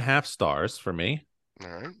 2.5 stars for me. All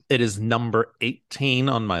right. It is number 18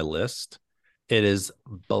 on my list. It is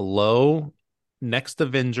below next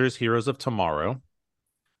Avengers Heroes of Tomorrow,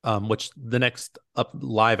 which the next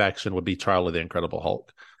live action would be Charlie the Incredible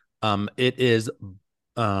Hulk. It is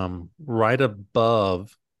right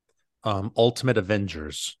above Ultimate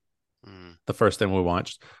Avengers, the first thing we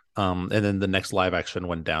watched. And then the next live action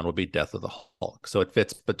one down would be Death of the Hulk. So it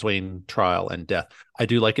fits between Trial and Death. I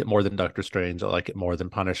do like it more than Doctor Strange. I like it more than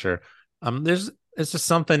Punisher. It's just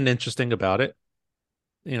something interesting about it.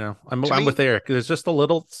 I'm To me, with Eric. There's just a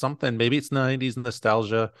little something. Maybe it's 90s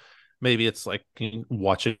nostalgia. Maybe it's like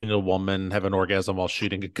watching a woman have an orgasm while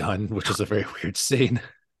shooting a gun, which is a very weird scene.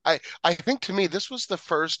 I think to me this was the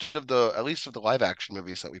first of at least of the live action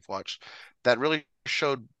movies that we've watched that really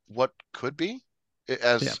showed what could be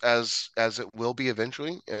Yeah. as it will be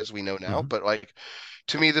eventually, as we know now. Mhm. But like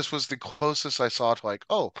to me, this was the closest I saw to like,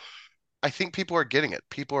 oh, I think people are getting it.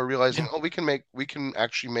 People are realizing, Yeah. oh, we can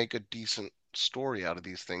actually make a decent story out of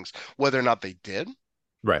these things, whether or not they did.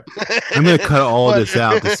 Right. I'm going to cut all But this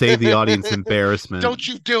out to save the audience embarrassment. don't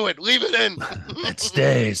you do it. Leave it in. It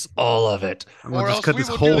stays, all of it. I'm going Or to just else cut we this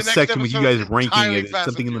will do whole the next section with you episode guys ranking entirely it. Fast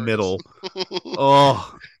Something and in the Furious. middle.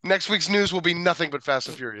 Oh, Next week's news will be nothing but Fast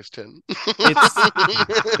and Furious 10.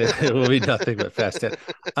 It will be nothing but Fast 10.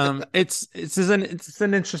 It's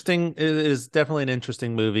an interesting. It is definitely an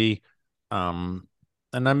interesting movie. And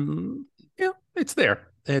it's there.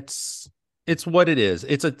 It's what it is.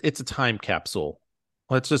 It's a time capsule.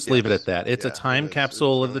 Let's just leave it at Yes. that. It's a Yeah, time it is. It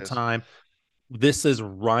capsule of the definitely is. time. This is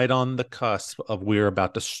right on the cusp of we're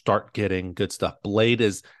about to start getting good stuff. Blade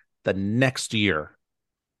is the next year.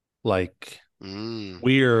 Like Mm.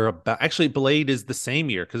 we're about actually Blade is the same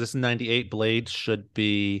year because it's 98. Blade should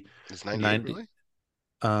be Is 98 90. really?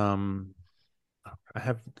 I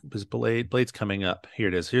have was Blade's coming up. Here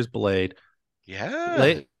it is. Here's Blade. Yeah.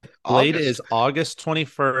 Blade August. is August The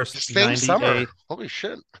 21st, same summer. 98. Holy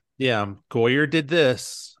shit. Yeah, Goyer did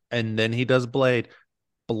this, and then he does Blade.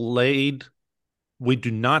 Blade, we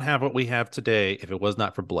do not have what we have today if it was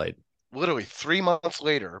not for Blade. Literally 3 months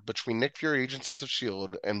later, between Nick Fury, Agents of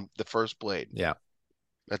S.H.I.E.L.D. and the first Blade. Yeah.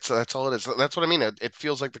 That's all it is. That's what I mean. It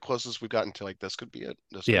feels like the closest we've gotten to like this could be it.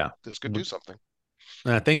 This could do something.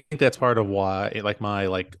 And I think that's part of why like my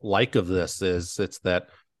like of this is it's that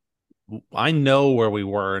I know where we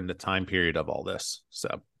were in the time period of all this.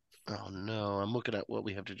 So Oh no, I'm looking at what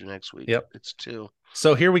we have to do next week. Yep. It's 2.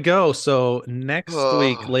 So here we go. So next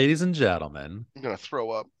week, Ugh. ladies and gentlemen, I'm gonna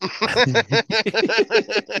throw up.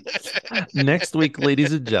 next week,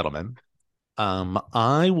 ladies and gentlemen,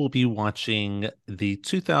 I will be watching the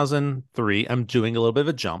 2003. I'm doing a little bit of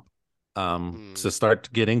a jump, to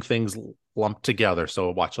start getting things lumped together.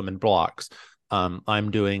 So watch them in blocks.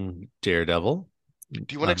 I'm doing Daredevil. Do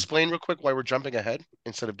you want to explain real quick why we're jumping ahead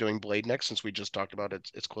instead of doing Blade next, since we just talked about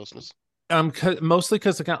its closeness? Mostly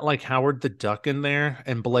because I got like Howard the Duck in there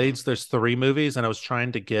and Blades. There's 3 movies, and I was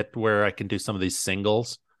trying to get where I can do some of these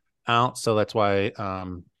singles out. So that's why.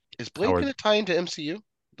 Is Blade going to tie into MCU?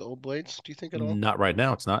 The old Blades? Do you think at all? Not right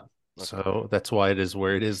now. It's not. Okay. So that's why it is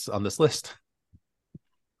where it is on this list.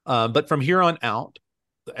 But from here on out,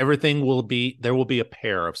 everything will be there will be a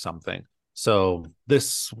pair of something. So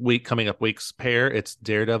this week, coming up week's pair, it's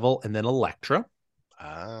Daredevil and then Elektra.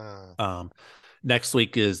 Next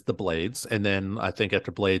week is the Blades, and then I think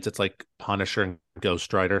after Blades, it's like Punisher and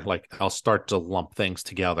Ghost Rider. Like I'll start to lump things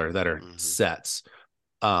together that are sets.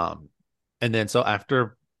 And then so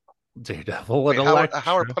after Daredevil and Elektra,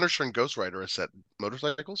 how are Punisher and Ghost Rider a set?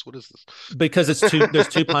 Motorcycles? What is this? Because it's two. There's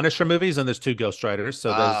 2 Punisher movies and there's 2 Ghost Riders.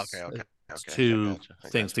 So there's okay. two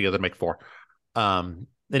things together to make 4.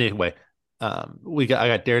 Anyway, I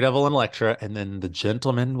got Daredevil and Elektra, and then the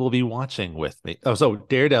gentleman will be watching with me. Oh, so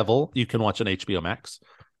Daredevil you can watch on HBO Max.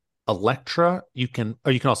 Elektra you can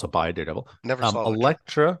also buy Daredevil. Never saw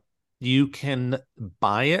Elektra. You can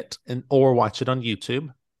buy it or watch it on YouTube.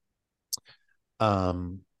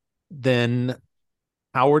 Then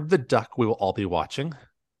Howard the Duck we will all be watching.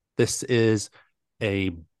 This is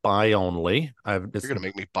a buy only. You're gonna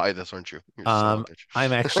make me buy this, aren't you? I'm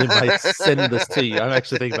actually might send this to you. I'm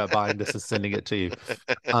actually thinking about buying this and sending it to you.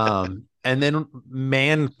 And then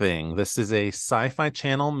Man Thing. This is a Sci-Fi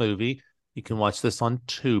Channel movie. You can watch this on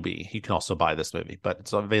Tubi. You can also buy this movie, but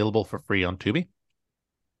it's available for free on Tubi.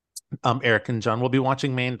 Eric and John will be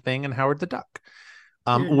watching Man Thing and Howard the Duck.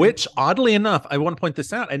 Which oddly enough, I want to point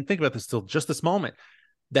this out. I didn't think about this till just this moment.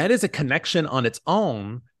 That is a connection on its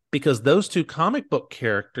own because those 2 comic book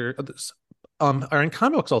characters are in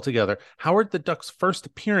comic books altogether. Howard the Duck's first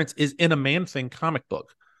appearance is in a Man Thing comic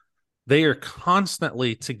book. They are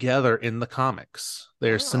constantly together in the comics.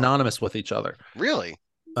 They're synonymous with each other. Really?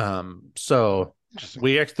 So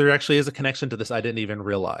there actually is a connection to this I didn't even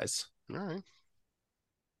realize. All right.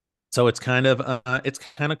 So it's kind of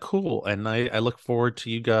cool, and I look forward to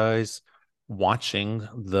you guys watching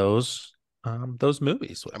those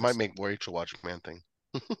movies. I might make Rachel watch Man Thing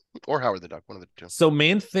or Howard the Duck, one of the 2. So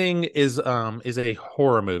Man Thing is a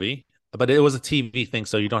horror movie. but it was a TV thing,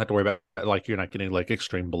 so you don't have to worry about like you're not getting like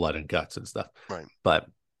extreme blood and guts and stuff. Right. But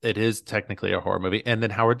it is technically a horror movie, and then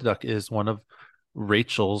Howard the Duck is one of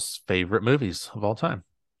Rachel's favorite movies of all time.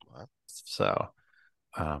 Wow. So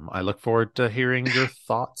I look forward to hearing your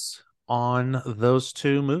thoughts on those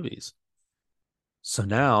two movies. So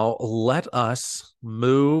now let us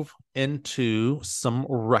move into some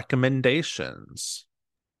recommendations.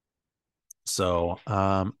 So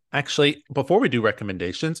actually, before we do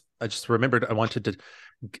recommendations, I just remembered I wanted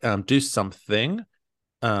to do something.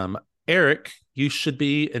 Eric, you should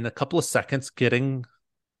be in a couple of seconds getting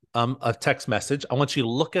a text message. I want you to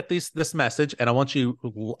look at this message, and I want you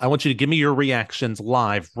to give me your reactions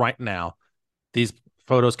live right now. These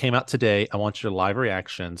photos came out today. I want your live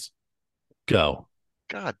reactions. Go.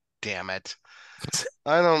 God damn it.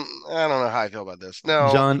 I don't know how I feel about this. No.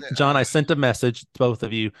 John, I sent a message to both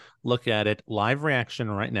of you. Look at it. Live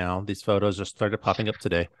reaction right now. These photos just started popping up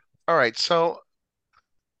today. All right, so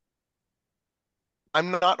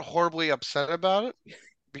I'm not horribly upset about it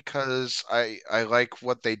because I like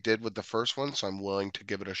what they did with the first one, so I'm willing to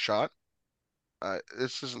give it a shot.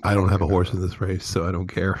 This isn't. I don't have a horse in this race, so I don't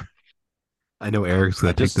care. I know Eric's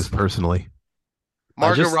gonna take this personally.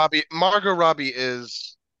 Margot Robbie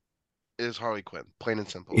is Harley Quinn, plain and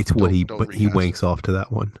simple. It's what he wanks off to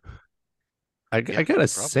that one. I gotta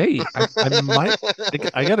say, I might.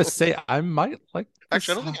 I gotta say, I might like.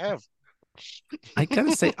 Actually, I don't think I have. I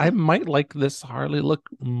gotta say, I might like this Harley look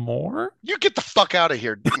more. You get the fuck out of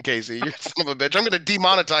here, Casey. You son of a bitch. I'm gonna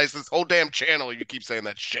demonetize this whole damn channel. You keep saying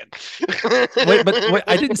that shit. wait,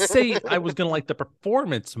 I didn't say I was gonna like the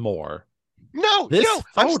performance more. No,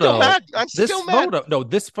 I'm still mad. No,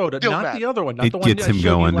 this photo, still not mad. The other one. Not it the one gets him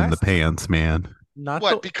going in the pants, man. Not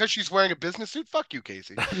what? Because she's wearing a business suit? Fuck you,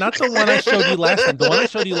 Casey. Not the one I showed you last time. The one I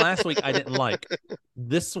showed you last week, I didn't like.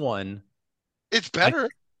 This one, it's better.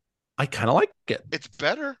 I kind of like it. It's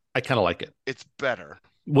better. I kind of like it. It's better.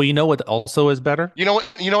 Well, you know what also is better? You know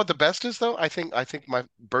what the best is though? I think my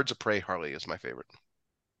Birds of Prey Harley is my favorite.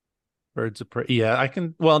 Birds of Prey. Yeah, I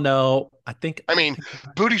can. Well, no, I mean,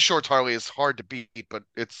 Booty Shorts Harley is hard to beat, but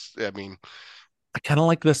I kind of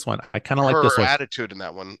like this one. I kind of like this one. Her attitude in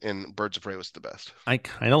that one in Birds of Prey was the best. I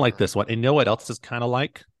kind of like this one. And you know what else is kind of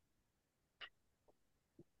like?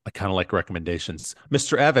 I kind of like recommendations.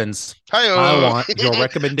 Mr. Evans, Hi-yo. I want your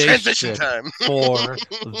recommendation Transition time. for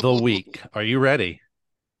the week. Are you ready?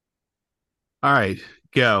 All right,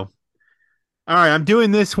 go. All right, I'm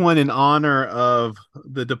doing this one in honor of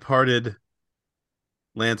the departed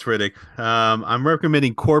Lance Reddick. I'm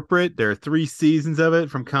recommending Corporate. There are 3 seasons of it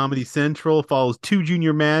from Comedy Central. Follows 2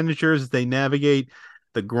 junior managers as they navigate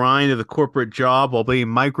the grind of the corporate job while being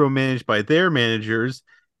micromanaged by their managers.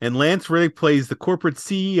 And Lance Reddick plays the corporate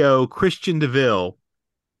CEO, Christian DeVille,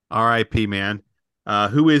 R.I.P., man,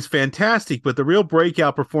 who is fantastic. But the real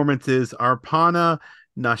breakout performance is Arpana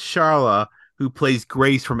Nasrallah, who plays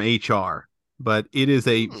Grace from HR. But it is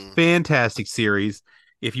a fantastic series.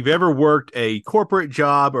 If you've ever worked a corporate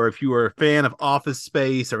job or if you are a fan of Office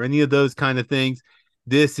Space or any of those kind of things,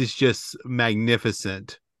 this is just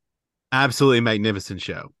magnificent. Absolutely magnificent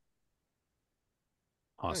show.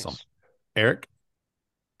 Awesome. Nice. Eric,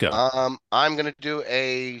 go. I'm going to do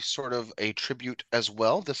a sort of a tribute as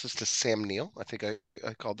well. This is to Sam Neill. I think I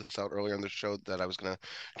called this out earlier in the show that I was going to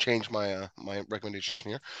change my my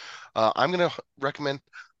recommendation here. I'm going to recommend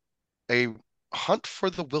A Hunt for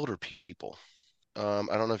the Wilder People. I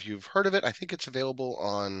don't know if you've heard of it. I think it's available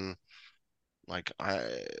on like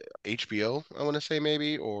HBO, I want to say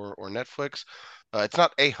maybe, or Netflix. It's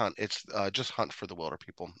not A Hunt. It's just Hunt for the Wilder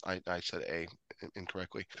People. I said A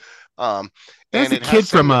incorrectly. That's and the kid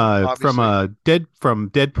from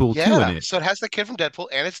Deadpool 2 in it. So it has the kid from Deadpool,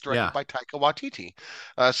 and it's directed by Taika Waititi.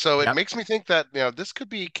 So it makes me think that this could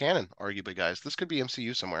be canon, arguably, guys. This could be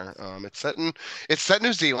MCU somewhere. It's set in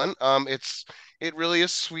New Zealand. It really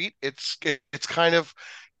is sweet. It's kind of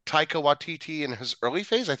Taika Waititi in his early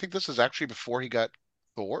phase. I think this is actually before he got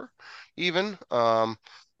Thor, even,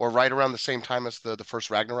 or right around the same time as the first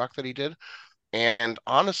Ragnarok that he did. And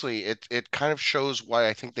honestly, it kind of shows why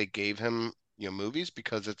I think they gave him movies,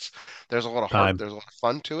 because there's a lot of heart, there's a lot of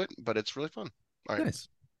fun to it, but it's really fun. All right. Nice.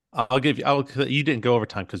 You didn't go over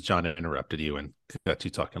time because John interrupted you and got you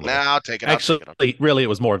talking. Nah, I'll take it. Actually, really, it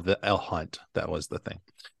was more of the El Hunt. That was the thing.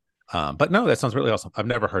 But no, that sounds really awesome. I've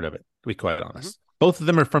never heard of it, to be quite honest. Both of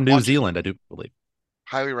them are from New Zealand, I do believe.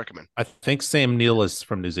 Highly recommend. I think Sam Neill is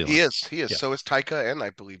from New Zealand. He is. Yeah. So is Taika, and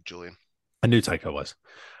I believe Julian. I knew Taika was.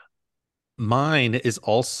 Mine is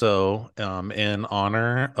also in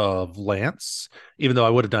honor of Lance, even though I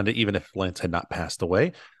would have done it even if Lance had not passed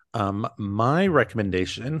away. My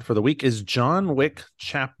recommendation for the week is John Wick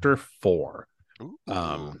Chapter 4.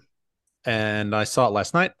 Ooh. And I saw it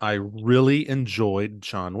last night. I really enjoyed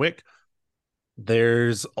John Wick.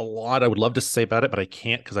 There's a lot I would love to say about it, but I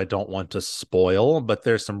can't because I don't want to spoil. But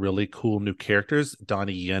there's some really cool new characters.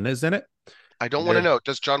 Donnie Yen is in it. I don't want to know.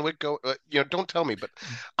 Does John Wick go? Don't tell me. But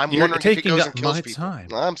I'm You're wondering if he taking goes up and kills my people. time.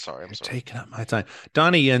 I'm sorry. You're taking up my time.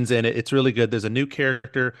 Donnie Yen's in it. It's really good. There's a new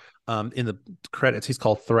character in the credits. He's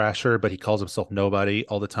called Thrasher, but he calls himself Nobody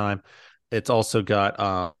all the time. It's also got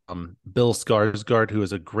Bill Skarsgård, who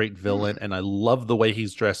is a great villain, and I love the way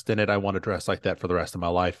he's dressed in it. I want to dress like that for the rest of my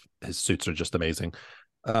life. His suits are just amazing.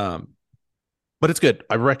 But it's good.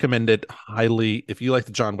 I recommend it highly. If you like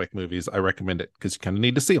the John Wick movies, I recommend it because you kind of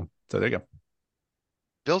need to see them. So there you go.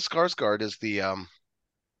 Bill Skarsgård is the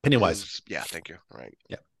Pennywise. Yeah, thank you. Right.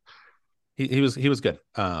 Yeah. He was good.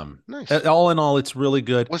 Nice. All in all, it's really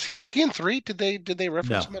good. Was he in 3? Did they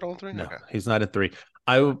reference him at all in 3? No, okay. He's not in 3.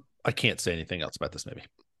 I can't say anything else about this movie.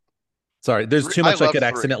 Sorry, there's too much I could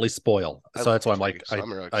accidentally spoil. So that's why I'm like,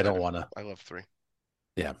 I don't want to. I love 3.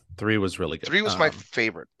 Yeah, 3 was really good. 3 was my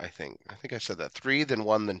favorite, I think. I think I said that. 3, then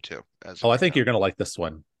 1, then 2. I think you're going to like this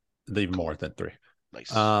one even more than 3. Nice.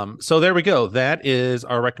 So there we go. That is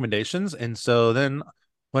our recommendations. And so then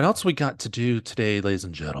what else we got to do today, ladies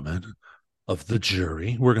and gentlemen of the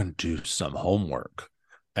jury? We're going to do some homework.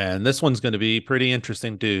 And this one's going to be pretty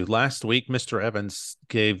interesting, too. Last week, Mr. Evans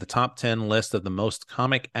gave the top 10 list of the most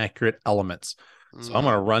comic accurate elements. So I'm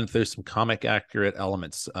going to run through some comic accurate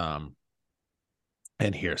elements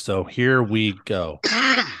in here. So here we go.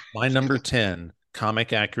 My number 10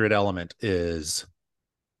 comic accurate element is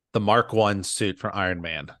the Mark I suit for Iron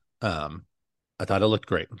Man. I thought it looked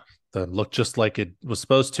great. It looked just like it was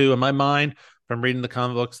supposed to in my mind. From reading the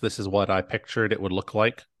comic books, this is what I pictured it would look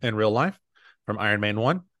like in real life from Iron Man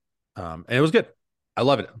 1. And it was good. I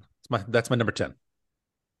love it. That's my number 10.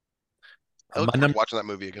 I look forward to watching that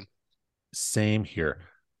movie again. Same here.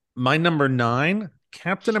 My number 9,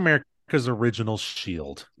 Captain America's original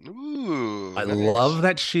shield. Ooh, I love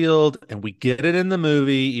that shield, and we get it in the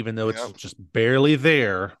movie, even though it's just barely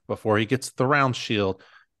there before he gets the round shield.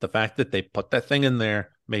 The fact that they put that thing in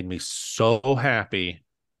there made me so happy.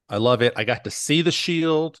 I love it. I got to see the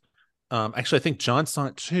shield. Actually, I think John saw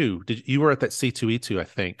it too. You were at that C2E2, I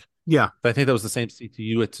think. Yeah. I think that was the same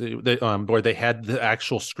C2U where they had the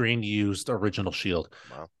actual screen used original shield.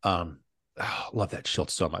 Wow. Love that shield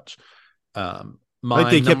so much.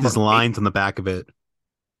 Like they kept his lines on the back of it.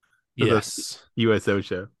 Yes. USO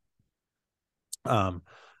show.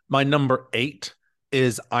 My number 8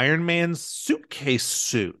 is Iron Man's suitcase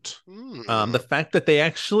suit. The fact that they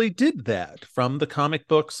actually did that from the comic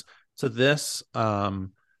books to this,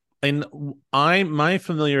 and my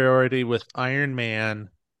familiarity with Iron Man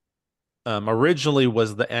originally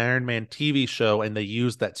was the Iron Man TV show, and they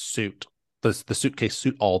used that suit, the suitcase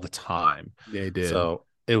suit, all the time. They did. So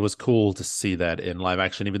it was cool to see that in live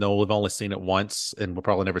action, even though we've only seen it once and we'll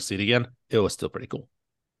probably never see it again. It was still pretty cool.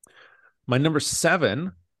 My number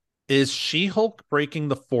 7 is She-Hulk breaking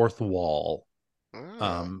the fourth wall.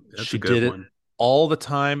 She did it all the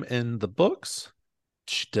time in the books.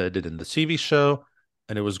 She did it in the TV show,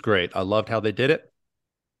 and it was great. I loved how they did it.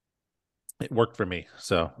 It worked for me.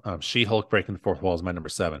 So She-Hulk breaking the fourth wall is my number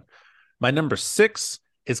 7. My number 6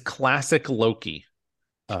 is classic Loki.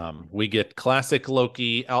 We get classic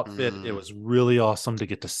Loki outfit. It was really awesome to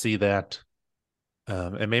get to see that.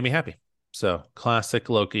 It made me happy. So classic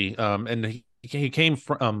Loki. And he came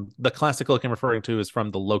from the classic Loki I'm referring to is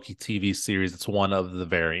from the Loki TV series. It's one of the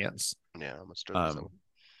variants. Yeah,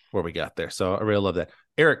 where we got there. So I really love that.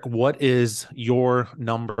 Eric, what is your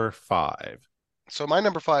number 5? So my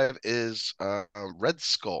number 5 is Red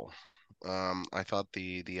Skull. I thought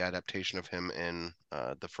the adaptation of him in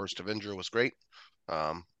the first Avenger was great.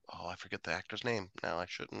 I forget the actor's name now. I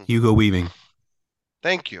shouldn't. Hugo Weaving.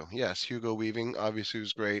 Thank you. Yes, Hugo Weaving obviously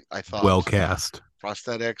was great. I thought well cast.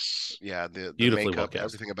 Prosthetics, the Beautifully makeup, well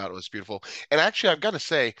everything about it was beautiful. And actually, I've got to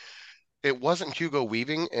say, it wasn't Hugo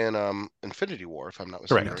Weaving in Infinity War, if I'm not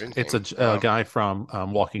mistaken. Correct. It's a guy from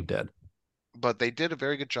Walking Dead. But they did a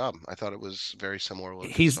very good job. I thought it was very similar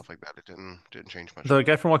look stuff like that. It didn't change much. The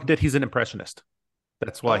guy from Walking Dead, he's an impressionist.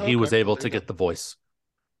 That's why he was able to get the voice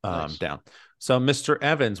down. So, Mr.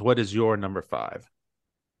 Evans, what is your number 5?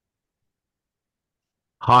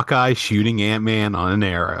 Hawkeye shooting Ant-Man on an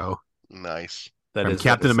arrow. Nice. From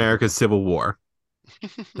Captain America's Civil War.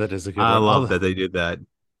 That is a good one. I love that they did that.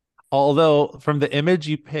 Although, from the image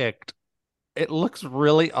you picked, it looks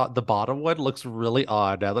really odd. The bottom one looks really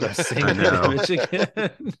odd now that I'm seeing the image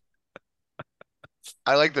again.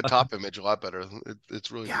 I like the top image a lot better.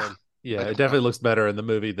 It's really fun. Yeah, Like, it definitely looks better in the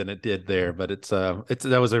movie than it did there, but it's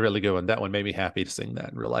that was a really good one. That one made me happy to sing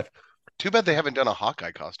that in real life. too bad they haven't done a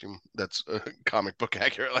Hawkeye costume that's comic book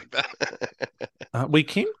accurate like that. We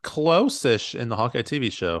came close-ish in the Hawkeye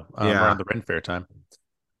TV show Yeah. around the Ren Fair time.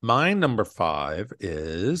 My number 5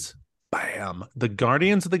 is bam, the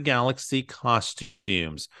Guardians of the Galaxy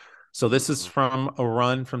costumes. So this is from a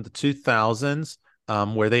run from the 2000s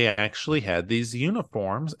where they actually had these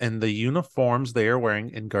uniforms, and the uniforms they are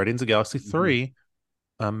wearing in Guardians of the Galaxy 3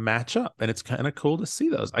 match up, and it's kind of cool to see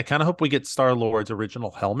those. I kind of hope we get Star-Lord's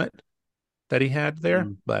original helmet that he had there,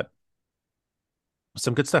 but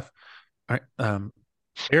some good stuff. All right,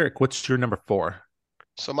 Eric, what's your number 4?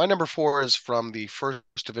 So my number 4 is from the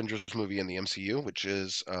first Avengers movie in the MCU, which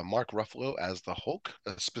is Mark Ruffalo as the Hulk,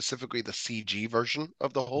 specifically the CG version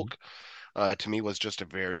of the Hulk. To me, was just a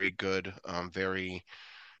very good, very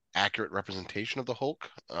accurate representation of the Hulk.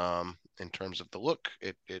 In terms of the look,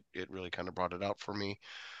 it really kind of brought it out for me.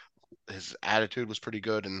 His attitude was pretty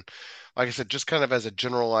good, and like I said, just kind of as a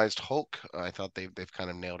generalized Hulk, I thought they've kind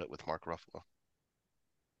of nailed it with Mark Ruffalo.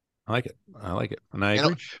 I like it, and I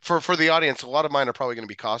agree. For the audience, a lot of mine are probably going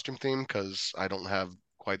to be costume themed because I don't have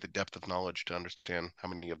quite the depth of knowledge to understand how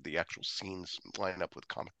many of the actual scenes line up with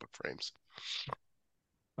comic book frames.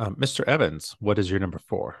 Mr. Evans, what is your number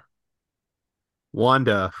 4?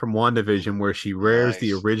 Wanda from WandaVision, where she wears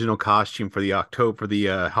the Nice. original costume for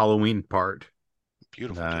the Halloween part.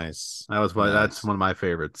 Beautiful. Nice. That's one of my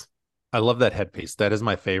favorites. I love that headpiece. That is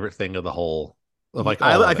my favorite thing of the whole. Of like,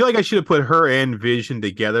 I feel like I should have put her and Vision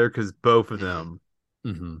together because both of them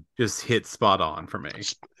just hit spot on for me.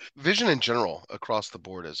 Vision in general across the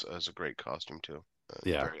board is a great costume too.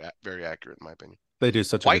 Yeah, very, very accurate in my opinion. They do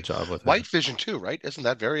such a good job with White Vision too, right? Isn't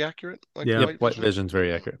that very accurate? Like, yeah, White Vision's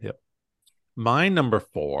very accurate. Yep. My number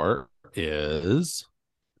 4 is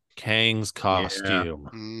Kang's costume.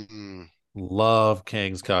 Yeah. Love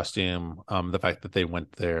Kang's costume. The fact that they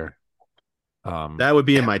went there. That would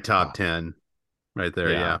be in my top 10 right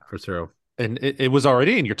there. Yeah, for sure. And it was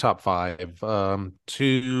already in your top 5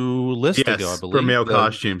 2 lists ago, I believe. For male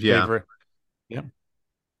costumes, favorite. Yeah.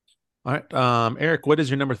 All right. Eric, what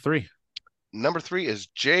is your number 3? Number 3 is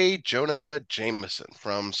J. Jonah Jameson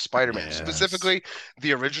from Spider-Man, specifically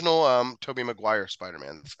the original Tobey Maguire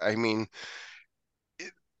Spider-Man. I mean,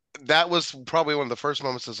 that was probably one of the first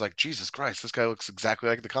moments. I was like, Jesus Christ, this guy looks exactly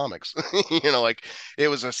like the comics. Like it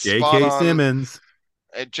was a J.K. Simmons.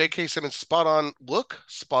 J.K. Simmons, spot on look,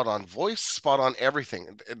 spot on voice, spot on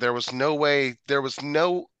everything. There was no way, there was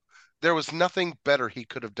nothing better he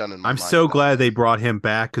could have done in my mind. I'm so glad they brought him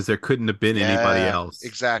back because there couldn't have been anybody else.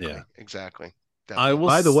 Exactly. Definitely.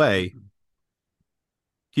 By the way,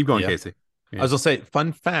 keep going, Casey. Yeah. I was gonna say,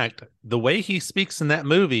 fun fact: the way he speaks in that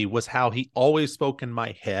movie was how he always spoke in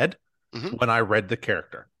my head when I read the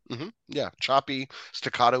character. Yeah, choppy,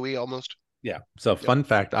 staccato-y almost. Yeah. So, fun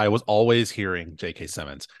fact: I was always hearing J.K.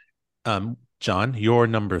 Simmons. John, your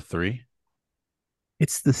number 3.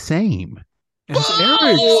 It's the same.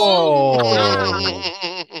 Whoa!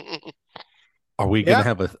 Are we gonna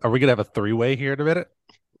have a 3-way here in a minute?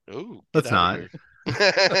 Ooh, let's not.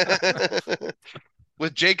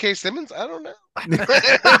 With J.K. Simmons, I don't know.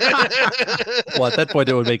 Well, at that point,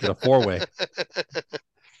 it would make it a 4-way.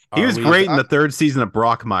 He was great in the 3rd season of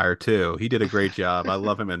Brockmire too. He did a great job. I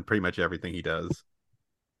love him in pretty much everything he does.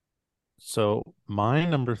 So my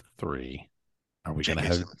number 3. Are we gonna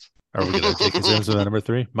have J.K. Simmons with number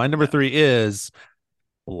 3? My number 3 is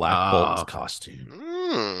Black Bolt's costume.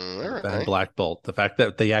 Right. Black Bolt. The fact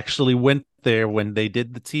that they actually went there when they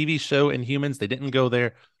did the TV show Inhumans, they didn't go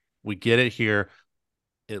there. We get it here.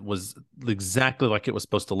 It was exactly like it was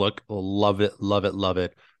supposed to look. Love it, love it, love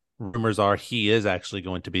it. Rumors are he is actually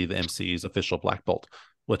going to be the MCU's official Black Bolt,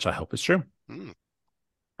 which I hope is true.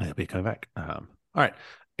 He'll be coming back. All right,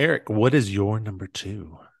 Eric, what is your number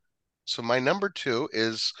 2? So my number 2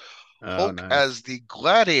 is Hulk as the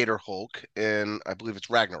Gladiator Hulk in, I believe it's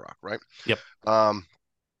Ragnarok, right? Yep.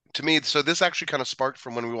 To me, so this actually kind of sparked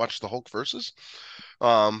from when we watched the Hulk versus,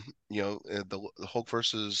 the Hulk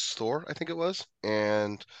versus Thor, I think it was,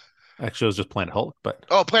 and actually it was just Planet Hulk, but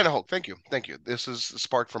Planet Hulk. Thank you. This is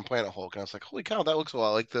sparked from Planet Hulk, and I was like, holy cow, that looks a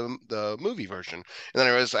lot like the movie version. And then I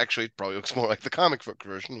realized actually it probably looks more like the comic book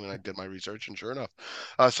version when I did my research, and sure enough,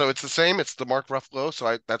 so it's the same. It's the Mark Ruffalo,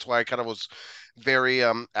 so that's why I kind of was very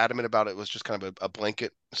adamant about it. It was just kind of a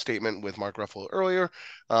blanket statement with Mark Ruffalo earlier.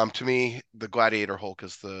 To me, the Gladiator Hulk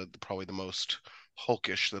is probably the most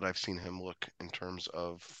Hulkish that I've seen him look in terms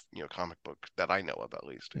of comic book that I know of, at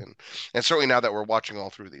least, and certainly now that we're watching all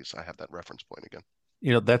through these, I have that reference point again.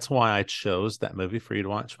 That's why I chose that movie for you to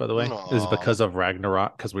watch, by the way, is Aw. because of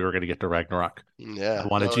Ragnarok, because we were going to get to Ragnarok. Yeah. I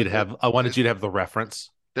wanted you to have the reference.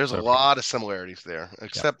 There's a So, lot of similarities there,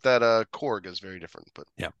 except that Korg is very different, but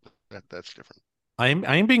yeah, that's different.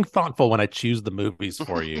 I'm being thoughtful when I choose the movies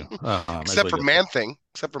for you. Except for Man Thing.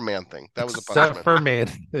 Except for Man Thing. That was a Except punishment. for Man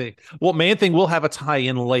Thing. Well, Man Thing will have a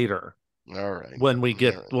tie-in later. All right. When we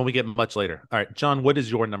get much later. All right, John, what is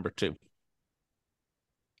your number 2?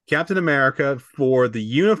 Captain America for the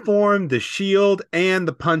uniform, the shield, and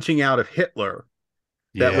the punching out of Hitler.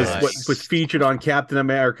 That was what was featured on Captain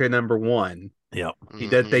America #1. Yep. He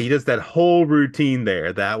does that whole routine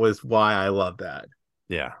there. That was why I love that.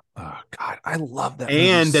 Yeah. Oh God, I love that.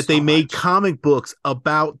 And that they made comic books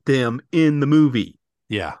about them in the movie.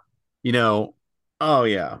 Yeah. Oh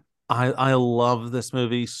yeah. I love this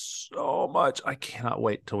movie so much. I cannot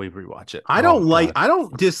wait till we rewatch it. I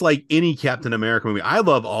don't dislike any Captain America movie. I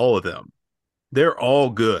love all of them. They're all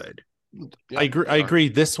good. Yeah, I agree.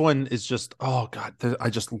 This one is just, oh God, I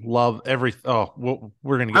just love every. Oh,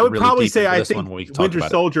 we're gonna get. I would really probably deep say into I this think when we talk Winter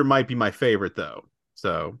about Soldier might be my favorite though.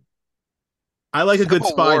 So I like a good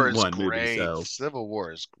spy one movie. So Civil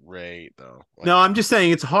War is great though. No, I'm just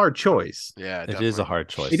saying it's a hard choice. Yeah, it is a hard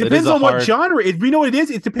choice. It depends on what genre. You know what it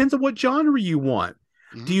is? It depends on what genre you want.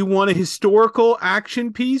 Mm-hmm. Do you want a historical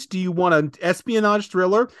action piece? Do you want an espionage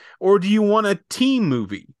thriller? Or do you want a team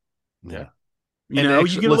movie? Yeah. You know,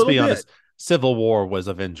 actually, let's be honest. Civil War was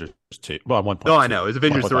Avengers 2. Well, 1.2. Oh, I know. It's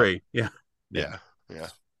Avengers 3. Yeah.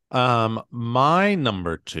 My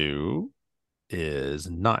number 2 is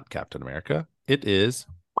not Captain America. It is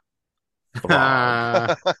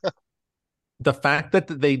Throg. The fact that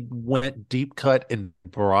they went deep cut and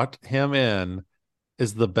brought him in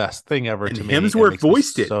is the best thing ever to me. Hemsworth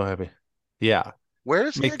voiced it. So happy. Yeah. Where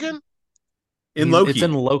is he again? In Loki. It's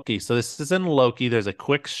in Loki. So this is in Loki. There's a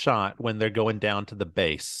quick shot when they're going down to the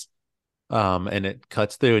base. And it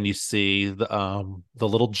cuts through and you see the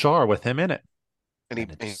little jar with him in it. And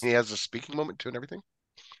he has a speaking moment too and everything?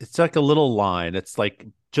 It's like a little line. It's like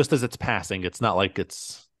just as it's passing, it's not like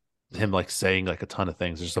it's him like saying like a ton of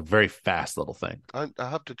things. It's just a very fast little thing. I'll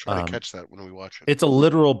have to try to catch that when we watch it. It's a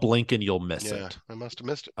literal blink and you'll miss it. I must have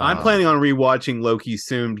missed it. I'm planning on rewatching Loki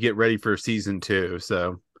soon to get ready for season 2.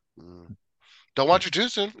 So don't watch it too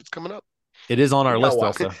soon. It's coming up. It is on our list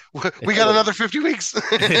also. We got another 50 weeks.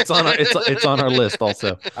 It's on our list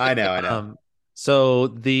also. I know. So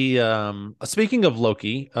the speaking of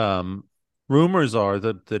Loki, rumors are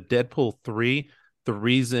that the Deadpool 3, the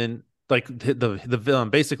reason like the villain,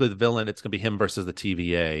 basically the villain, it's gonna be him versus the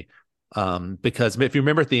TVA. Because if you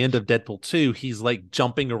remember at the end of Deadpool 2, he's like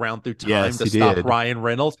jumping around through time to stop Ryan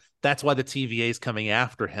Reynolds. That's why the TVA is coming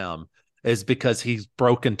after him, is because he's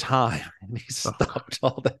broken time and he stopped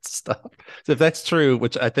all that stuff. So if that's true,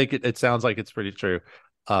 which I think it sounds like it's pretty true,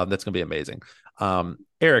 that's gonna be amazing.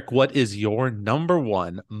 Eric, what is your number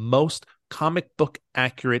 1 most comic book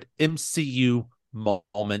accurate MCU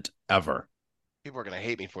moment ever? People are going to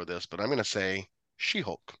hate me for this, but I'm going to say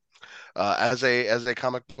She-Hulk. As a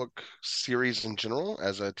comic book series in general,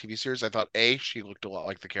 as a TV series, I thought she looked a lot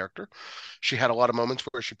like the character. She had a lot of moments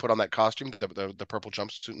where she put on that costume, the purple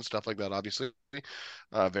jumpsuit and stuff like that. Obviously,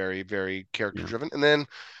 very very character driven. And then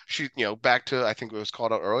she, back to I think it was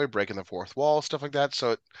called out earlier, breaking the fourth wall, stuff like that.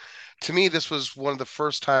 So to me, this was one of the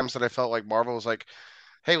first times that I felt like Marvel was like,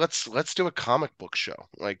 hey, let's do a comic book show,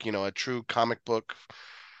 like a true comic book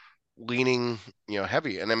leaning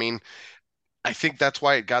heavy. And I mean, I think that's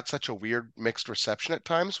why it got such a weird mixed reception at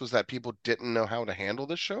times, was that people didn't know how to handle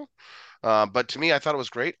this show. But to me, I thought it was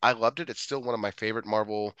great. I loved it. It's still one of my favorite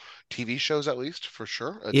Marvel TV shows, at least for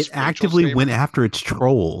sure. It actively went after its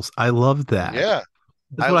trolls. I loved that. Yeah,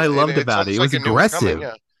 that's what I loved about it. It was aggressive.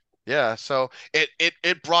 Yeah. So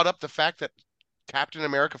it brought up the fact that Captain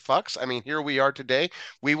America fucks. I mean, here we are today.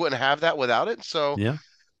 We wouldn't have that without it. So yeah,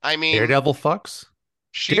 I mean, Daredevil fucks.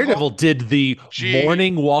 Daredevil did the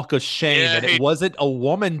morning walk of shame, and it wasn't a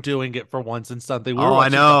woman doing it for once in something. I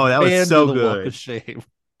know, that was so good. Walk of shame.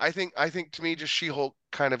 I think to me, just She-Hulk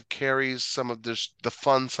kind of carries some of the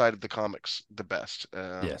fun side of the comics the best.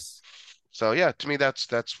 Yes. So yeah, to me, that's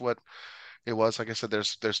what it was. Like I said,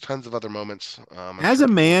 there's tons of other moments. As a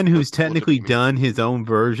man who's technically done his own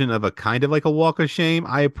version of a kind of like a walk of shame,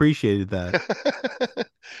 I appreciated that.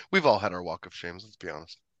 We've all had our walk of shames. Let's be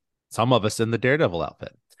honest. Some of us in the Daredevil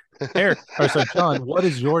outfit. Eric, John, what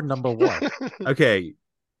is your number 1? Okay,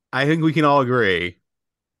 I think we can all agree.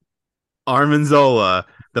 Arnim Zola,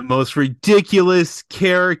 the most ridiculous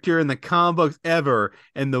character in the comic books ever,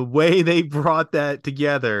 and the way they brought that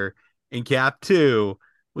together in Cap 2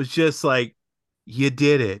 was just like, you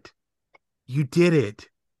did it. You did it.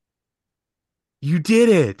 You did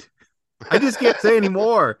it. I just can't say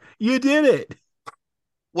anymore. You did it.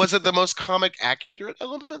 Was it the most comic accurate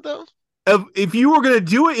element though? If you were going to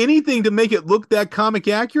do anything to make it look that comic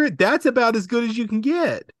accurate, that's about as good as you can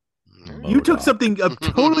get. You took something of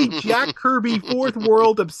totally Jack Kirby, fourth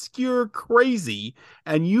world, obscure, crazy,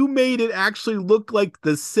 and you made it actually look like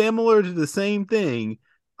similar to the same thing.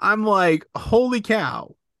 I'm like, holy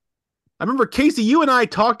cow. I remember, Casey, you and I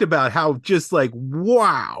talked about how just like,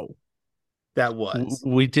 wow, that was.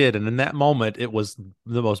 We did. And in that moment, it was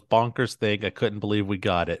the most bonkers thing. I couldn't believe we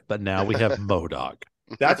got it. But now we have MODOK.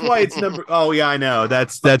 That's why it's number. Oh yeah, I know.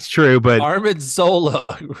 That's true. But Armin Zola.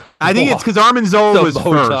 I think it's because Armin Zola was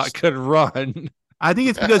MODOK first. Could run. I think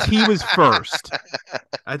it's because he was first.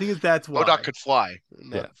 I think that's why. MODOK could fly.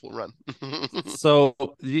 Yeah. Full run. So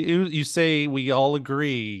you say we all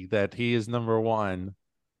agree that he is number one.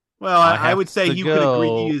 Well, I would say you could agree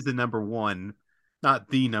go- he is the number one, not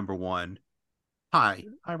the number one. High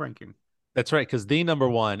ranking. That's right, because the number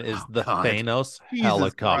one is the God. Thanos Jesus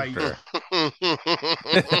helicopter.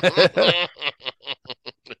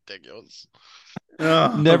 Ridiculous.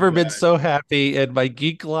 Oh, Never been God. so happy in my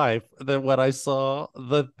geek life than when I saw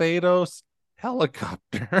the Thanos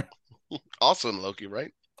helicopter. Also in Loki,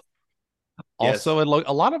 right? Also, in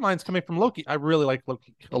a lot of mine's coming from Loki. I really like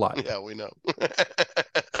Loki a lot. Yeah, we know.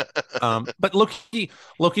 But Loki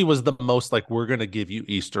was the most like, we're going to give you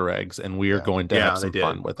Easter eggs and we are going to have some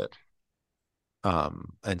fun with it.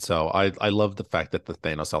 And so I love the fact that the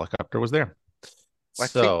Thanos helicopter was there. I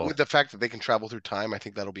think with the fact that they can travel through time, I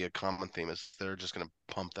think that'll be a common theme. Is they're just going to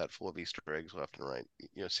pump that full of Easter eggs left and right.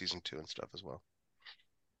 Season 2 and stuff as well.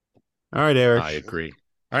 All right, Eric. I agree.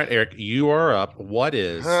 All right, Eric, you are up. What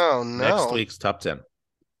is next week's top 10?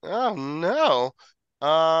 Oh no.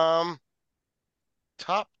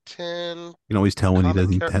 Top 10. You can always tell when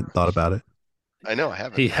he hasn't thought about it. I know I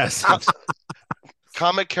haven't. He hasn't.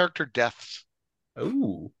 Comic character deaths.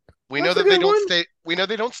 Ooh. We know that they don't stay. We know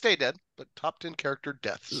they don't stay dead, but top 10 character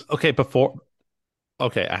deaths. Okay,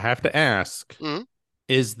 I have to ask: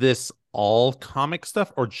 is this all comic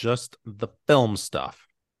stuff or just the film stuff?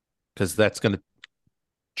 Because that's going to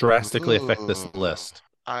drastically affect this list.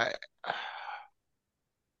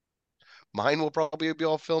 Mine will probably be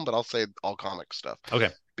all film, but I'll say all comic stuff.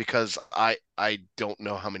 Okay. Because I don't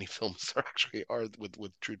know how many films there actually are with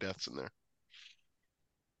true deaths in there.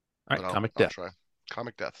 All right, comic death. I'll try.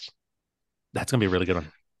 Comic deaths. That's gonna be a really good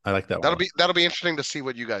one. I like that one. That'll be interesting to see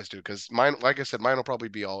what you guys do, because mine, like I said, mine will probably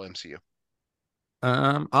be all MCU.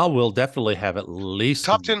 I will definitely have at least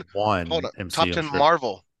top 10 one. Hold on, MCU, top 10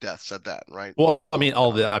 Marvel deaths at that, right? Well, I mean,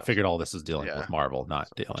 I figured all this is dealing with Marvel, not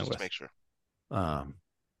dealing just with. To make sure. I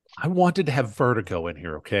wanted to have Vertigo in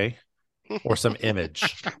here, okay, or some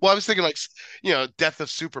Image. Well, I was thinking like, Death of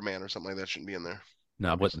Superman or something like that shouldn't be in there.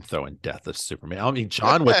 No, I wouldn't throw in Death of Superman. I mean,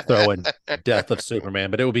 John would throw in Death of Superman,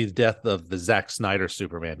 but it would be Death of the Zack Snyder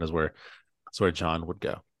Superman. That's where John would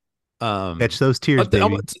go. Catch those tears,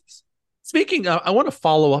 baby. Speaking, I want to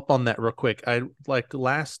follow up on that real quick. I like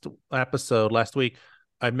last week,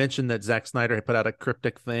 I mentioned that Zack Snyder had put out a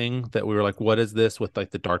cryptic thing that we were like, "What is this?" with like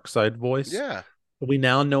the dark side voice. Yeah, we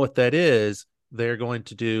now know what that is. They're going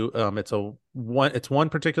to do it's one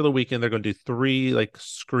particular weekend. They're going to do 3 like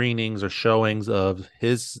screenings or showings of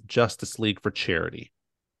his Justice League for charity.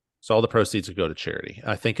 So all the proceeds would go to charity.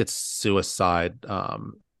 I think it's suicide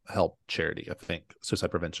help charity. I think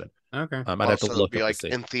suicide prevention. Okay. I'd have to look be up like to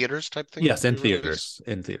see. in theaters type thing. Yes, in theaters.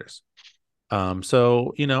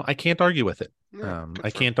 So I can't argue with it. Yeah, I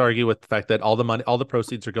can't argue with the fact that all the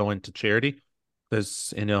proceeds are going to charity.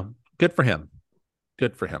 There's good for him.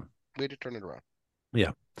 Good for him. Way to turn it around.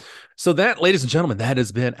 Yeah. So that, ladies and gentlemen, that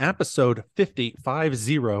has been episode 50.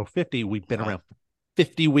 We've been around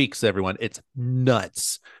 50 weeks, everyone. It's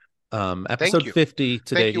nuts. Episode 50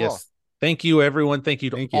 today. Yes. All. Thank you, everyone. Thank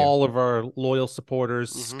you to all of our loyal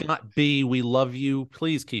supporters. Scott B, we love you.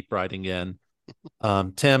 Please keep writing in.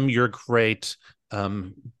 Tim, you're great.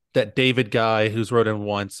 That David guy who's wrote in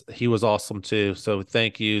once, he was awesome too. So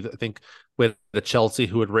thank you. I think we had a Chelsea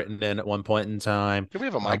who had written in at one point in time. Did we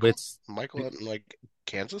have a Michael? Michael in like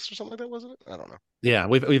Kansas or something like that, wasn't it? I don't know. Yeah,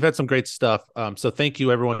 we've had some great stuff. So thank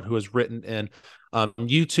you everyone who has written in.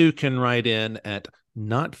 You too can write in at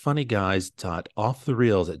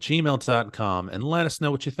notfunnyguys.offthereels@gmail.com and let us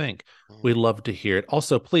know what you think. We'd love to hear it.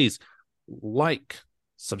 Also, please like,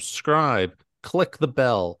 subscribe, click the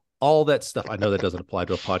bell, all that stuff. I know that doesn't apply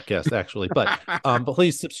to a podcast actually, but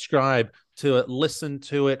please subscribe to it, listen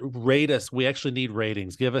to it, rate us. We actually need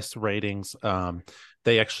ratings. Give us ratings.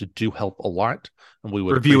 They actually do help a lot, and we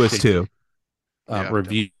would review us too.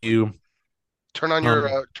 Review. Turn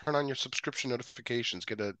on your subscription notifications.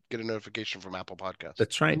 Get a notification from Apple Podcasts.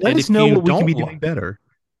 That's right. Let and us if know you what we can don't be li- doing better.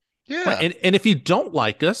 Yeah. Right, and if you don't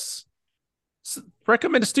like us,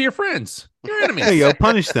 recommend us to your friends, your enemies. There you go.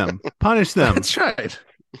 Punish them. Punish them. That's right.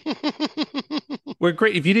 We're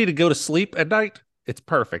great. If you need to go to sleep at night, it's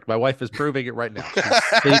perfect. My wife is proving it right now. She's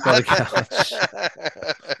asleep on the couch.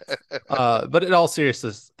 But in all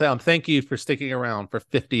seriousness, thank you for sticking around for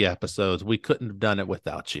 50 episodes. We couldn't have done it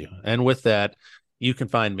without you. And with that, you can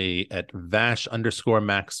find me at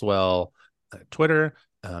Vash_Maxwell Twitter.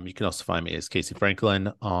 You can also find me as Casey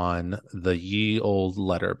Franklin on the ye old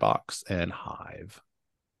Letterbox and Hive.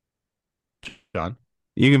 John?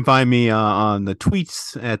 You can find me on the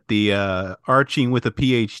tweets at the Arching with a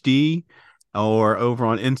PhD, or over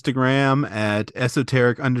on Instagram at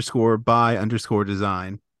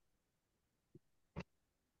esoteric_by_design.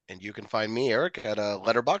 And you can find me, Eric, at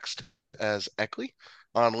Letterboxd as Eckley,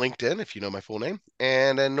 on LinkedIn if you know my full name,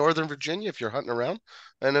 and in Northern Virginia if you're hunting around.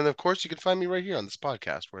 And then, of course, you can find me right here on this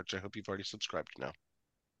podcast, which I hope you've already subscribed to now.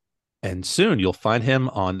 And soon you'll find him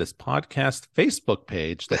on this podcast Facebook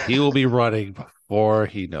page that he will be running before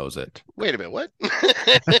he knows it. Wait a minute, what?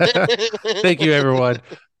 Thank you, everyone.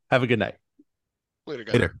 Have a good night. Later,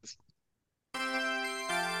 guys. Later.